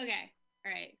 Okay.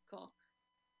 All right, cool.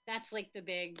 That's like the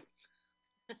big,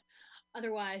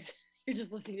 otherwise you're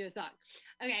just listening to a song.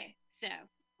 Okay, so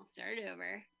I'll start it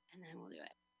over and then we'll do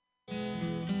it.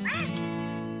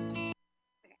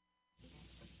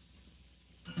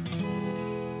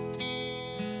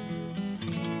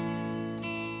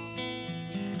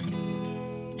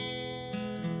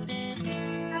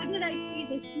 How did I see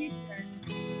the future?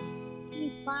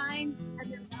 These lines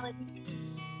and their melody.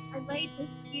 I laid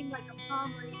this scene like a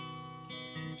palm read.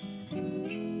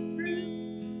 Through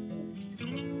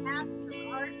paths of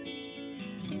art,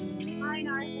 mine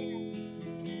our hands.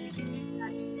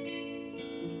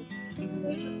 They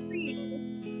were free to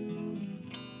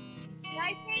listen. And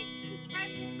I think the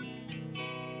time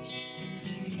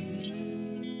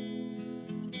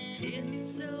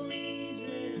It's so easy,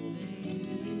 baby,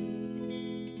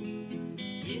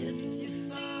 if you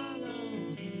follow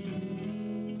me.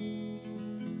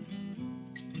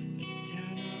 Get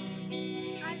down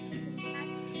on your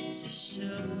knees, so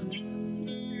sure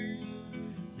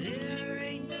there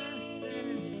ain't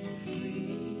nothing for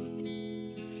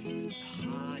free. It's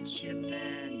hardship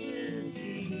and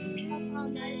disease. All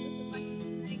night with a bunch of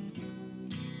things.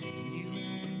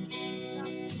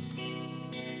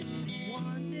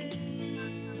 One day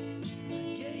I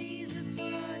gaze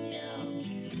upon your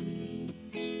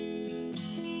beauty,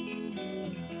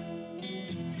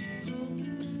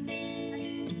 hoping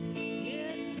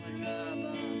it would rub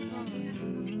off on you.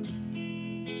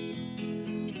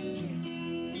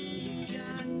 You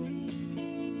got me,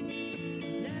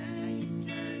 now you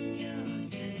done your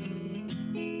duty.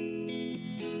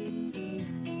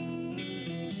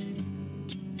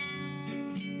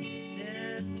 You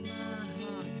set my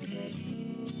heart free.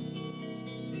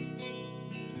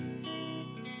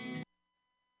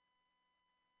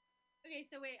 Okay,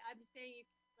 so wait, I'm saying you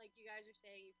like you guys are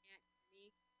saying you can't hear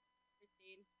me,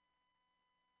 Christine.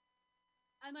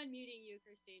 I'm unmuting you,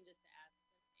 Christine, just to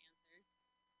answer.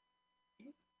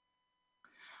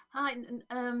 Hi,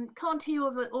 can't hear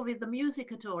over the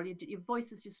music at all. Your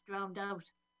voice is just drowned out.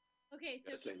 Okay,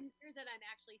 so Yes, can you hear that I'm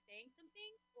actually saying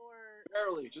something, or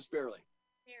Barely, just barely.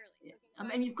 barely? Yeah. Okay, so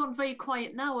And you've gone very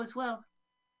quiet now as well.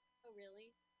 oh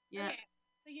really? Yeah. Okay,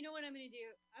 so you know what I'm gonna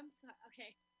do? I'm sorry.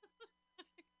 Okay.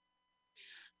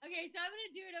 Okay, so I'm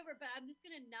gonna do it over, but I'm just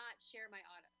gonna not share my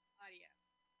audio. Like,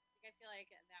 I feel like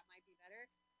that might be better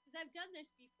because I've done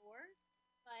this before,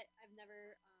 but I've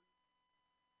never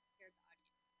shared the audio.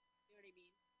 You know what I mean?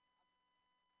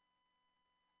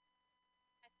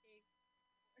 Testing.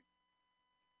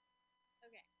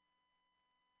 Okay.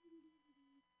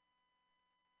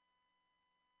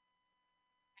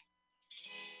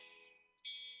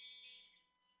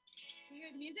 Can you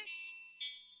hear the music?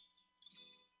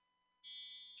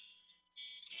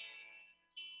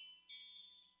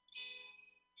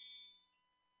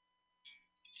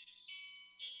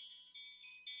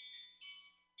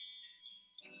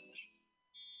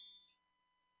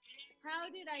 How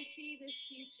did I see this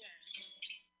future?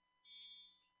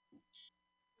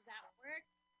 Does that work?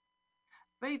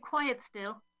 Very quiet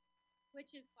still.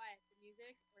 Which is quiet, the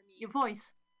music or me? Your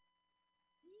voice.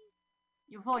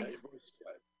 Your voice. Yeah, your voice is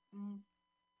quiet.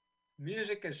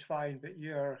 Music is fine, but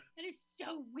you're That is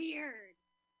so weird.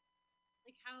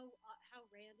 Like how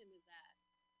random is that?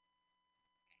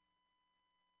 Okay.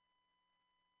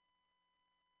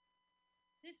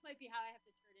 This might be how I have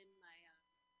to turn in my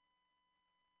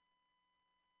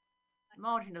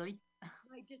Marginally.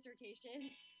 my dissertation.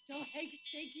 So like,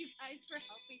 thank you guys for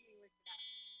helping me work it out.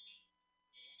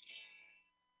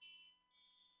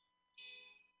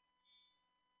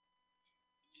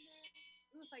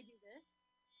 Ooh, if I do this.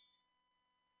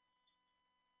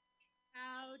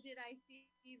 How did I see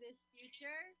this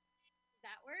future? Does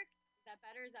that work? Is that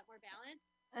better? Is that more balanced?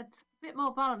 It's a bit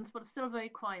more balanced, but still very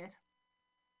quiet.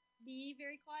 Me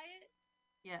very quiet?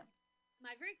 Yeah. Am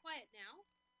I very quiet now?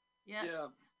 Yeah. Yeah.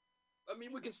 I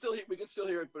mean, we can still hear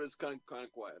it, but it's kind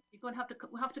of quiet. You're going to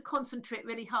have to concentrate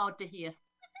really hard to hear.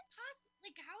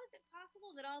 Like, how is it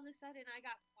possible that all of a sudden I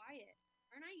got quiet?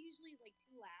 Aren't I usually like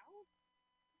too loud?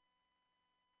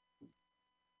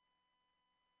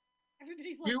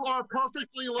 Everybody's like, You are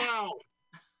perfectly loud.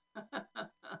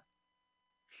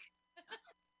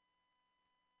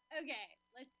 Okay,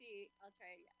 let's see. I'll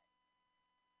try again.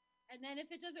 And then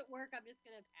if it doesn't work, I'm just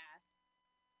gonna pass.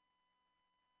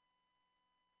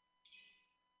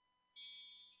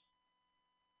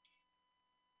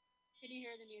 Can you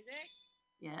hear the music?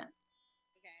 Yeah.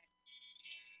 Okay.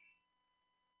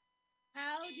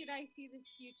 How did I see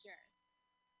this future?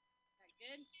 Is that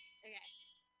good? Okay.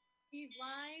 These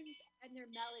lines and their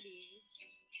melodies.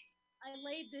 I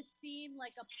laid this scene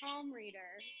like a palm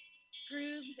reader.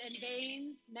 Grooves and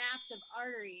veins, maps of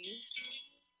arteries.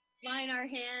 Line our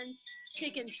hands,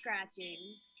 chicken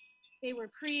scratchings. They were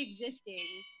pre-existing.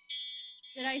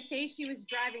 Did I say she was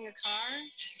driving a car?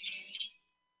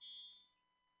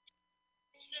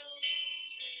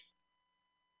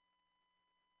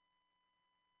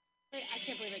 Wait, I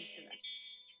can't believe I just did that.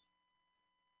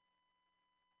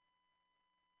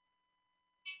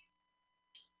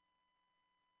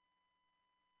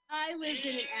 I lived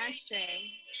in an ashtray.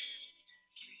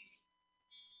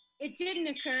 It didn't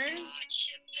occur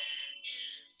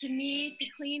to me to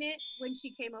clean it when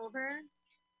she came over.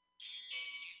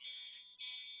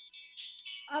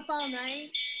 Up all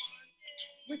night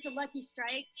with the Lucky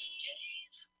Strikes.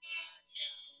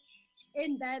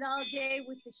 In bed all day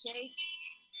with the shakes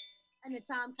and the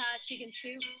Tom Kha chicken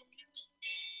soup.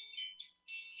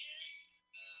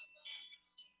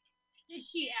 Did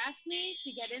she ask me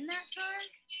to get in that car?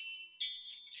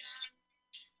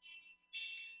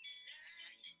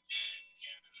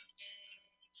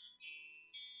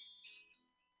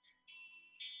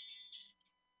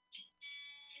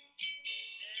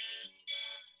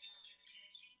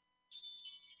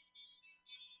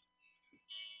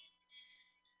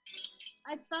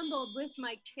 I fumbled with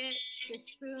my kit, the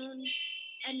spoon,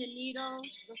 and the needle,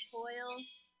 the foil,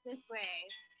 this way.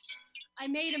 I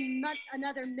made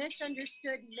another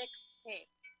misunderstood mixtape.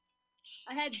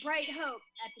 I had bright hope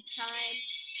at the time,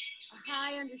 a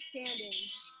high understanding.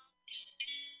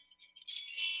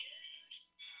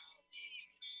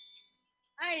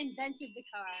 I invented the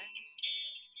car.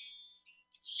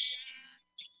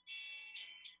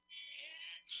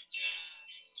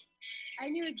 I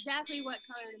knew exactly what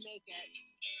color to make it.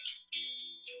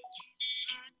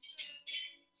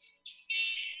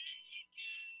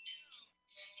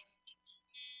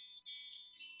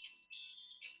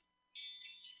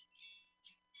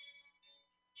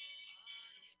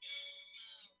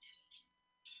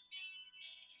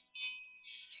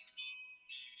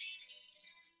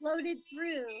 Floated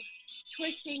through,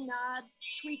 twisting knobs,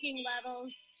 tweaking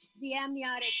levels, the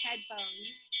amniotic headphones.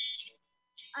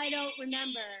 I don't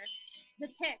remember the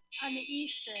pick on the E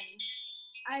string.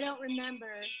 I don't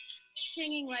remember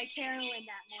singing like heroin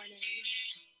that morning,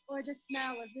 or the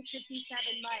smell of the 57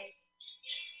 mic.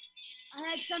 I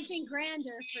had something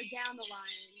grander for down the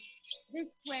line.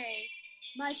 This way,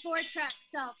 my 4-track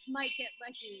self might get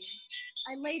lucky.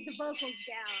 I laid the vocals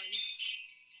down.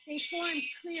 They formed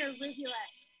clear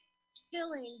rivulets,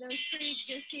 filling those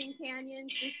pre-existing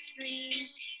canyons with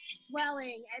streams,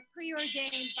 swelling at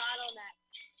preordained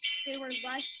bottlenecks. They were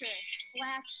lustrous,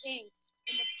 black ink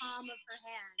in the palm of her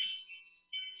hand.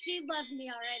 She loved me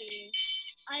already.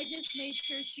 I just made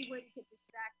sure she wouldn't get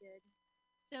distracted,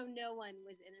 so no one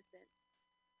was innocent.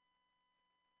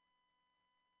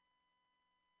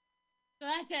 So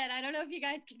that's it. I don't know if you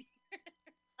guys can hear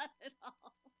that at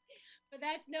all, but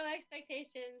that's No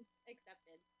Expectations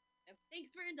Accepted. So thanks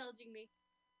for indulging me.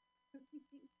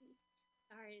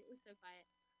 Sorry, it was so quiet.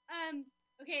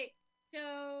 Okay,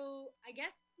 so I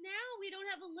guess now we don't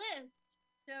have a list.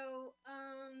 So,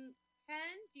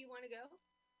 Ken, do you want to go?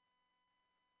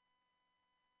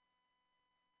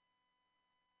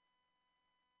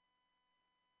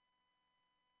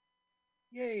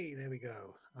 Yay, there we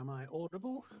go. Am I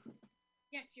audible?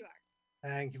 Yes, you are.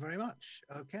 Thank you very much.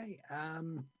 Okay.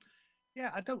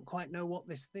 Yeah, I don't quite know what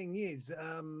this thing is.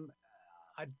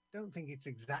 I don't think it's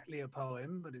exactly a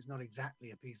poem, but it's not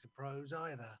exactly a piece of prose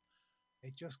either.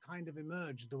 It just kind of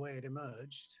emerged the way it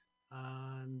emerged,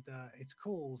 and it's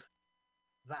called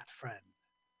That Friend.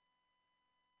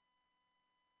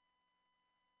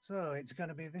 So it's going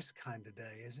to be this kind of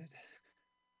day, is it?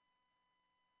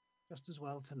 Just as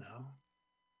well to know.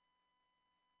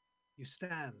 You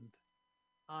stand,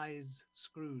 eyes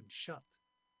screwed shut,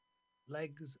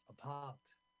 legs apart,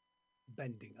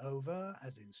 bending over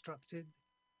as instructed,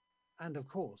 and of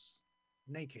course,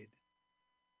 naked,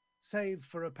 save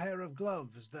for a pair of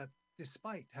gloves that,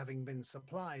 despite having been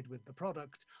supplied with the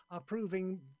product, are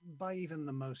proving, by even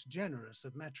the most generous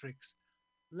of metrics,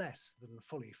 less than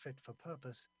fully fit for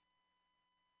purpose.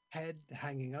 Head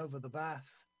hanging over the bath,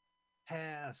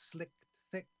 hair slicked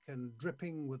thick and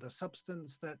dripping with a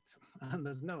substance that, and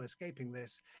there's no escaping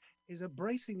this, is a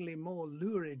bracingly more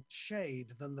lurid shade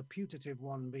than the putative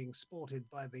one being sported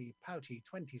by the pouty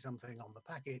 20-something on the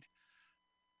packet,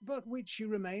 but which you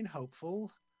remain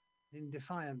hopeful, in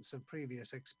defiance of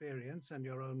previous experience and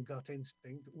your own gut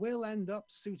instinct, will end up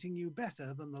suiting you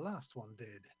better than the last one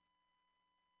did.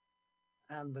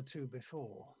 And the two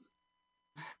before.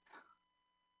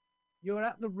 You're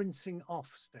at the rinsing off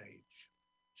stage,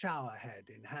 shower head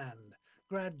in hand,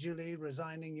 gradually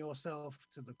resigning yourself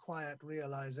to the quiet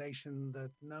realization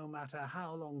that no matter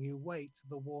how long you wait,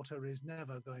 the water is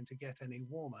never going to get any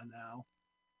warmer now.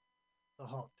 The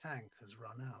hot tank has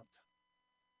run out.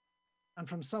 And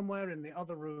from somewhere in the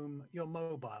other room, your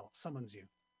mobile summons you.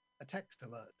 A text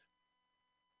alert.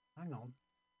 Hang on.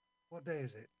 What day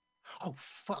is it? Oh,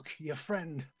 fuck, your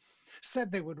friend.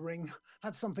 Said they would ring.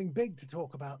 Had something big to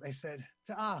talk about, they said.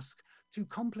 To ask. Too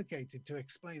complicated to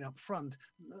explain up front.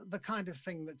 The kind of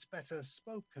thing that's better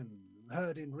spoken,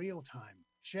 heard in real time,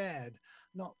 shared,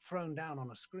 not thrown down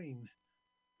on a screen.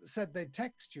 Said they'd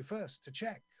text you first to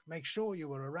check, make sure you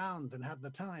were around and had the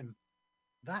time.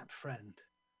 That friend,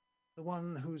 the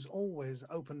one who's always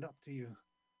opened up to you,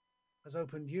 has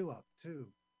opened you up too,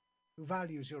 who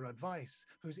values your advice,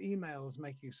 whose emails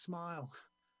make you smile,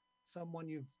 someone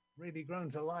you've really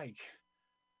grown to like,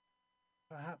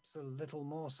 perhaps a little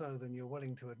more so than you're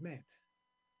willing to admit.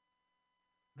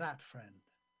 that friend.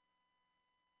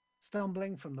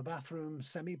 Stumbling from the bathroom,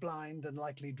 semi-blind and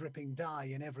likely dripping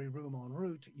dye in every room en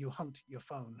route, you hunt your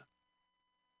phone.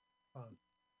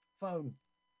 Phone.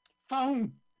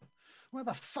 Where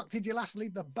the fuck did you last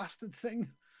leave the bastard thing?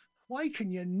 Why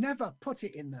can you never put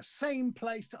it in the same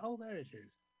place? Oh, there it is.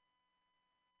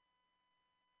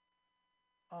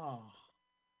 Ah,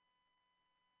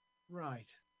 right.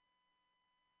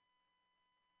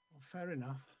 Well, fair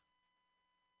enough.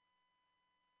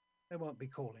 They won't be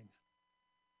calling.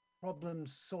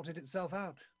 Problem's sorted itself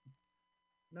out.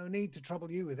 No need to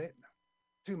trouble you with it.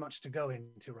 Too much to go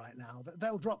into right now.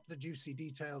 They'll drop the juicy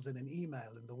details in an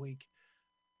email in the week.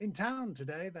 In town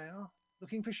today, they are,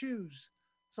 looking for shoes.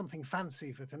 Something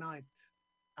fancy for tonight.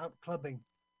 Out clubbing.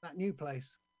 That new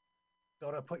place.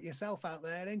 Gotta put yourself out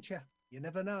there, ain't you? You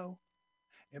never know.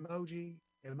 Emoji,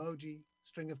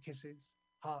 string of kisses,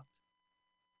 heart.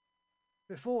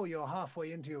 Before you're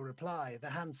halfway into your reply, the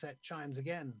handset chimes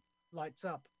again, lights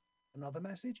up. Another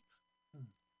message?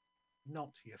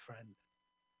 Not your friend.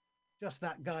 Just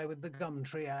that guy with the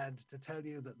Gumtree ad to tell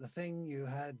you that the thing you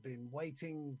had been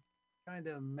waiting, kind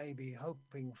of maybe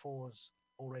hoping for's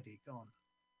already gone.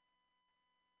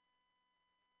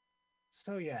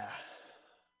 So yeah,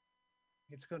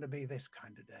 it's going to be this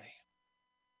kind of day.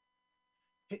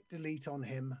 Hit delete on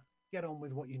him, get on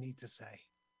with what you need to say.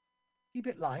 Keep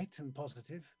it light and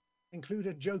positive. Include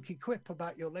a jokey quip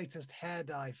about your latest hair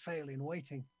dye fail in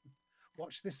waiting.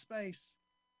 Watch this space.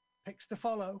 Pics to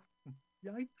follow.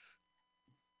 Yikes.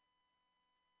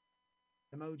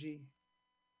 Emoji.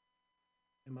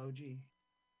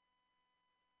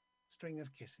 String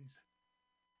of kisses.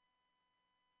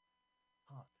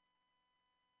 Heart.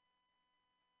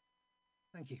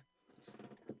 Thank you.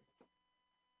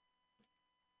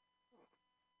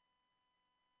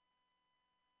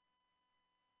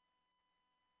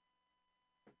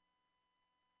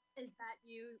 Is that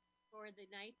you for the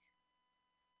night?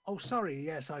 Oh, sorry.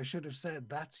 Yes, I should have said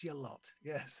that's your lot.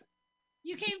 Yes.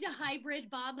 You came to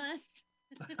hybrid bomb us.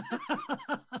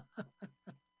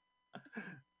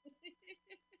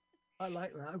 I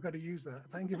like that. I've got to use that.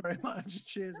 Thank you very much.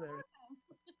 Cheers, Eric.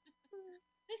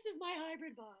 This is my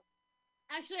hybrid bomb.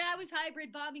 Actually, I was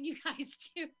hybrid bombing you guys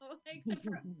too, except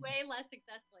for way less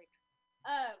successfully.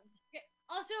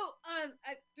 Also,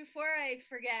 before I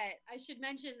forget, I should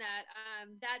mention that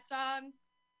that song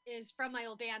is from my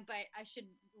old band, but I should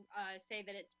say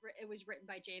that it was written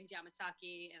by James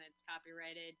Yamasaki and it's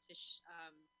copyrighted to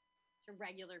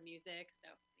regular music. So,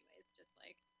 anyways, just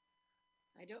like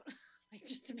so I don't like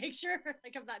just to make sure,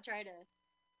 like I'm not trying to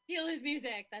steal his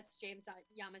music. That's James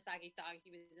Yamasaki's song.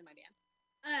 He was in my band.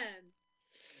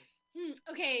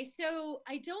 Okay, so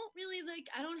I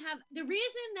don't have the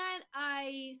reason that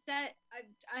I said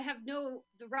I have the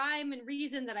rhyme and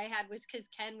reason that I had was because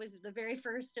Ken was the very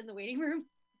first in the waiting room.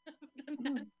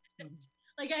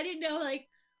 Like I didn't know like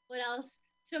what else.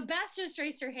 So Beth just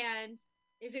raised her hand.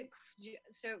 Is it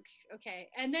so okay?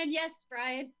 And then yes,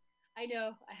 Brian, I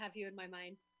know I have you in my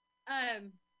mind.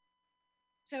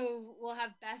 So we'll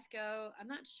have Beth go. I'm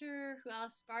not sure who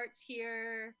else. Bart's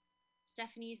here.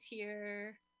 Stephanie's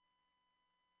here.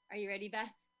 Are you ready,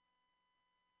 Beth?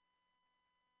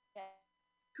 Yeah.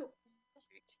 Cool.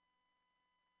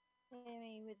 Hear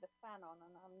me with the fan on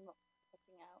and I'm not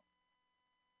putting out.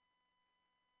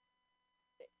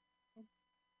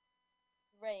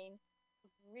 Rain.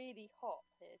 It's really hot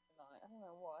here tonight. I don't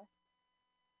know why.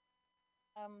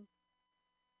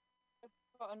 I've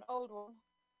got an old one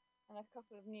and a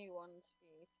couple of new ones for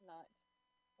you tonight.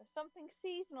 There's something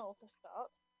seasonal to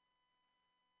start.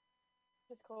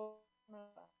 It's called I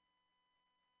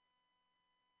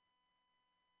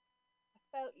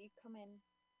felt you come in.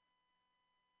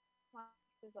 My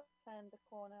as I turned the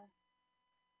corner,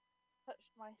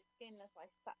 touched my skin as I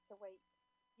sat to wait.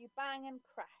 You bang and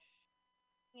crash.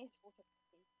 It water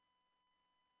puppies.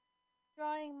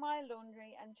 Drying my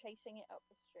laundry and chasing it up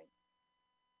the street.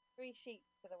 3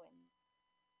 sheets to the wind.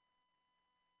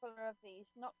 Colour of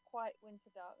these not quite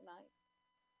winter dark nights.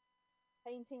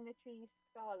 Painting the trees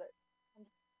scarlet and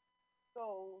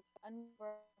gold and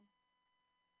brown.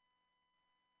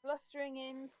 Blustering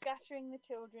in, scattering the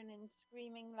children in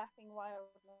screaming, laughing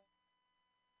wildness.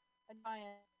 A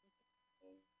giant,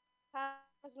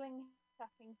 puzzling,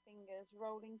 tapping fingers,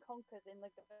 rolling conkers in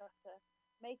the gutter,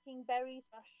 making berries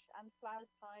rush and flowers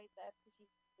hide their pretty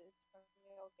faces from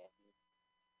your gaze.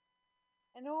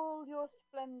 In all your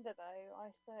splendour, though, I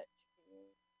search for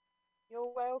you. Your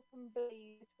welcome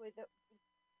bleed for the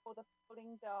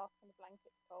falling dark and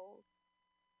blanket cold.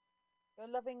 Your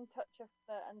loving touch of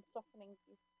fur and softening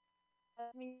peace.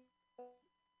 Let me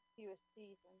you a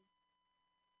season.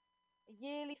 a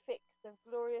yearly fix of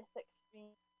glorious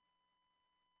extreme.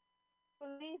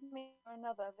 Believe me or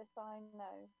another, this I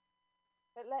know,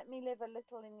 but let me live a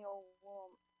little in your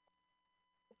warmth,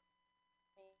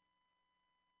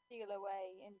 steal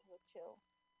away into the chill.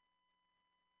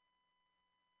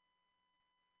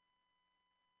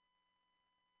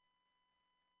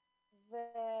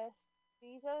 The,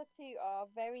 these other two are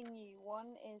very new.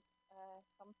 One is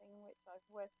something which I've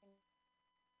worked in,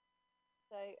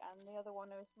 so, and the other one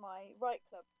is my Right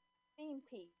Club theme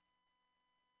piece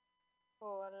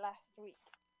for last week.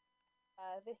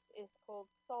 This is called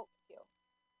Salt Cure.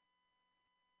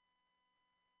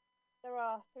 There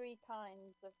are three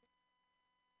kinds of.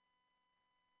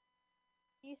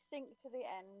 You sink to the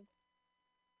end.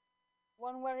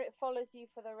 One where it follows you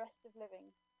for the rest of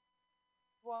living.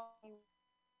 One.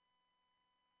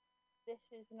 This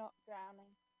is not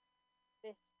drowning.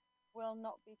 This will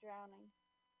not be drowning.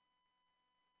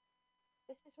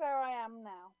 This is where I am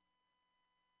now.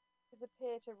 Waves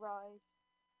appear to rise.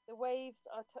 The waves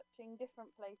are touching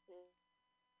different places.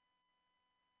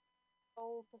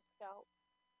 Soul to scalp.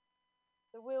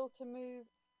 The will to move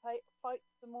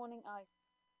fights the morning ice.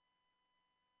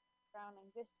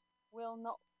 Drowning. This will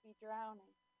not be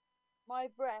drowning. My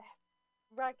breath,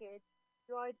 ragged,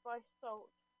 dried by salt,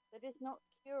 that is not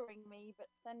curing me but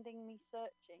sending me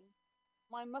searching.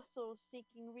 My muscles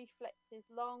seeking reflexes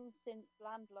long since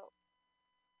landlocked.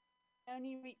 I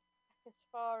only reach back as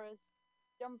far as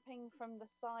jumping from the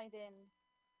side in,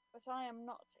 but I am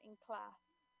not in class.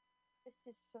 This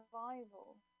is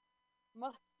survival.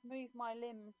 Must move my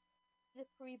limbs,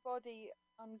 slippery body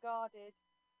unguarded,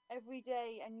 every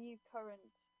day a new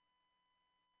current,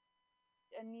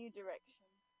 a new direction.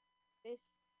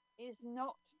 This is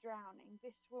not drowning.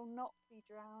 This will not be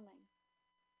drowning.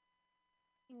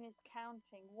 Is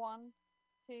counting 1,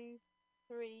 2,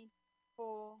 3,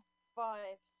 4, 5,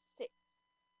 6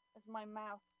 as my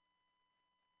mouth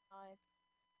dives.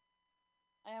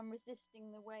 I am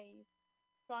resisting the wave,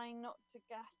 trying not to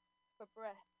gasp for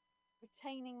breath,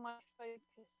 retaining my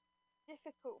focus,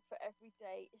 difficult for every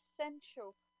day,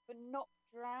 essential for not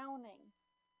drowning,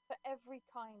 for every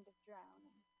kind of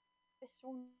drowning. This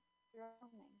will not be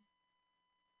drowning.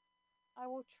 I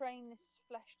will train this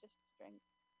flesh to strength,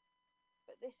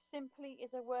 but this simply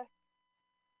is a work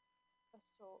of a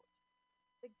sort.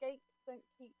 The gates don't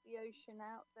keep the ocean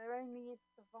out, there only is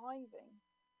surviving.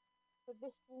 For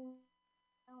this will not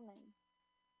be drowning,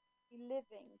 be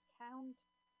living, count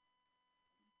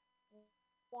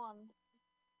 1,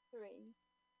 3,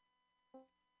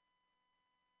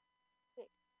 6.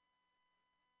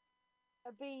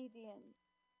 Obedience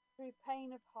through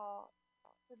pain of heart.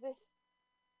 For this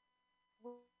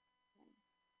will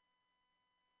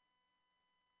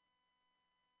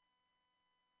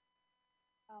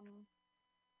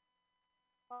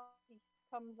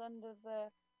comes under the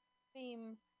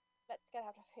theme, let's get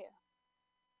out of here.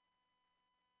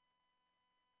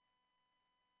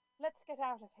 Let's get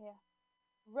out of here.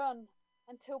 Run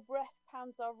until breath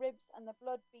pounds our ribs and the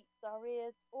blood beats our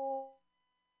ears, all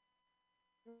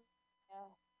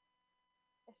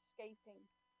escaping.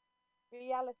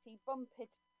 Reality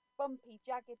bumpy,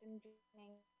 jagged and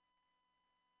draining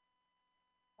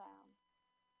sound.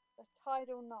 The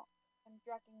tidal knock and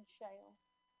dragging shale.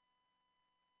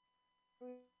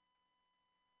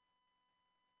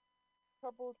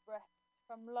 Troubled breaths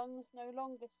from lungs no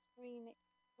longer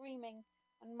screaming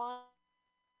and mind.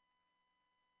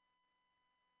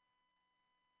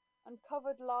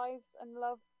 Uncovered lives and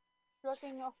loves,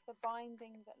 shrugging off the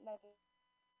binding that led us.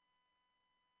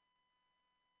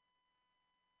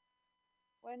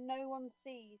 Where no one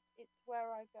sees, it's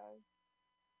where I go.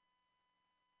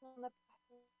 On the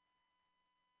path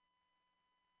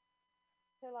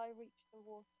till I reach the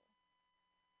water.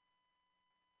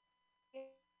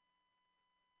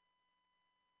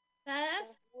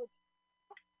 Seth?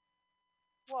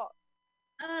 What?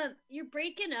 You're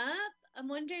breaking up. I'm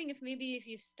wondering if maybe if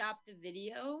you stop the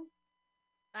video.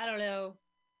 I don't know.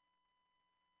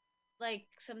 Like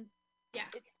some, yeah.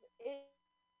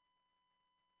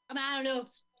 I don't know.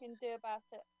 Can do about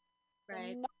it.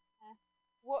 Right.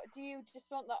 What do you just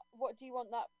want that? What do you want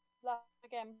that last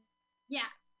again? Yeah.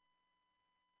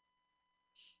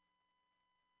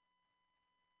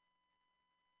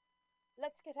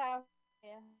 Let's get out of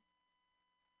here.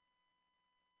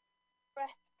 Breath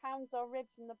pounds our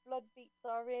ribs and the blood beats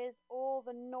our ears, all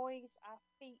the noise our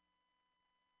feet.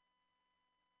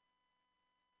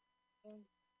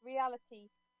 Reality,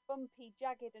 bumpy,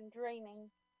 jagged and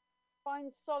draining.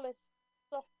 Find solace,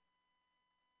 soft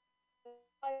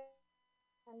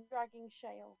and dragging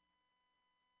shale.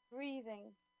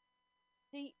 Breathing,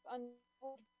 deep and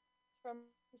from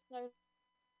There's no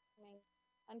dreaming,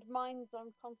 and minds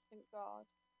on constant guard,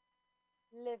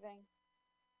 living,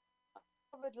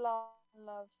 covered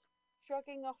loves,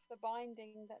 shrugging off the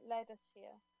binding that led us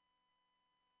here.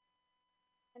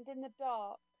 And in the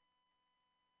dark,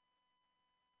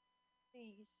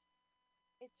 these,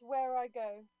 it's where I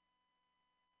go,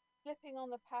 slipping on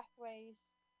the pathways,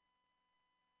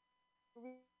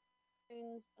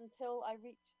 until I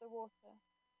reach the water.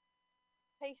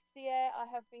 Taste the air I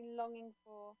have been longing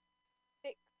for,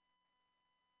 thick.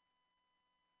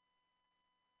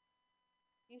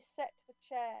 You set the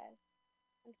chairs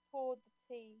and poured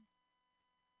the tea.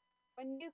 When you